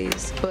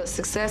overseas, but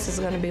success is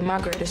gonna be my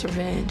greatest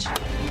revenge.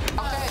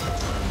 Okay.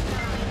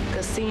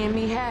 Cause seeing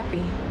me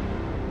happy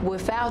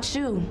without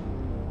you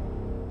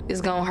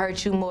is gonna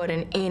hurt you more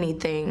than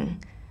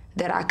anything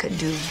that I could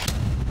do.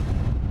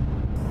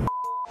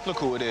 Look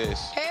who it is.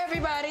 Hey,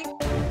 everybody.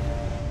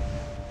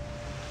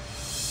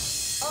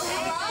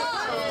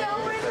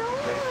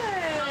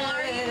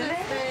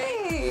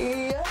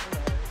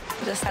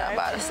 Just stop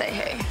by to say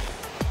hey.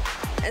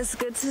 It's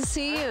good to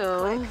see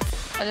you.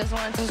 I just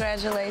wanted to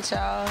congratulate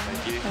y'all.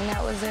 Thank you. And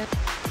that was it.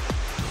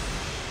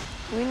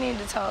 We need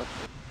to talk.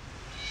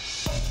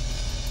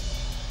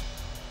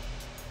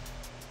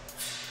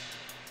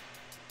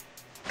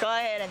 Go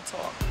ahead and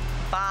talk.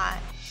 Bye.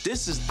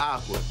 This is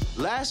awkward.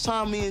 Last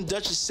time me and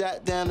Dutchess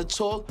sat down to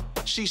talk,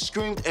 she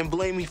screamed and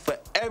blamed me for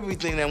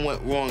everything that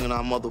went wrong in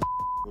our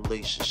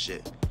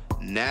relationship.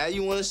 Now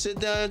you wanna sit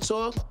down and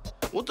talk?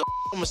 What the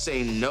I'm gonna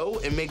say no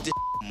and make this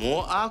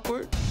more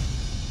awkward?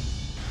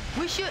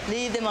 We should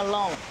leave them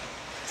alone.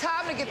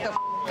 Time to get the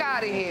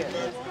out of here.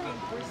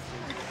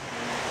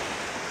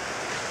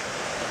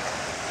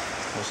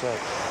 What's up?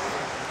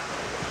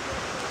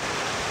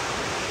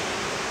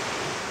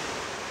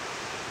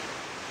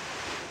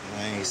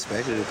 I ain't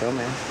expected to come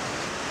in.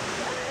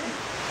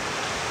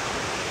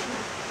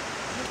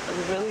 I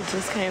really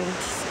just came to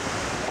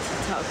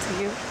talk to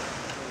you.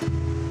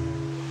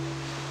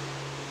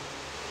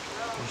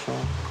 What's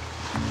wrong?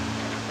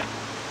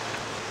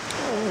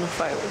 I don't want to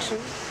fight with you.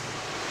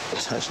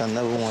 Touch, I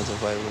never want to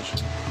fight with you.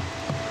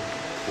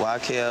 What I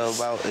care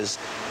about is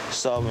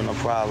solving a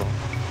problem.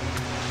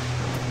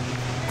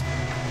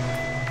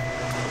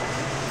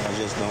 I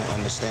just don't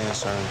understand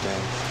certain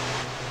things.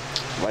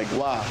 Like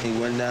why? He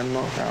went down to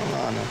North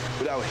Carolina.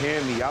 Without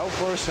hearing me out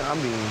first, I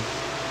mean...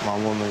 My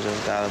woman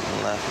just got up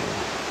and left me.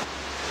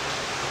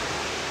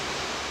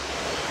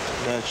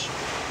 Dutch,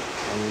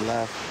 when you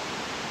left,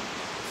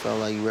 it felt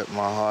like you ripped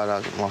my heart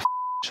out of my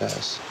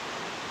chest.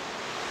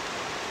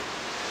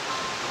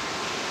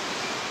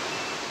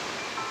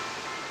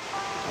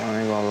 I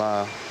ain't gonna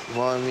lie.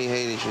 Boy and me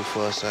hated you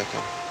for a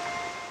second.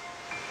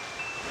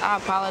 I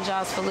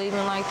apologize for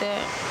leaving like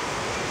that.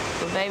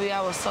 But baby,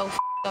 I was so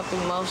up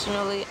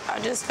emotionally. I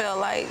just felt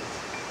like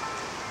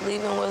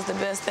leaving was the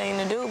best thing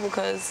to do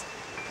because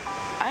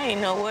I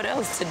didn't know what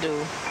else to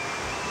do.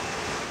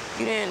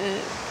 You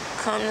didn't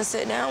come to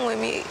sit down with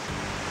me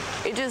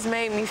it just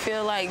made me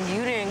feel like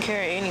you didn't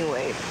care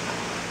anyway.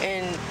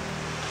 And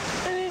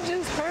it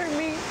just hurt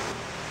me.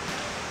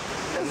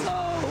 That's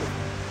all.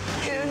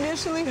 It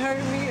initially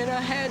hurt me and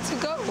I had to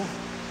go.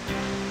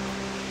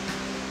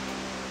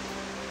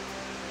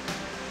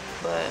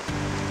 But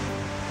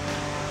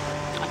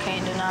I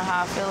can't deny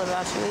how I feel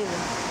about you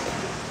either.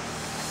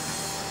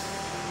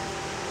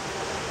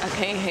 I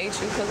can't hate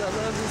you because I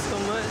love you so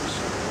much.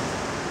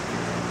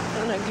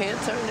 And I can't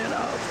turn it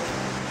off.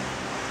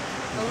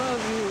 I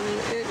love you.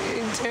 It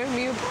tear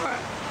me apart.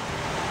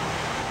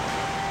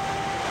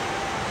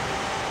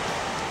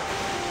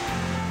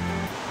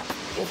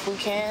 If we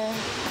can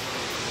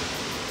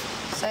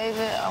save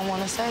it, I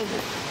want to save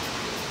it.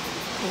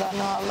 Because I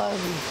know I love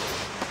you.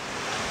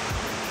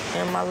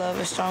 And my love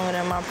is stronger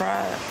than my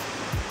pride.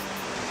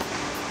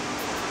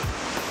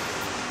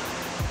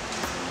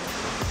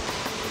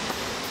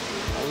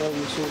 I love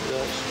you too,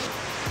 Dutch.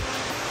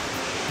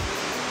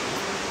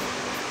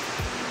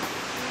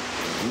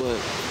 But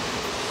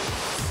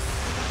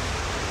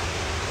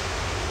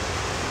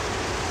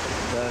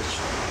Dutch,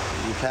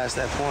 you passed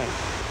that point.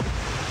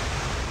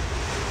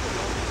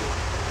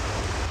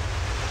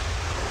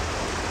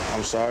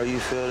 I'm sorry you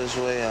feel this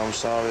way. I'm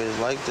sorry it's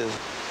like this.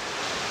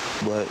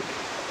 But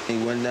he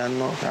went down to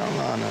North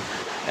Carolina,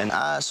 and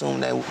I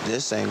assumed that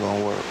this ain't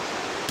gonna work.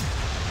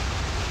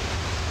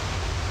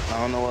 I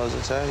don't know what else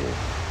to tell you.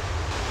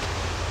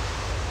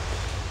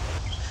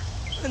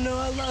 I know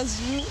I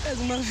lost you as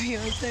my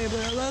fiancé,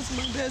 but I lost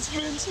my best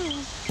friend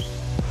too.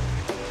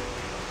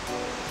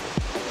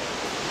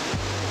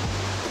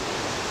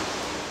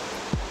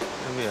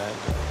 It'll be all right,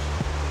 Dutch.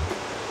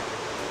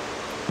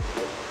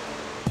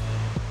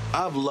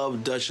 I've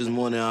loved Dutchess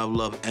more than I've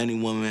loved any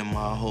woman in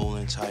my whole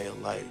entire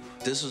life.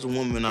 This is a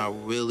woman I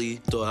really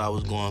thought I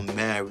was gonna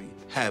marry,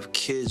 have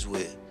kids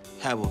with,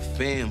 have a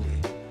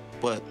family,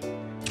 but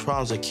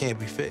problems that can't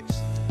be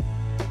fixed.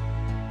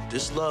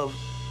 This love,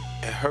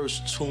 it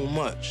hurts too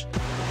much.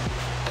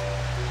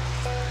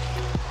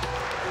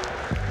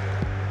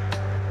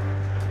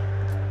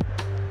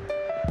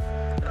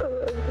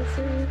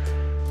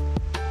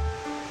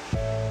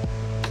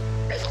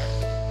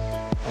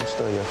 I'm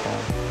still your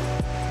friend.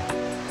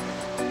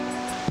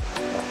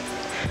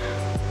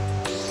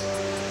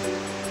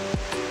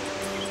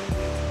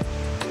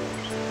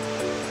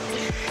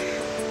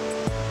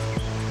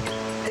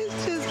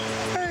 It's just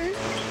hurt.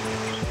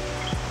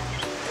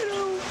 You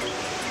know.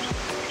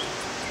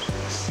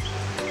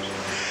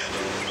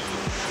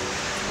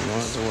 You don't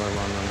have to worry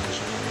about none of this.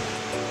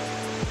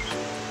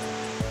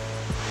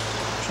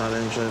 Try to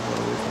enjoy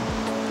Puerto Rico.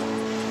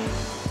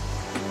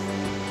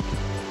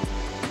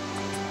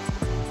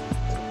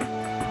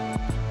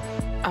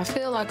 I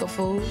feel like a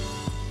fool.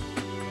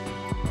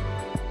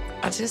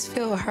 I just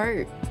feel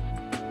hurt,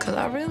 because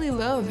I really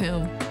love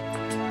him.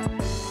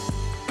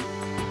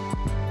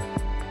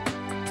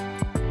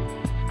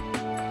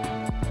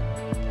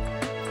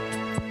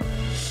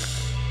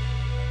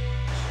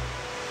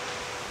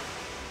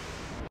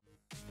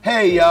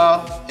 Hey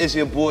y'all, it's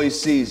your boy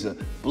Caesar,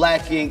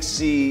 Black Ink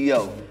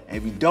CEO. And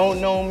if you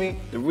don't know me,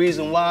 the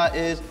reason why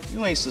is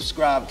you ain't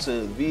subscribed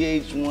to the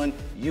VH1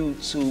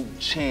 YouTube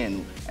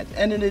channel. At the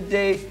end of the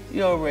day,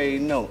 you already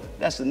know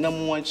that's the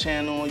 #1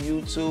 channel on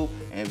YouTube.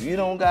 And if you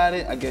don't got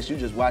it, I guess you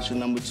just watching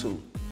 #2.